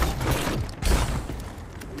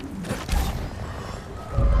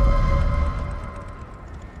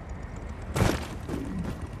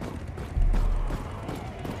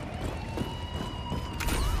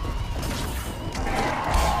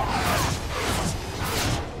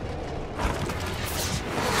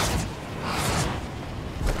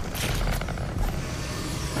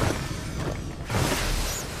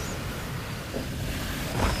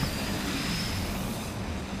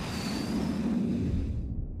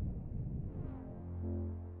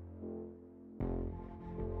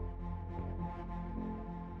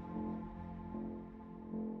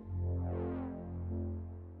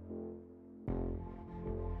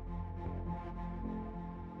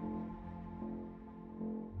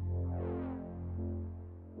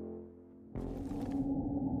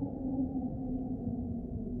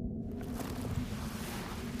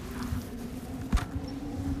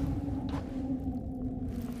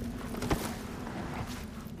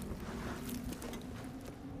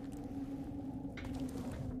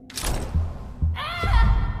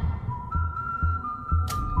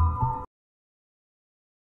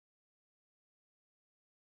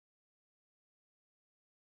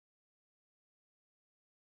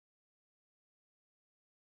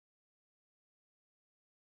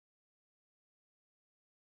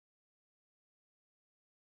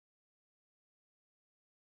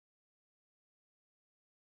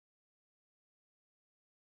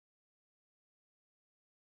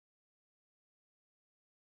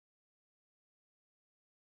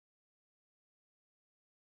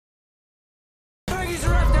 Peggy's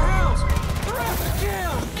are at the house. They're after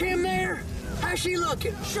Kim. Kim there? How's she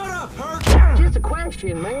looking? Shut up, Hurt. Just a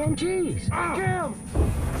question, man. Jeez.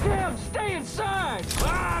 Kim, stay inside.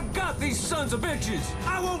 I got these sons of bitches.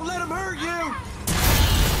 I won't let them hurt you.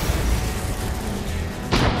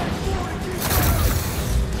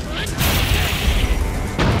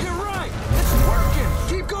 You're right. It's working.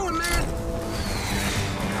 Keep going, man.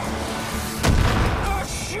 Oh,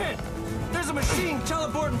 shit. There's a machine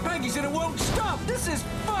teleporting Peggy's and it won't stop. This is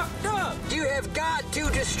fucked up. You have got to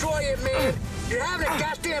destroy it, man. You're having a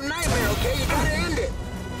goddamn nightmare, okay? You gotta end it.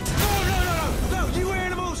 No, you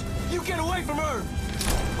animals. You get away from her.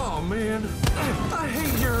 Oh, man. I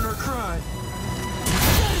hate hearing her cry.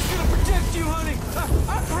 Daddy's gonna protect you, honey.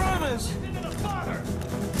 I promise. Into the father!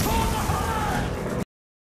 Pull the herd!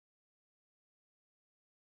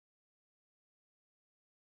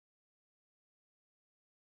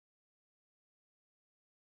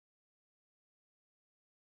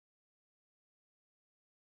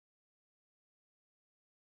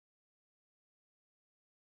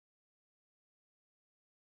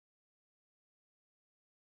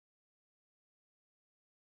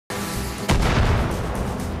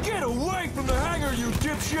 the hangar, you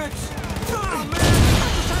dipshits! Oh, man! I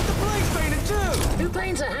just had the place painted, too! Who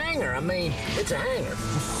paints a hangar? I mean, it's a hangar.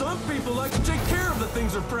 Some people like to take care of the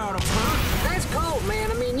things they're proud of, huh? That's cold,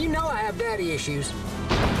 man. I mean, you know I have daddy issues.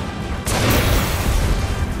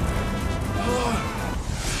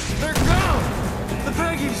 They're gone! The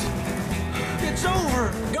Peggies! It's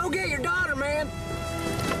over! Go get your daughter, man.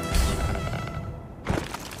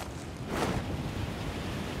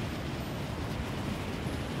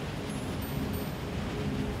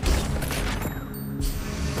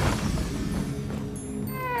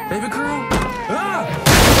 Baby girl? Ah!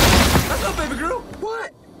 That's not baby girl!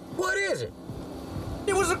 What? What is it?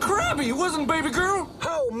 It was a crabby, it wasn't baby girl!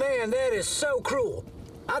 Oh, man, that is so cruel.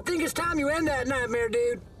 I think it's time you end that nightmare,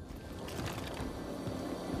 dude.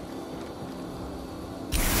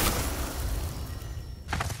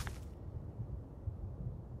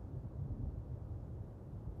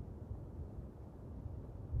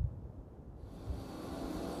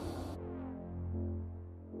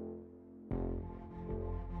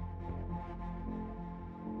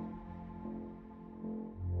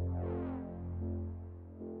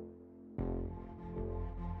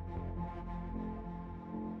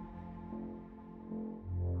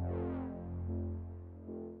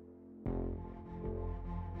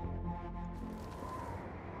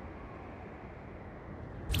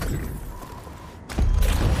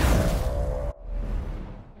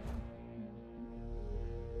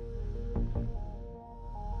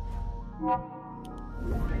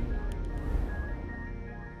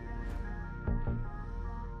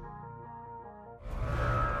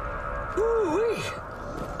 Ooh-wee.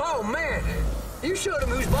 Oh, man. You showed him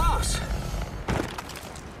who's boss.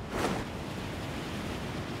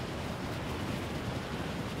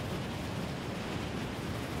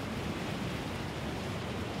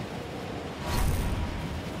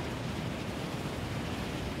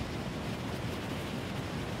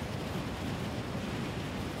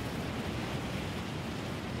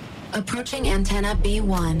 Approaching antenna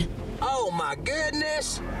B1. Oh, my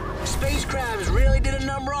goodness. Spacecraft really did a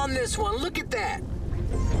number on this one. Look at that.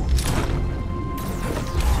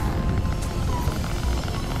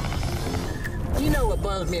 You know what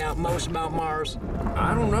bums me out most about Mars?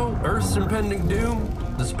 I don't know, Earth's impending doom?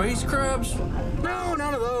 The space crabs? No,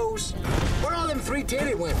 none of those. Where are all them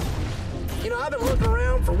three-titted women? You know, I've been looking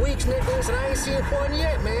around for weeks, Nicholas, and I ain't seen one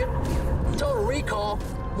yet, man. Total recall.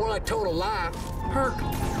 More like total lie. Herc,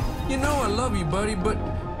 you know I love you, buddy, but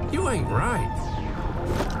you ain't right.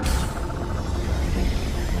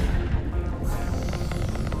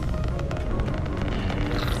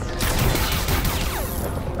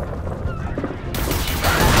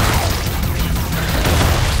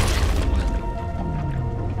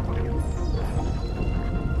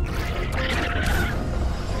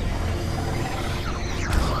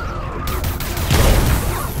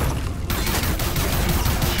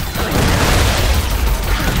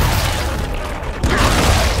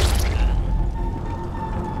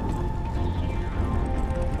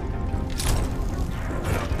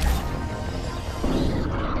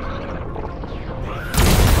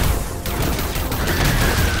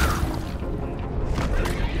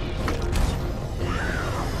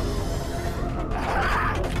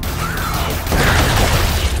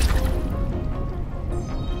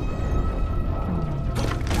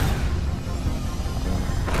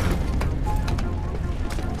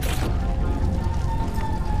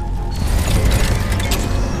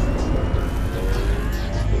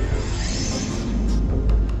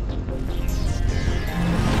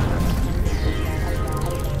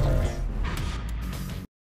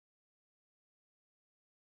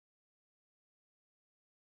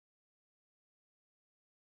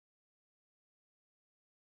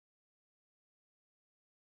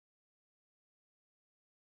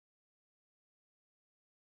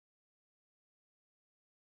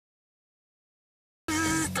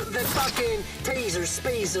 That fucking taser,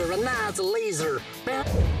 spacer, and now it's a laser. Man.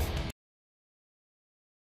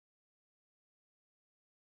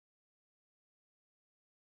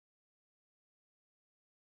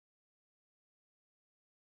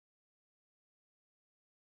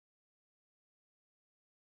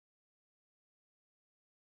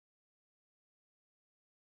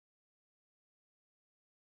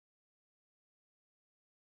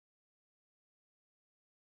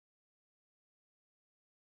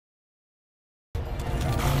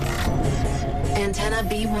 Antenna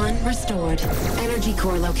B1 restored. Energy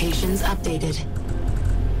core locations updated.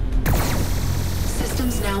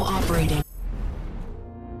 Systems now operating.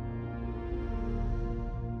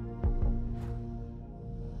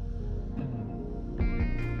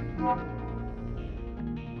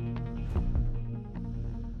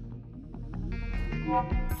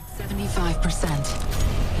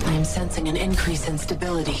 100%. I am sensing an increase in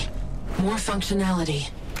stability, more functionality,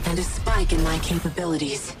 and a spike in my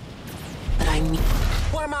capabilities. But I need...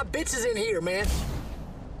 One of my bits is in here, man.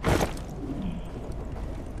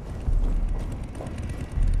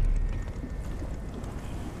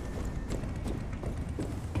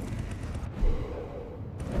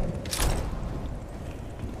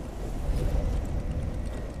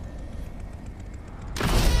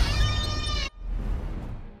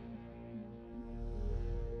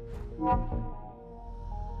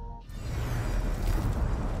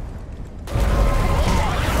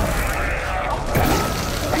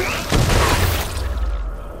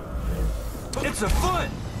 It's a foot!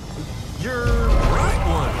 Your right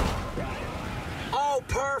one! Oh,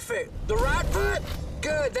 perfect. The right foot?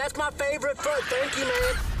 Good, that's my favorite foot. Thank you,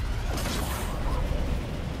 man.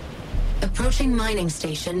 Approaching mining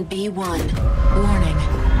station B1. Warning.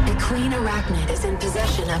 A clean arachnid is in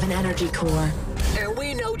possession of an energy core. And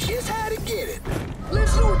we know just how to get it.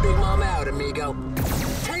 Let's lure Big Mama out, amigo.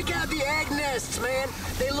 Take out the egg nests, man.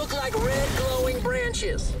 They look like red glowing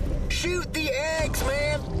branches. Shoot the eggs,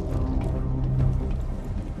 man.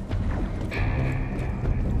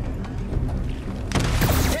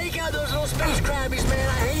 Take out those little space crabbies, man.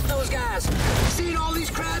 I hate those guys. Seeing all these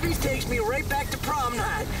crabbies takes me right back to prom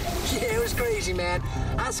night. Yeah, it was crazy, man.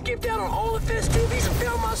 I skipped out on all the festivities and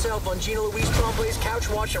found myself on Gina Louise Tremblay's couch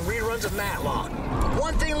watching reruns of Matlock.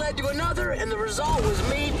 One thing led to another, and the result was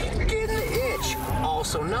me getting the itch,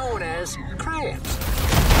 also known as cramps.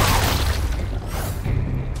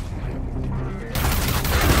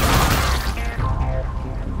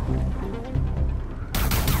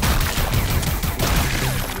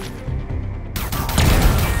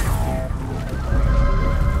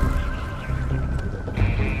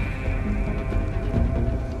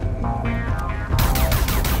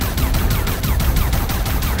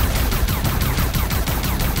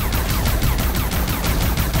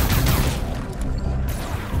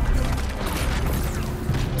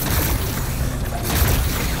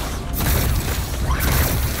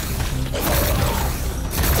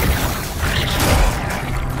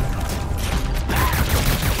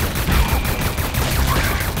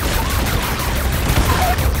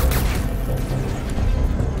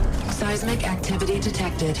 Seismic activity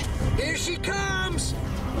detected. Here she comes!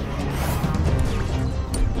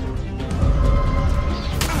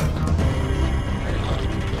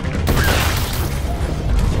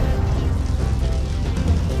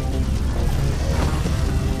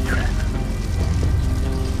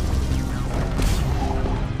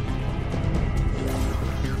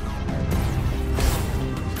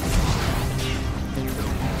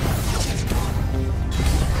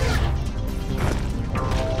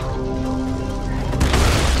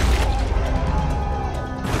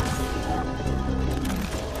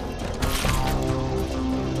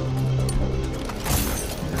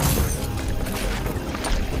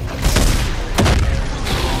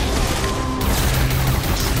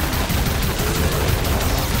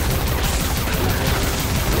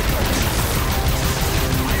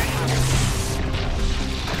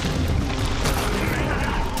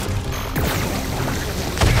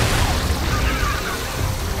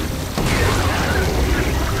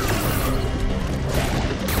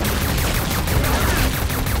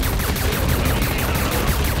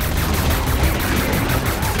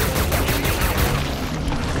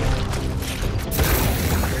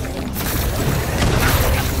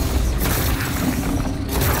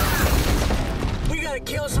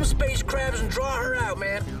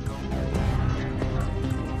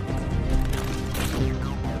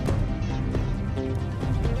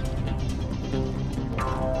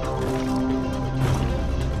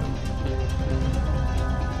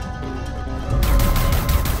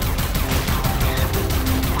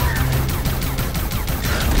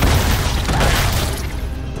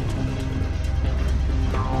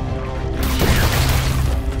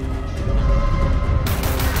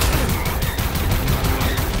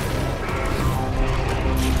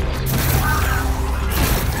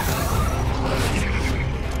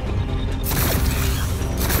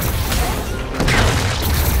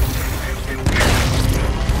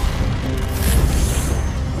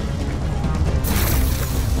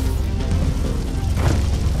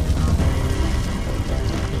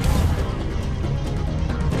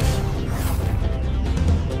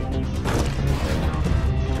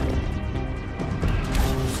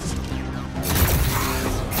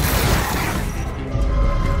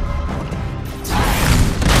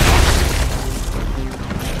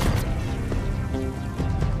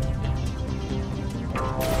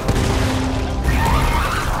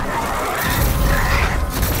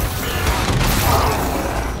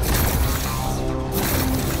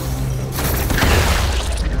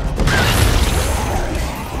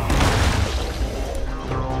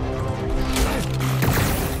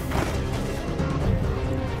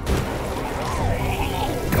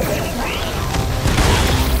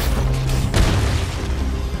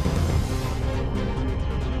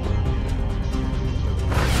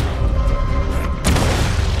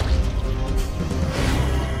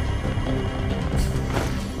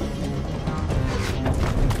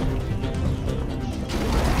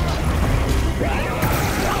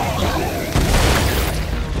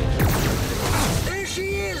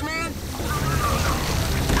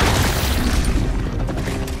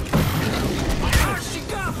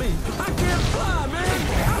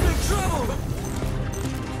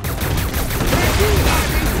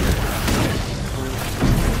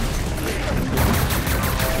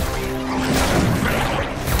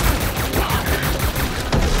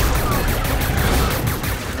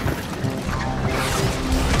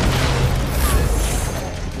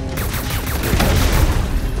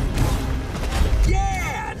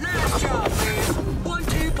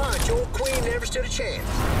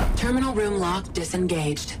 Lock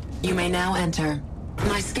disengaged. You may now enter.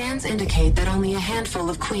 My scans indicate that only a handful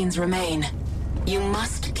of queens remain. You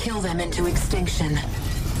must kill them into extinction.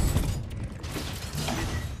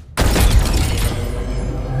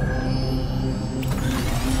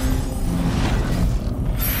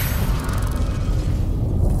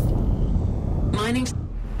 Mining...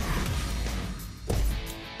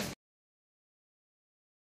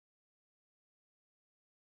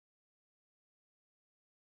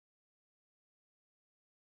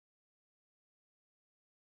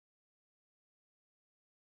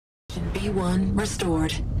 B1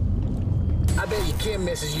 restored. I bet your Kim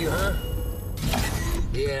misses you, huh?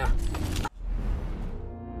 Yeah.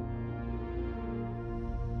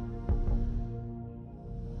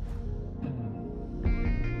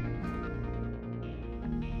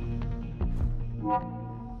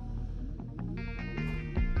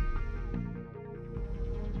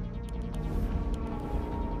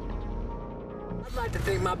 I'd like to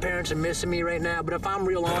think my parents are missing me right now, but if I'm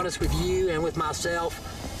real honest with you and with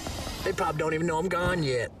myself, they probably don't even know I'm gone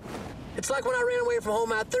yet. It's like when I ran away from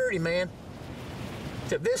home at 30, man.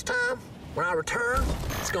 Except this time, when I return,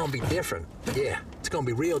 it's gonna be different. Yeah, it's gonna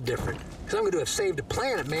be real different. Because I'm gonna have saved the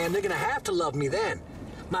planet, man. They're gonna have to love me then.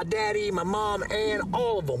 My daddy, my mom, and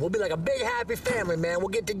all of them. We'll be like a big happy family, man. We'll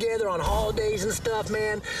get together on holidays and stuff,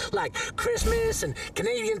 man. Like Christmas and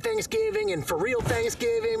Canadian Thanksgiving and for real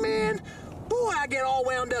Thanksgiving, man. Boy, I get all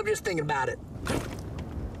wound up just thinking about it.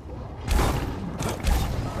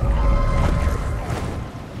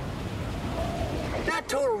 That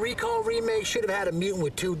Total Recall remake should have had a mutant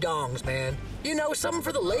with 2 dongs, man. You know, something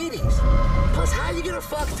for the ladies. Plus, how you gonna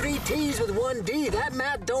fuck 3 T's with 1 D? That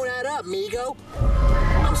math don't add up, migo.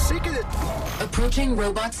 I'm sick of it. Approaching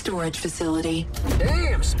robot storage facility.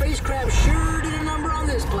 Damn, spacecraft sure did a number on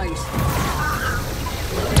this place.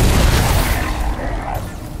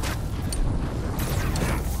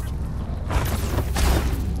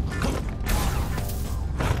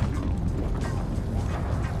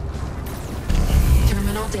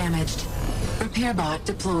 Terminal damaged. Repair bot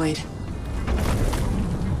deployed.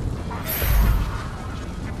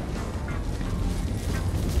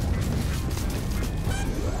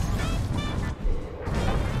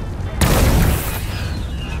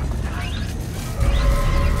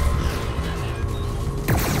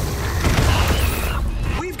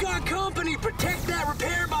 Protect that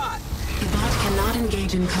repair bot! The bot cannot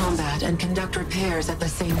engage in combat and conduct repairs at the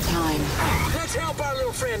same time. Let's help our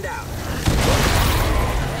little friend out.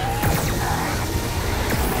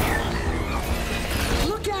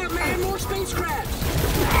 Look out, man! More spacecrafts!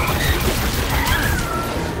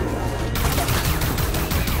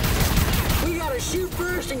 We gotta shoot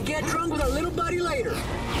first and get drunk with our little buddy later.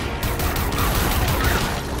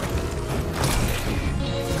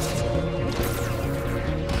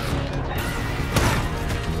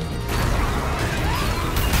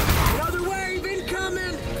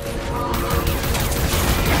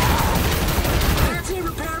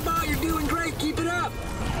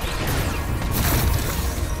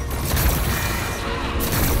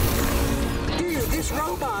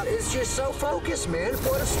 Robot is just so focused, man.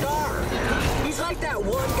 What a star. He's like that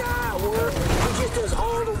one guy at work who just does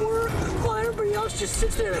all the work while everybody else just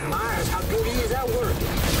sits there and admires how good he is at work.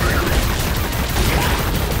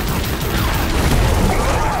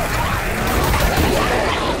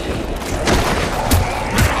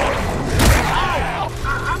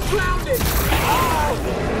 I'm grounded.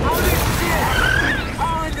 Oh, this shit.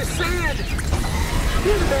 Oh, in the sand.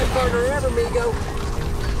 You're the best partner ever, migo.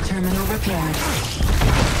 Terminal repaired.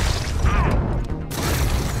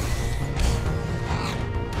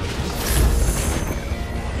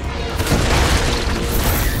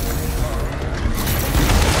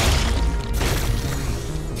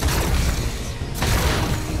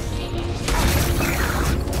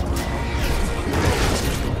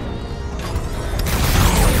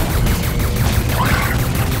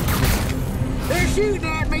 They're shooting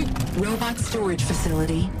at me. Robot storage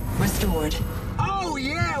facility restored. Oh,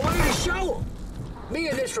 yeah, way to show 'em. Me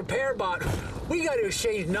and this repair bot, we gotta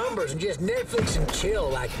exchange numbers and just Netflix and chill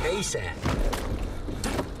like ASAP.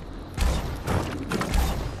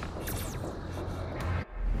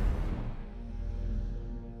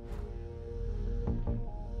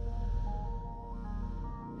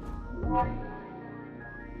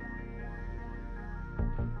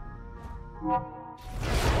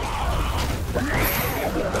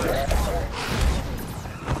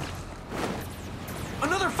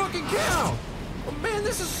 Another fucking cow! Oh, man,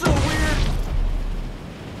 this is so weird!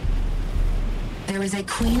 There is a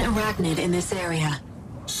queen arachnid in this area.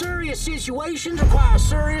 Serious situations require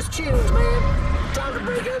serious tunes, man. Time to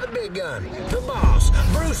break out the big gun. The boss,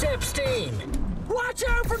 Bruce Epstein. Watch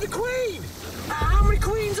out for the queen! How many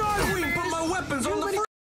queens are there? Queen, put my weapons on the front.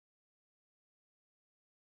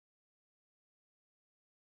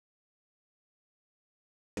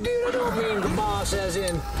 Dude, I don't mean the boss as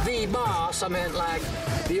in the boss. I meant like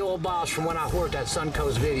the old boss from when I worked at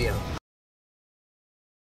Suncoast Video.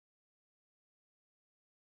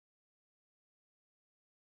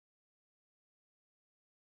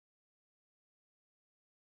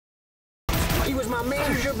 He was my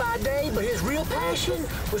manager by day, but his real passion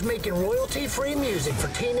was making royalty-free music for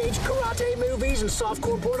teenage karate movies and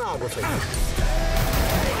softcore pornography.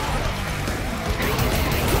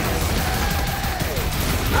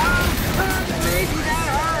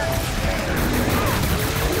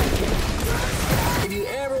 If you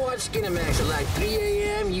ever watched Skinemax at like 3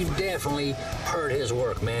 a.m., you definitely heard his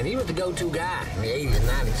work, man. He was the go-to guy in the 80s and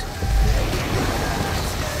 90s.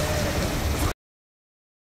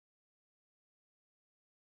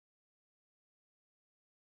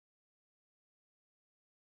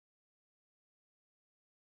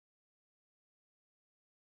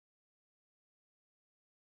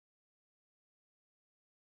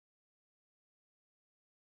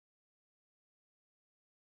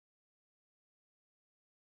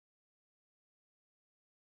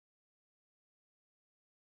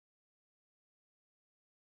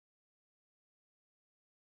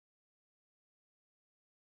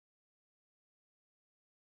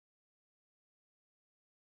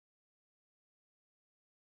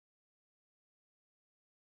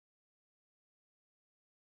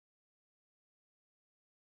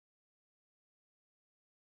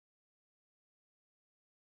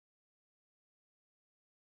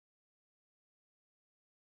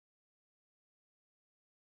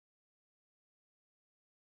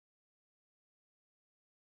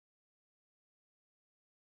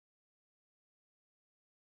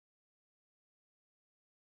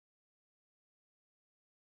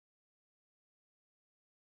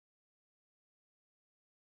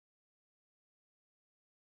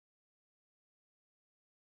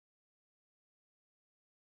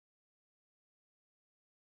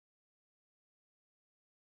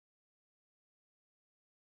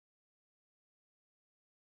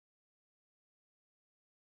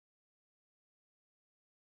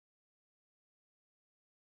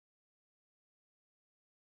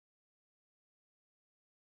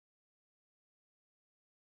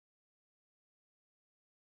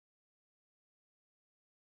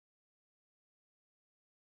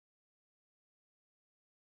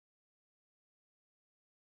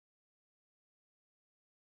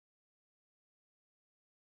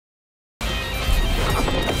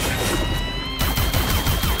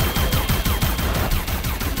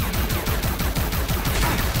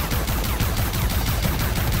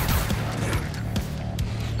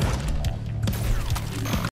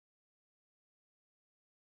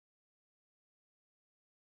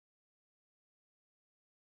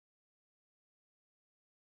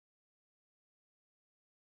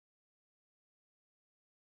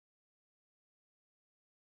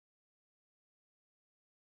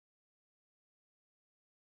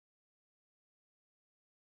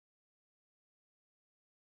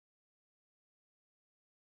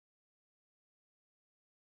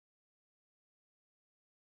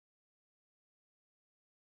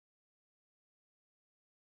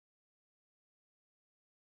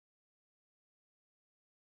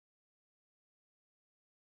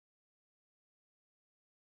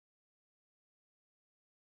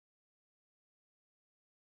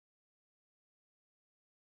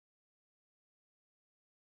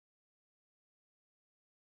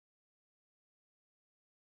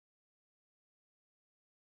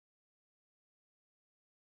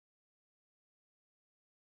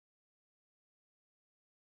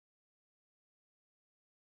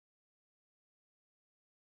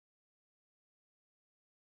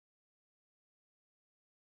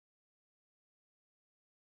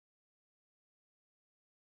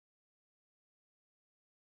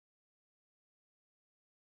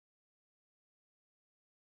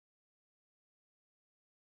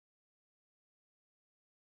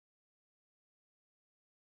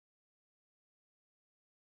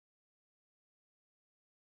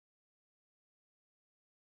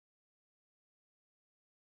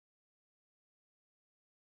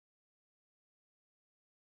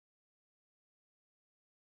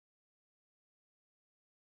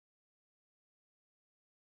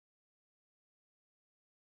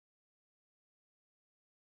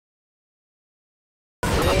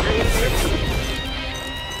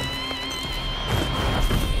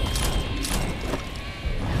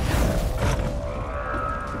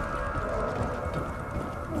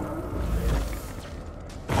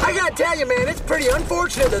 tell you, man, it's pretty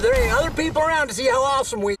unfortunate that there ain't other people around to see how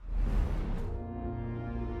awesome we are.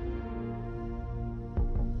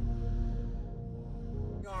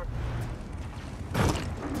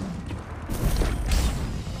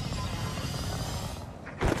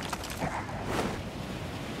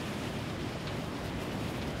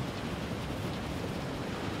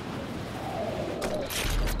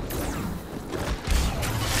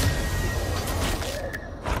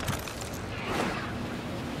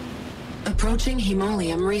 Approaching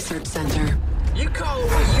Hemolium Research Center. You call it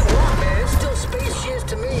what you want, man. It's still space shiz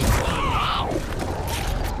to me.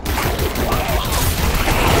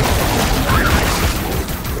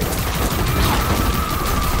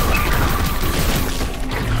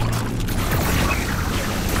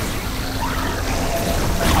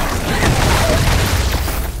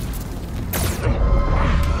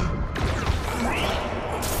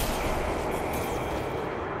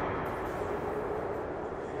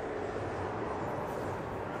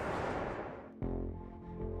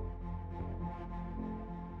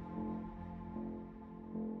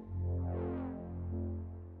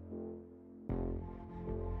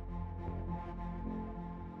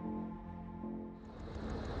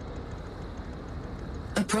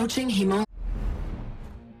 Approaching Hemolium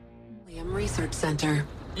Research Center.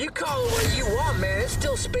 You call it what you want, man. It's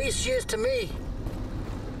still space shiz to me.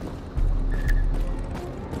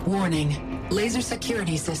 Warning. Laser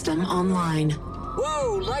security system online.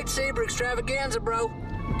 Whoa, lightsaber extravaganza, bro.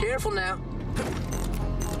 Careful now.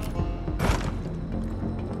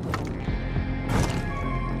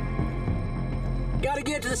 Gotta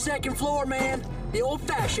get to the second floor, man. The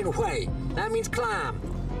old-fashioned way. That means climb.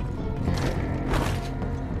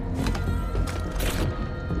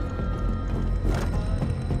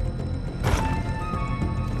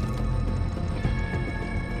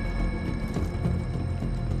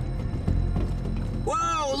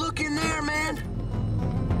 Whoa, look in there, man.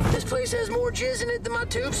 This place has more jizz in it than my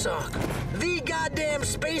tube sock. The goddamn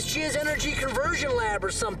space jizz energy conversion lab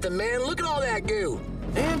or something, man. Look at all that goo.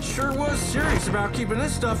 And sure was serious about keeping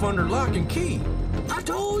this stuff under lock and key. I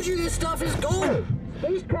told you this stuff is gold.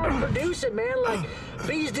 Spacecraft produce it, man, like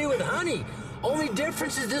bees do with honey. Only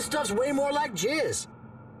difference is this stuff's way more like jizz.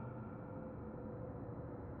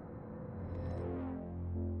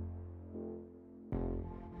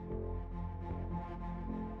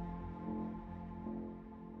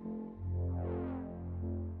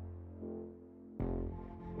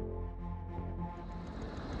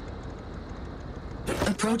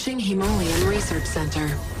 Approaching Hemolium Research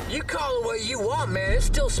Center. You call it what you want, man. It's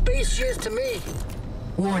still space jizz to me.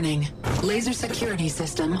 Warning. Laser security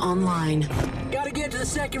system online. Gotta get to the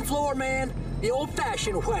second floor, man. The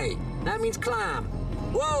old-fashioned way. That means climb.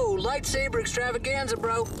 Whoa, lightsaber extravaganza,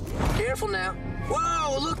 bro. Careful now.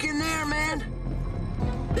 Whoa, look in there, man.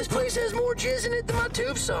 This place has more jizz in it than my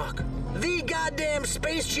tube sock. The goddamn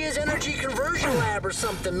space jizz energy conversion lab or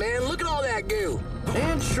something, man. Look at all that goo.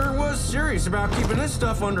 And sure was serious about keeping this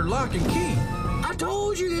stuff under lock and key. I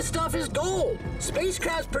told you this stuff is gold.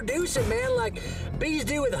 Spacecrafts produce it, man, like bees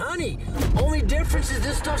do with honey. Only difference is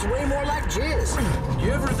this stuff's way more like jizz.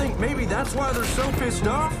 You ever think maybe that's why they're so pissed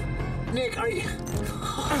off? Nick, are you...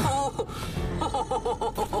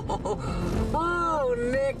 Oh,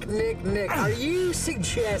 Nick. Are you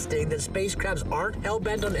suggesting that spacecrafts aren't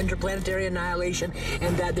hell-bent on interplanetary annihilation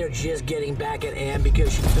and that they're just getting back at Anne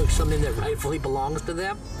because she took something that rightfully belongs to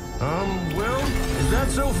them? Well, is that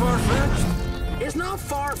so far-fetched? It's not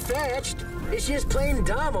far-fetched. It's just plain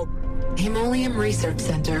dumb. Hemolium Research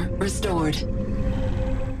Center restored.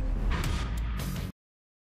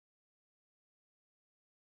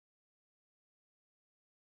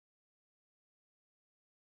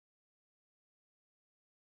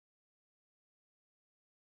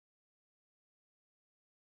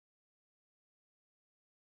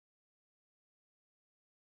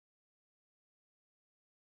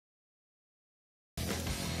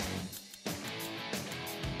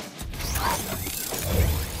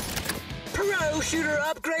 Pro shooter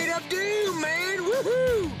upgrade of doom, man!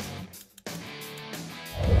 Woohoo!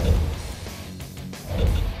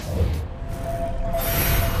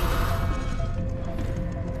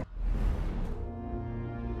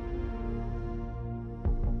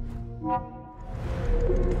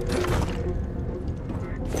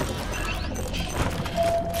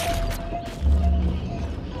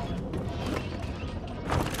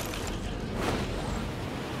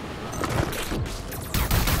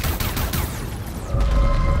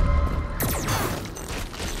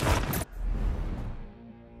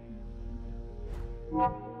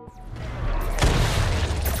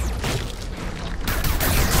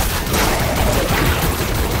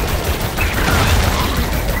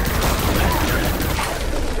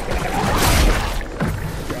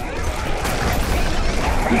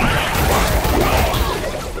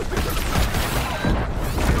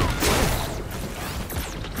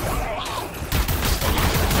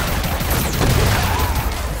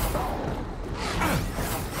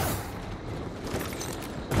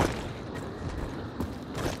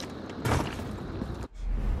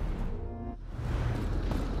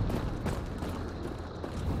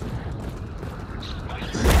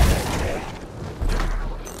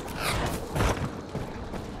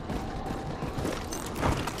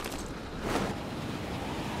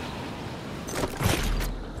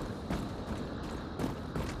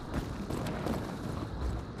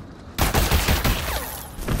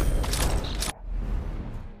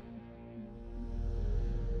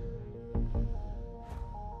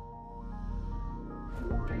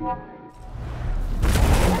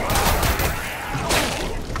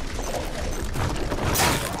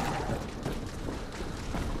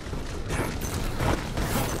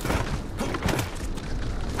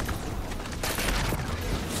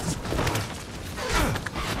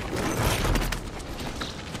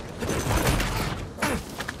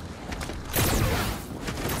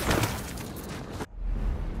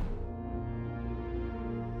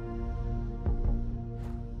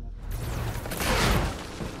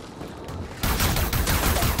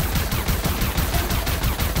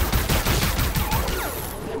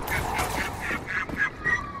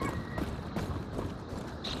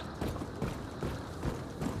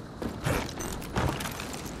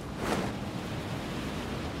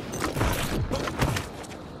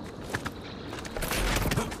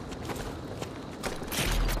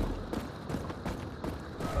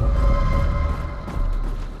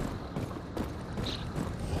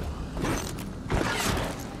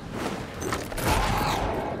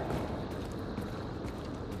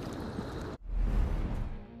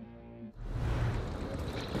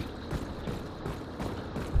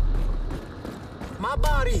 My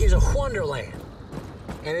body is a wonderland,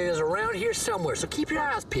 and it is around here somewhere, so keep your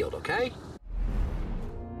eyes peeled, okay?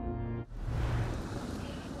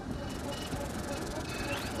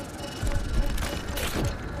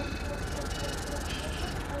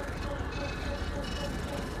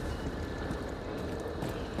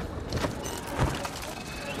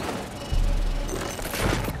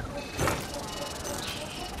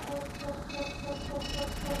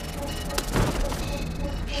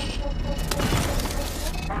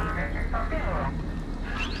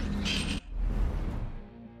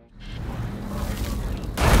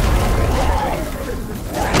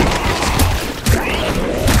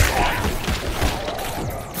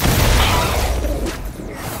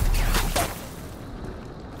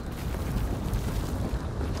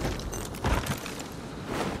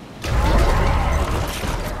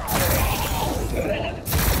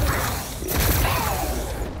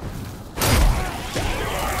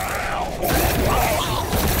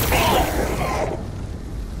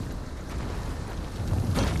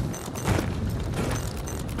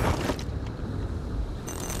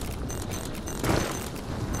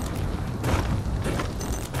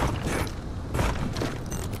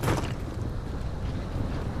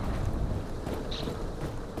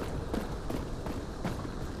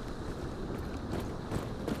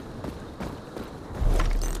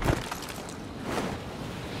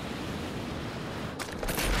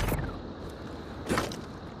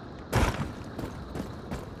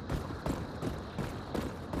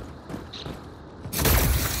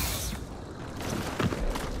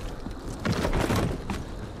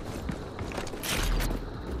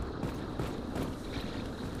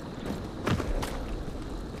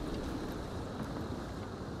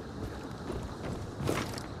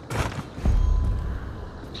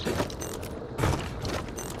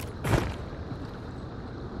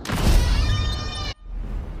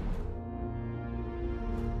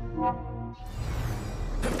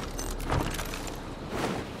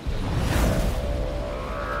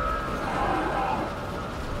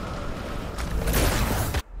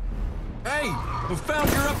 We found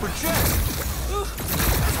your upper chest. Ugh,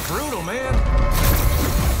 that's brutal, man.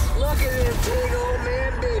 Look at them big old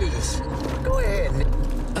man biddies. Go ahead.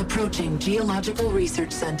 Approaching Geological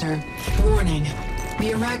Research Center. Warning.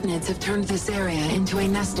 The arachnids have turned this area into a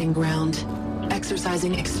nesting ground.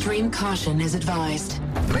 Exercising extreme caution is advised.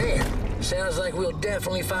 Man, sounds like we'll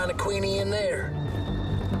definitely find a queenie in there.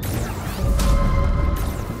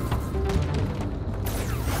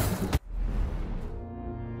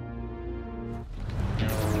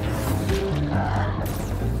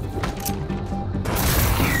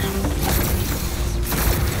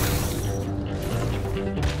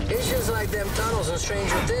 It's just like them tunnels in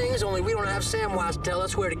Stranger Things, only we don't have Samwise to tell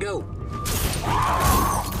us where to go.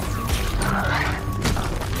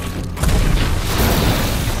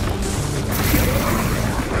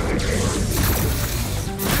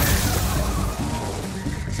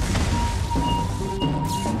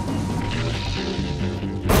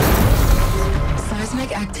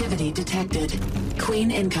 Queen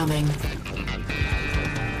incoming.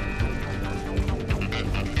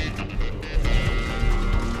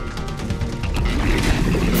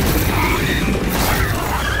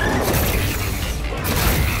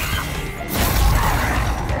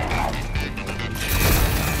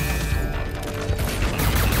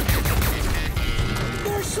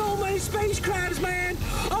 There's so many space crabs, man!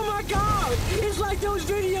 Oh my god! It's like those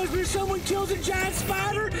videos where someone kills a giant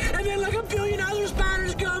spider and then like a billion other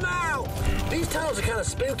spiders come out! These tunnels are kind of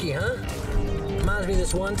spooky, huh? Reminds me of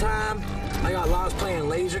this one time I got lost playing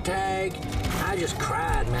laser tag. I just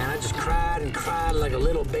cried, man. I just cried and cried like a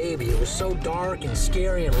little baby. It was so dark and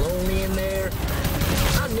scary and lonely in there.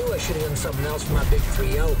 I knew I should have done something else for my big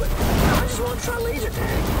 3-0, but I just want to try laser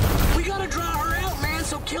tag. We gotta draw her out, man,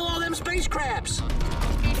 so kill all them space crabs.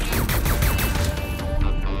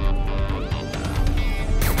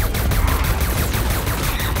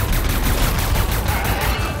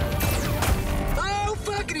 Oh,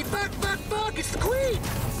 fuckity fuck, it's the Queen!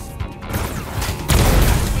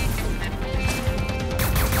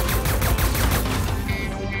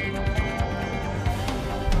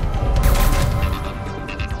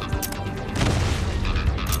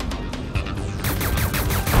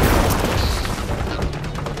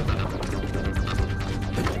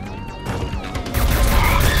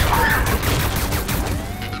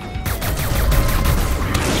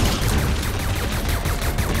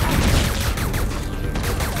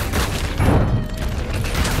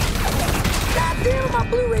 My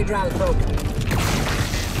Blu-ray drive is broken.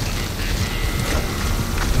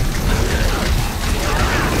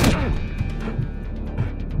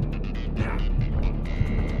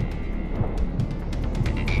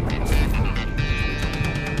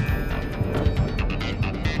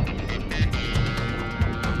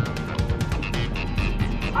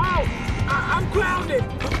 I'm grounded.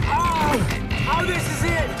 Oh, this is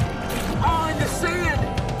it. Oh, in the sand.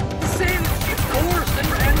 The sand is coarse and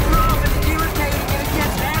rough and irritating and it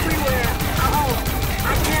gets everywhere. Oh,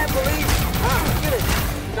 I can't believe it. Oh, I'm gonna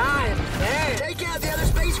die, man. Take out the other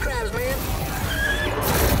space crabs, man.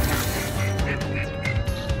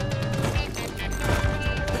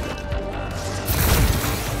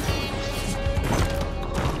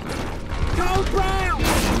 Code Brown!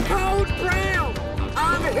 Code Brown!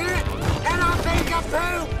 I'm hit and I think I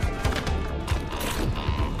pooped.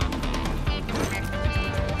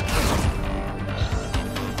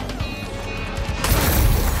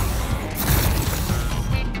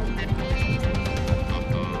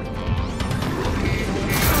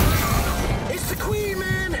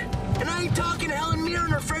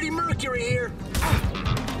 Freddie Mercury here.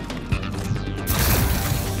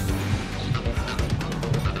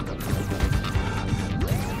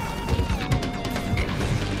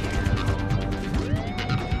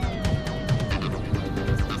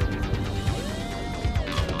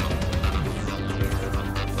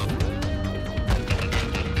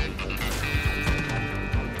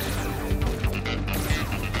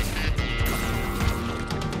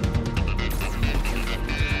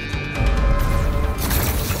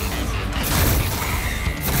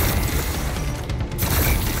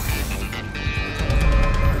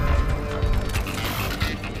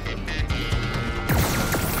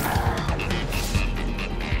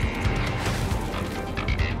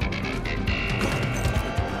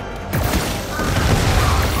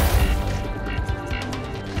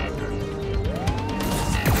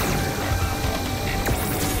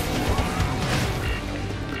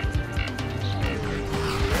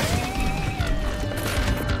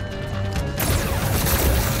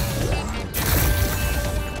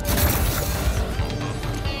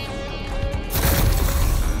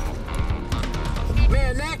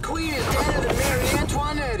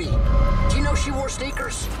 She wore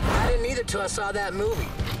sneakers? I didn't either till I saw that movie.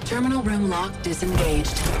 Terminal room lock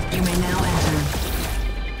disengaged. You may now enter.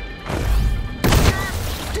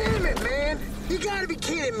 God damn it, man! You gotta be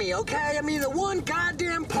kidding me, okay? I mean, the one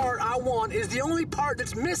goddamn part I want is the only part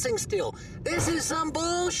that's missing still. This is some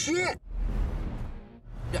bullshit.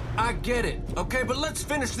 Yeah, I get it, okay? But let's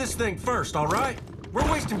finish this thing first, all right? We're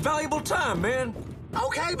wasting valuable time, man.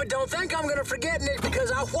 Okay, but don't think I'm gonna forget, Nick,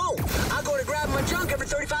 because I won't. I go to grab my junk every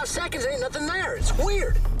 35 seconds, ain't nothing there. It's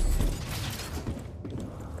weird.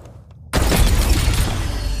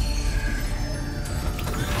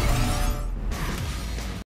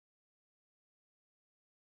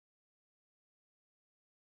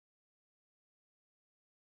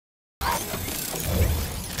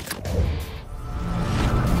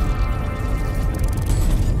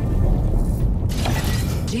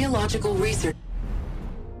 Geological research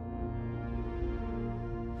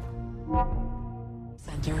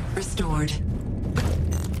center restored.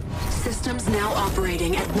 Systems now operating.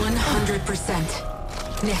 operating at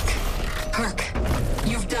 100%. Nick, Herc,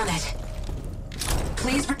 you've done it.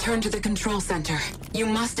 Please return to the control center. You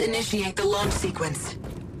must initiate the launch sequence.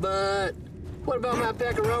 But what about my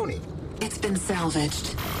pepperoni? It's been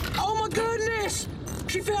salvaged. Oh my goodness!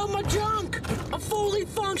 She found my junk! A fully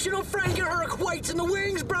functional Frankenherc waits in the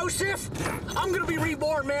wings, brosif! I'm gonna be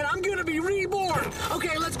reborn, man. I'm gonna be reborn!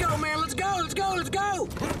 Okay, let's go, man. Let's go, let's go, let's go!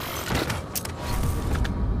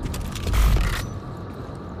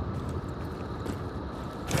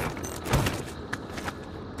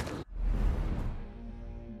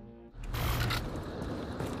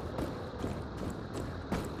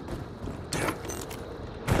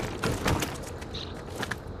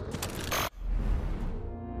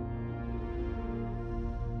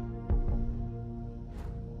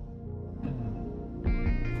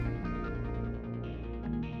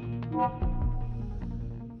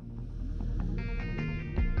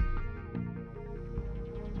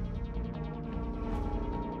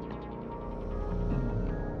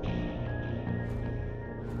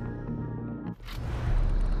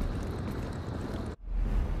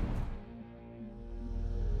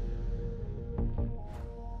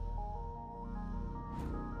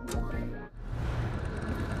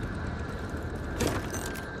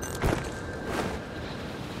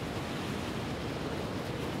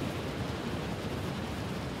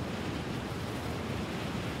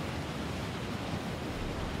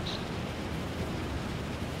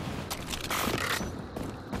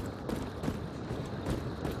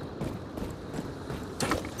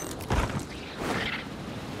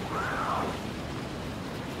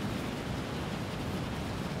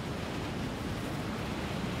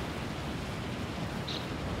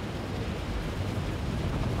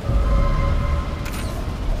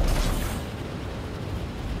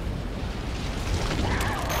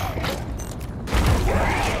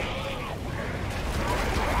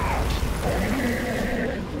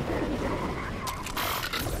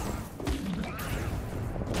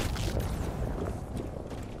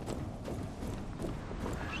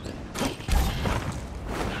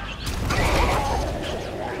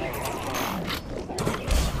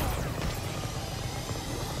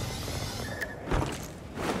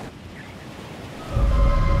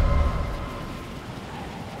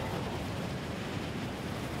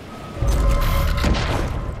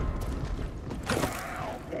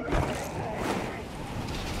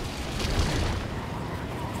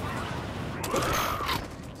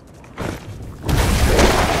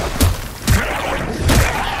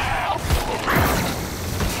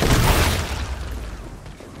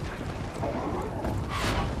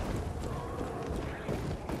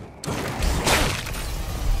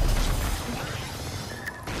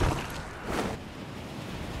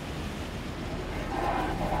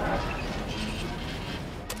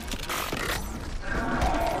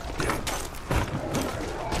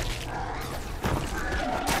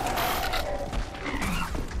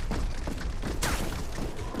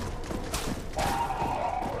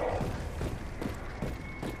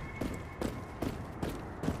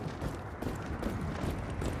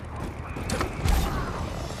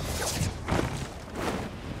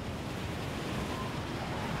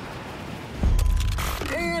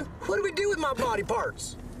 What do we do with my body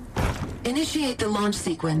parts? Initiate the launch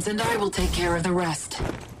sequence and I will take care of the rest.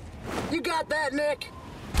 You got that, Nick?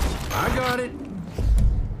 I got it.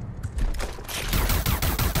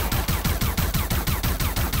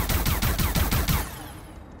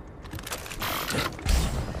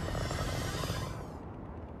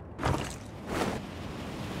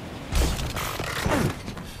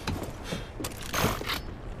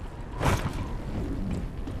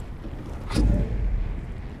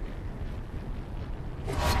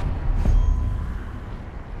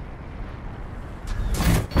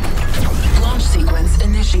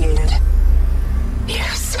 Initiated.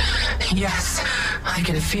 Yes, I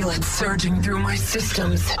can feel it surging through my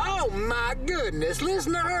systems. Oh my goodness,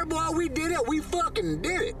 listen to her, boy, we did it, we fucking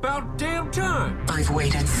did it. About damn time. I've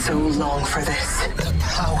waited so long for this. The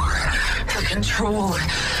power, the control,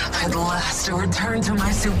 at last to return to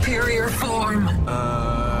my superior form.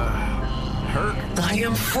 Herc? I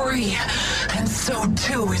am free, and so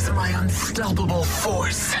too is my unstoppable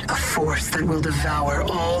force. A force that will devour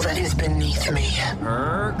all that is beneath me.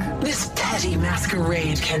 Herc? This petty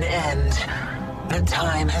masquerade can end. The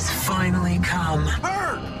time has finally come.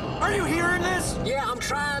 Herc! Are you hearing this? Yeah, I'm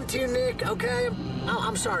trying to, Nick, okay?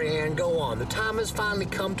 I'm sorry, Aaron, go on. The time has finally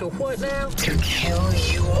come to what now? To kill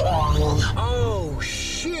you all. Oh,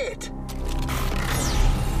 shit!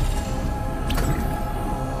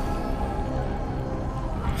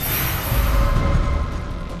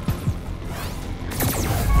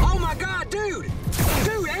 Oh my god, dude!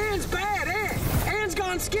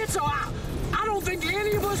 gone schizo. I don't think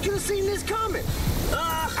any of us could have seen this coming.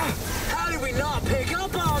 How did we not pick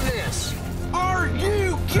up on this? Are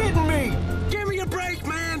you kidding me? Give me a break,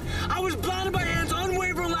 man. I was blinded by Anne's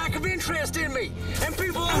unwavering lack of interest in me. And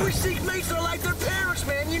people always seek mates that are like their parents,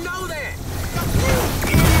 man. You know that.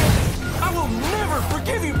 You idiot! I will never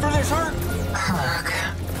forgive you for this, Herc. Herc,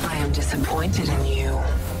 I am disappointed in you.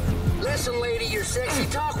 Listen, lady, your sexy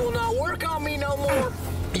talk will not work on me no more.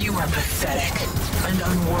 You are pathetic and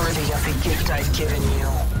unworthy of the gift I've given you.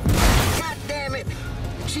 God damn it.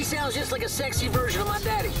 She sounds just like a sexy version of my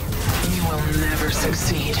daddy. You will never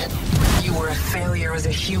succeed. You were a failure as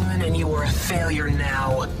a human, and you are a failure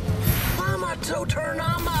now. Why am I so turned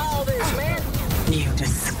on by all this, man? You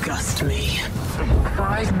disgust me.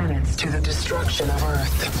 5 minutes to the destruction of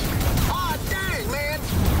Earth. Aw, dang, man.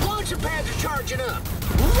 Launching pads are charging up.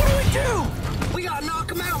 What do we do? We gotta knock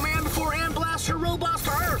them out, man, before Anne blasts her robots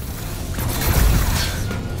to Earth.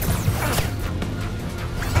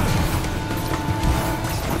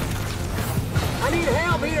 I need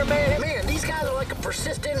help here, man. Man, these guys are like a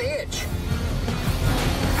persistent hitch.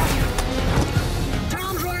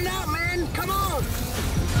 Time's running out, man. Come on.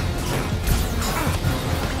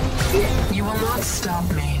 You will not stop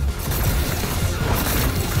me.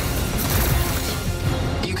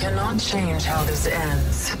 You cannot change how this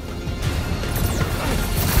ends.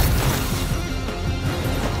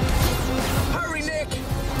 Hurry, Nick.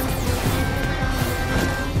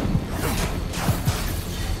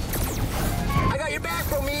 I got your back,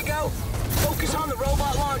 Romigo. Focus on the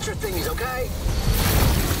robot launcher thingies, okay?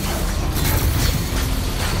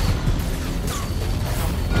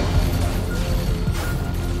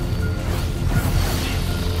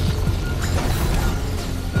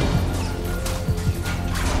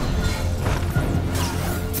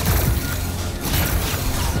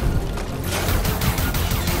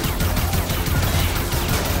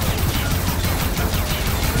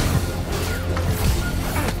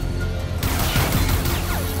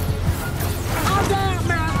 I'm down,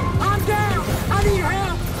 man. I'm down. I need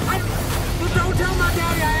help. But don't tell my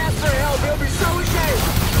daddy I asked for help. He'll be so ashamed.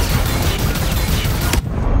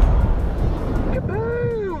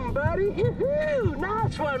 Kaboom, buddy. Yoo-hoo.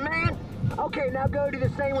 Nice one, man. Okay, now go do the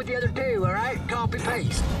same with the other two, all right? Copy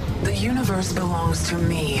paste. The universe belongs to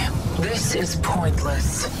me. This is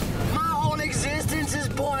pointless. My whole existence is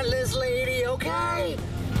pointless, lady, okay?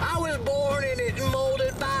 I was born in it and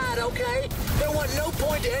molded by it, okay? There wasn't no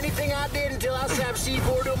point to anything I did until I slapped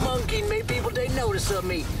C4 to a monkey and made people take notice of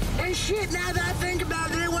me. And shit, now that I think about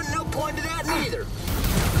it, there wasn't no point to that neither.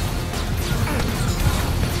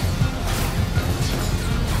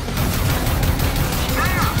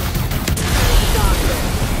 Ow!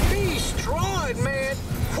 Destroyed, man.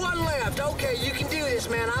 One left. Okay, you can do this,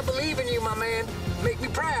 man. I believe in you, my man. Make me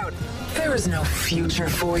proud. There is no future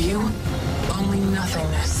for you. Only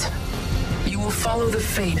nothingness. You will follow the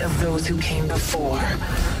fate of those who came before.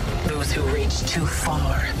 Those who reached too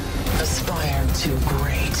far. Aspired too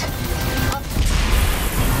great.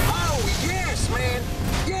 Oh, yes, man.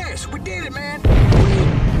 Yes, we did it, man. We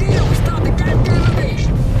did it. We stopped the goddamn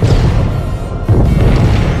invasion.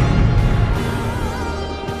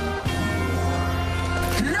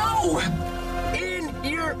 No! In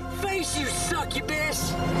your face, you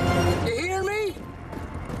succubus. You hear me?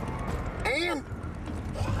 Ann?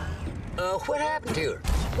 What happened to her?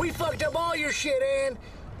 We fucked up all your shit, Ann.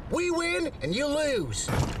 We win, and you lose.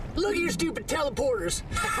 Look at your stupid teleporters.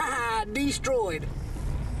 Ha ha, destroyed.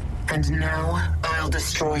 And now, I'll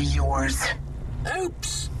destroy yours.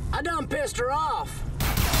 Oops, I done pissed her off.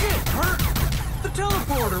 Shit, Herc! The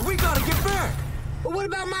teleporter! We gotta get back! But what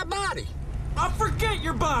about my body? I'll forget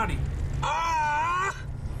your body! Ah!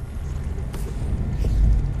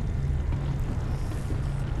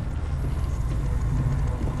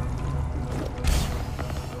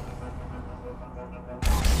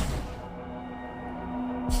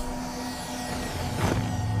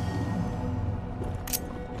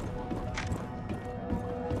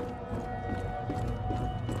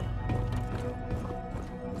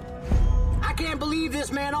 I can't believe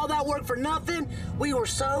this, man. All that work for nothing? We were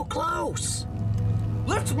so close.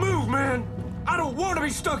 Let's move, man! I don't want to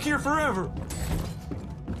be stuck here forever!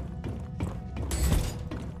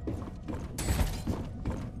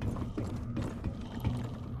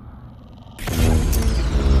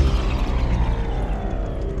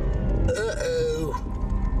 Uh-oh.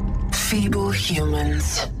 Feeble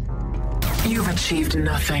humans. You've achieved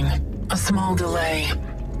nothing. A small delay.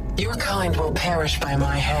 Your kind will perish by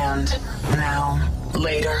my hand. Now,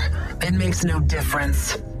 later, it makes no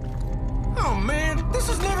difference. Oh man, this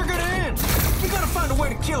is never gonna end! We gotta find a way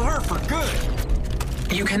to kill her for good!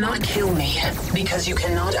 You cannot kill me, because you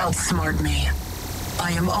cannot outsmart me.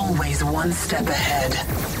 I am always one step ahead.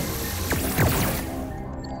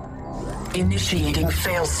 Initiating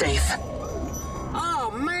failsafe.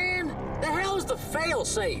 Oh, man! The hell's the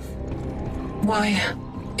failsafe? Why,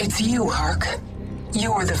 it's you, Hark.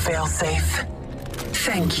 You're the failsafe.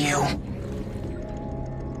 Thank you.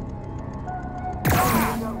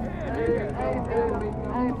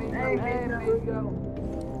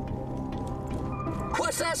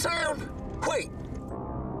 What's that sound? Wait.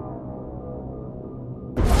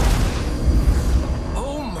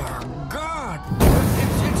 Oh my God!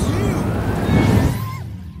 It's you!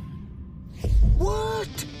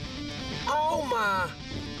 What? Oh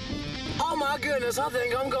my goodness, I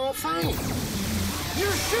think I'm gonna faint.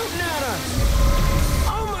 You're shooting at us!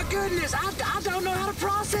 Oh my goodness, I don't know how to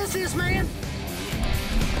process this, man.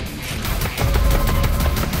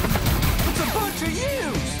 It's a bunch of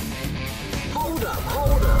yous! Hold up.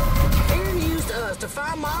 Anne used us to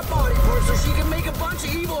find my body part so she can make a bunch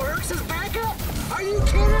of evil Hercs as backup? Are you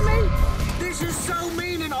kidding me? This is so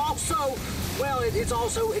mean and also, well, it's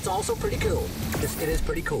also pretty cool. It is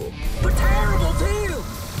pretty cool. But terrible, too!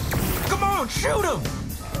 Come on, shoot him!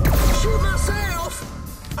 Shoot myself?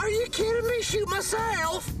 Are you kidding me? Shoot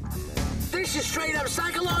myself? This is straight up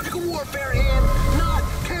psychological warfare, Ann. Not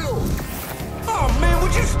cool. Oh man,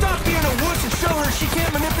 would you stop being a wuss and show her she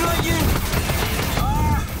can't manipulate you?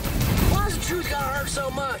 Why's the truth gotta hurt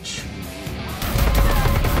so much?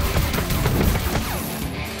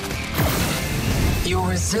 Your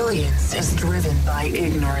resilience is driven by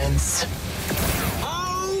ignorance.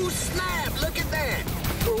 Oh, snap! Look at that!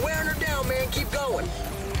 We're wearing her down, man. Keep going.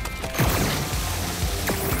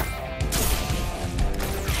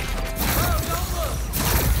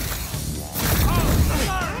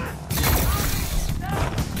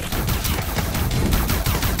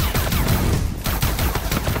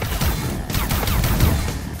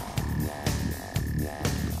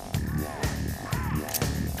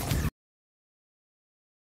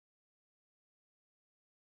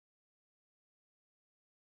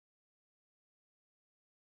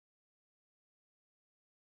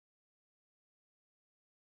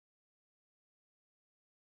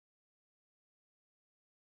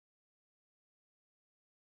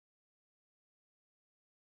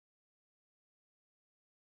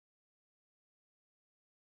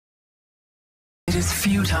 It is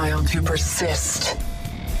futile to persist.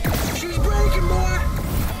 She's breaking, boy!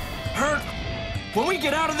 Herc, when we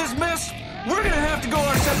get out of this mess, we're gonna have to go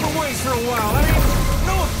our separate ways for a while. I mean,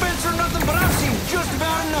 no offense or nothing, but I've seen just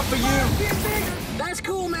about enough of you. That's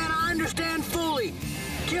cool, man. I understand fully.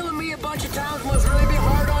 Killing me a bunch of times must really be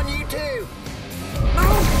hard on you, too.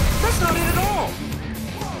 No, that's not it at all.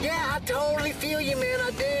 Yeah, I totally feel you, man.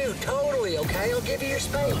 I do. Totally, okay? I'll give you your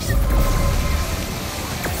space.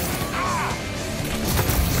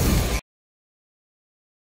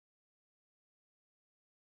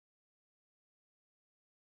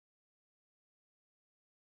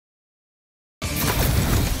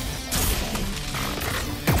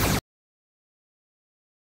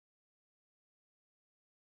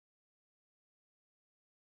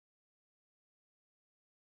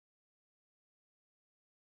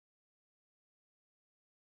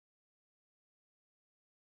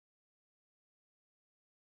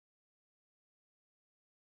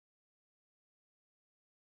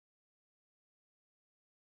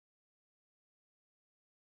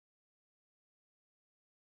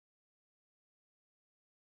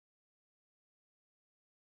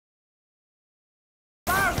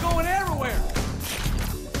 Fire's going everywhere.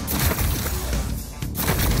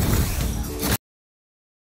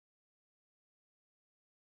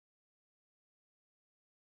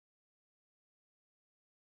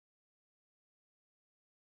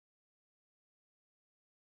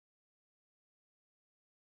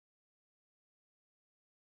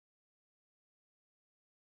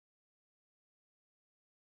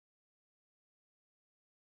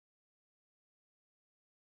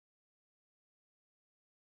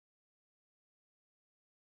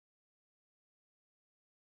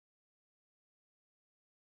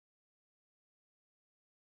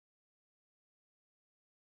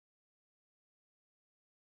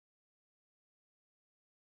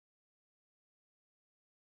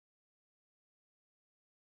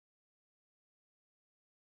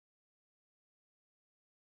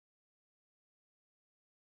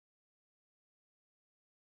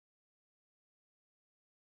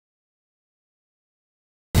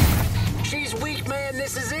 She's weak, man.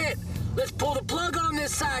 This is it. Let's pull the plug on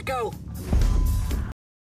this psycho.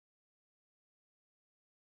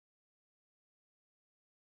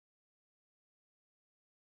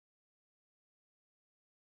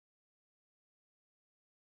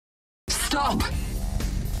 Stop!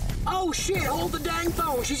 Oh shit, hold the dang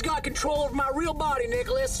phone. She's got control of my real body,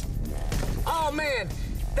 Nicholas. Oh man,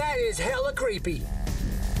 that is hella creepy.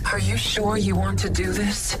 Are you sure you want to do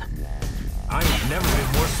this? I ain't never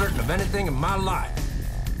been more certain of anything in my life.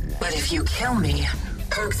 But if you kill me,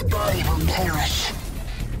 Kirk's body will perish.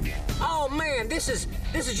 Oh man, this is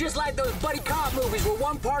just like those buddy cop movies where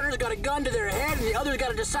one partner's got a gun to their head and the other's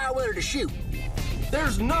got to decide whether to shoot.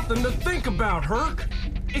 There's nothing to think about, Herc.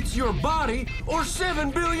 It's your body or 7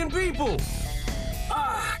 billion people.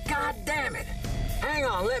 Ah, god damn it. Hang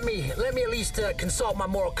on, let me at least consult my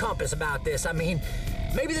moral compass about this. I mean,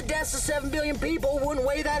 maybe the deaths of 7 billion people wouldn't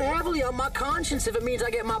weigh that heavily on my conscience if it means I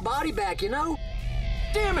get my body back, you know?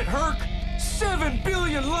 Damn it, Herc. 7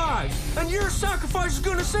 billion lives, and your sacrifice is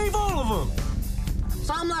gonna save all of them.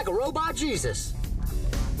 So I'm like a robot Jesus.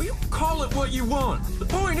 Well, you call it what you want. The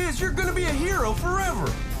point is, you're gonna be a hero forever.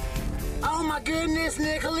 Oh my goodness,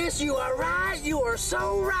 Nicholas, you are right. You are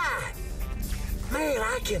so right. Man,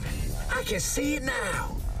 I can see it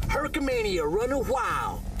now. Hercomania running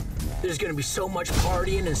wild. There's gonna be so much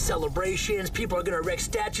partying and celebrations. People are gonna erect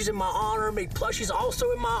statues in my honor, make plushies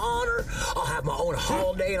also in my honor. I'll have my own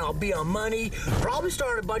holiday and I'll be on money. Probably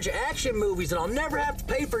starting a bunch of action movies that I'll never have to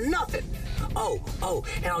pay for nothing. Oh,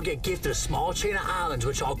 and I'll get gifted a small chain of islands,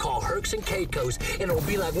 which I'll call Hercs and Caicos, and it'll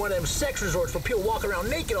be like one of them sex resorts where people walk around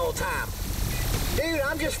naked all the time. Dude,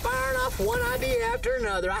 I'm just firing off one idea after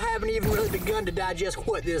another. I haven't even really begun to digest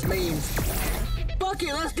what this means. Fuck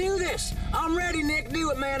it, let's do this. I'm ready, Nick.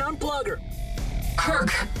 Do it, man. Unplug her.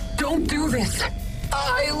 Kirk, don't do this.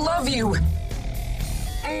 I love you.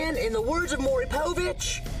 And in the words of Maury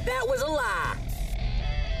Povich, that was a lie.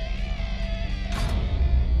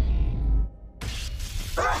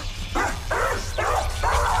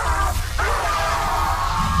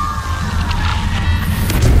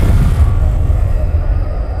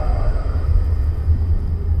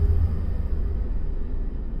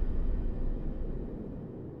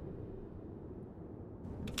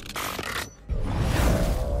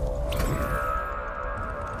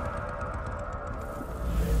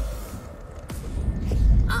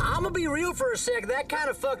 I'm gonna be real for a sec. That kind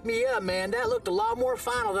of fucked me up, man. That looked a lot more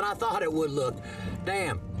final than I thought it would look.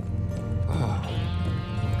 Damn.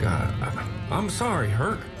 God, I'm sorry,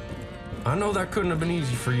 Herc. I know that couldn't have been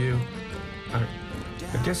easy for you. I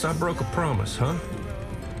guess I broke a promise, huh?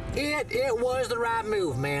 It was the right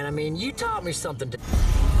move, man. I mean, you taught me something.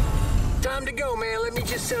 Time to go, man. Let me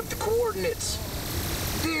just set up the coordinates.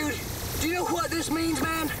 Dude, do you know what this means,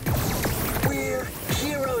 man? We're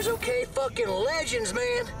heroes, okay? Fucking legends,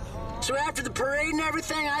 man. So after the parade and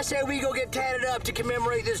everything, I say we go get tatted up to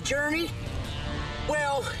commemorate this journey.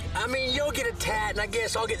 Well, I mean, you'll get a tat, and I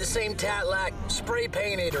guess I'll get the same tat, like spray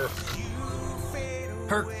painted or...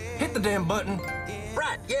 Herc, hit the damn button.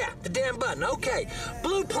 Right, yeah, the damn button. Okay.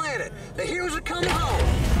 Blue Planet, the heroes are coming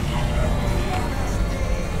home.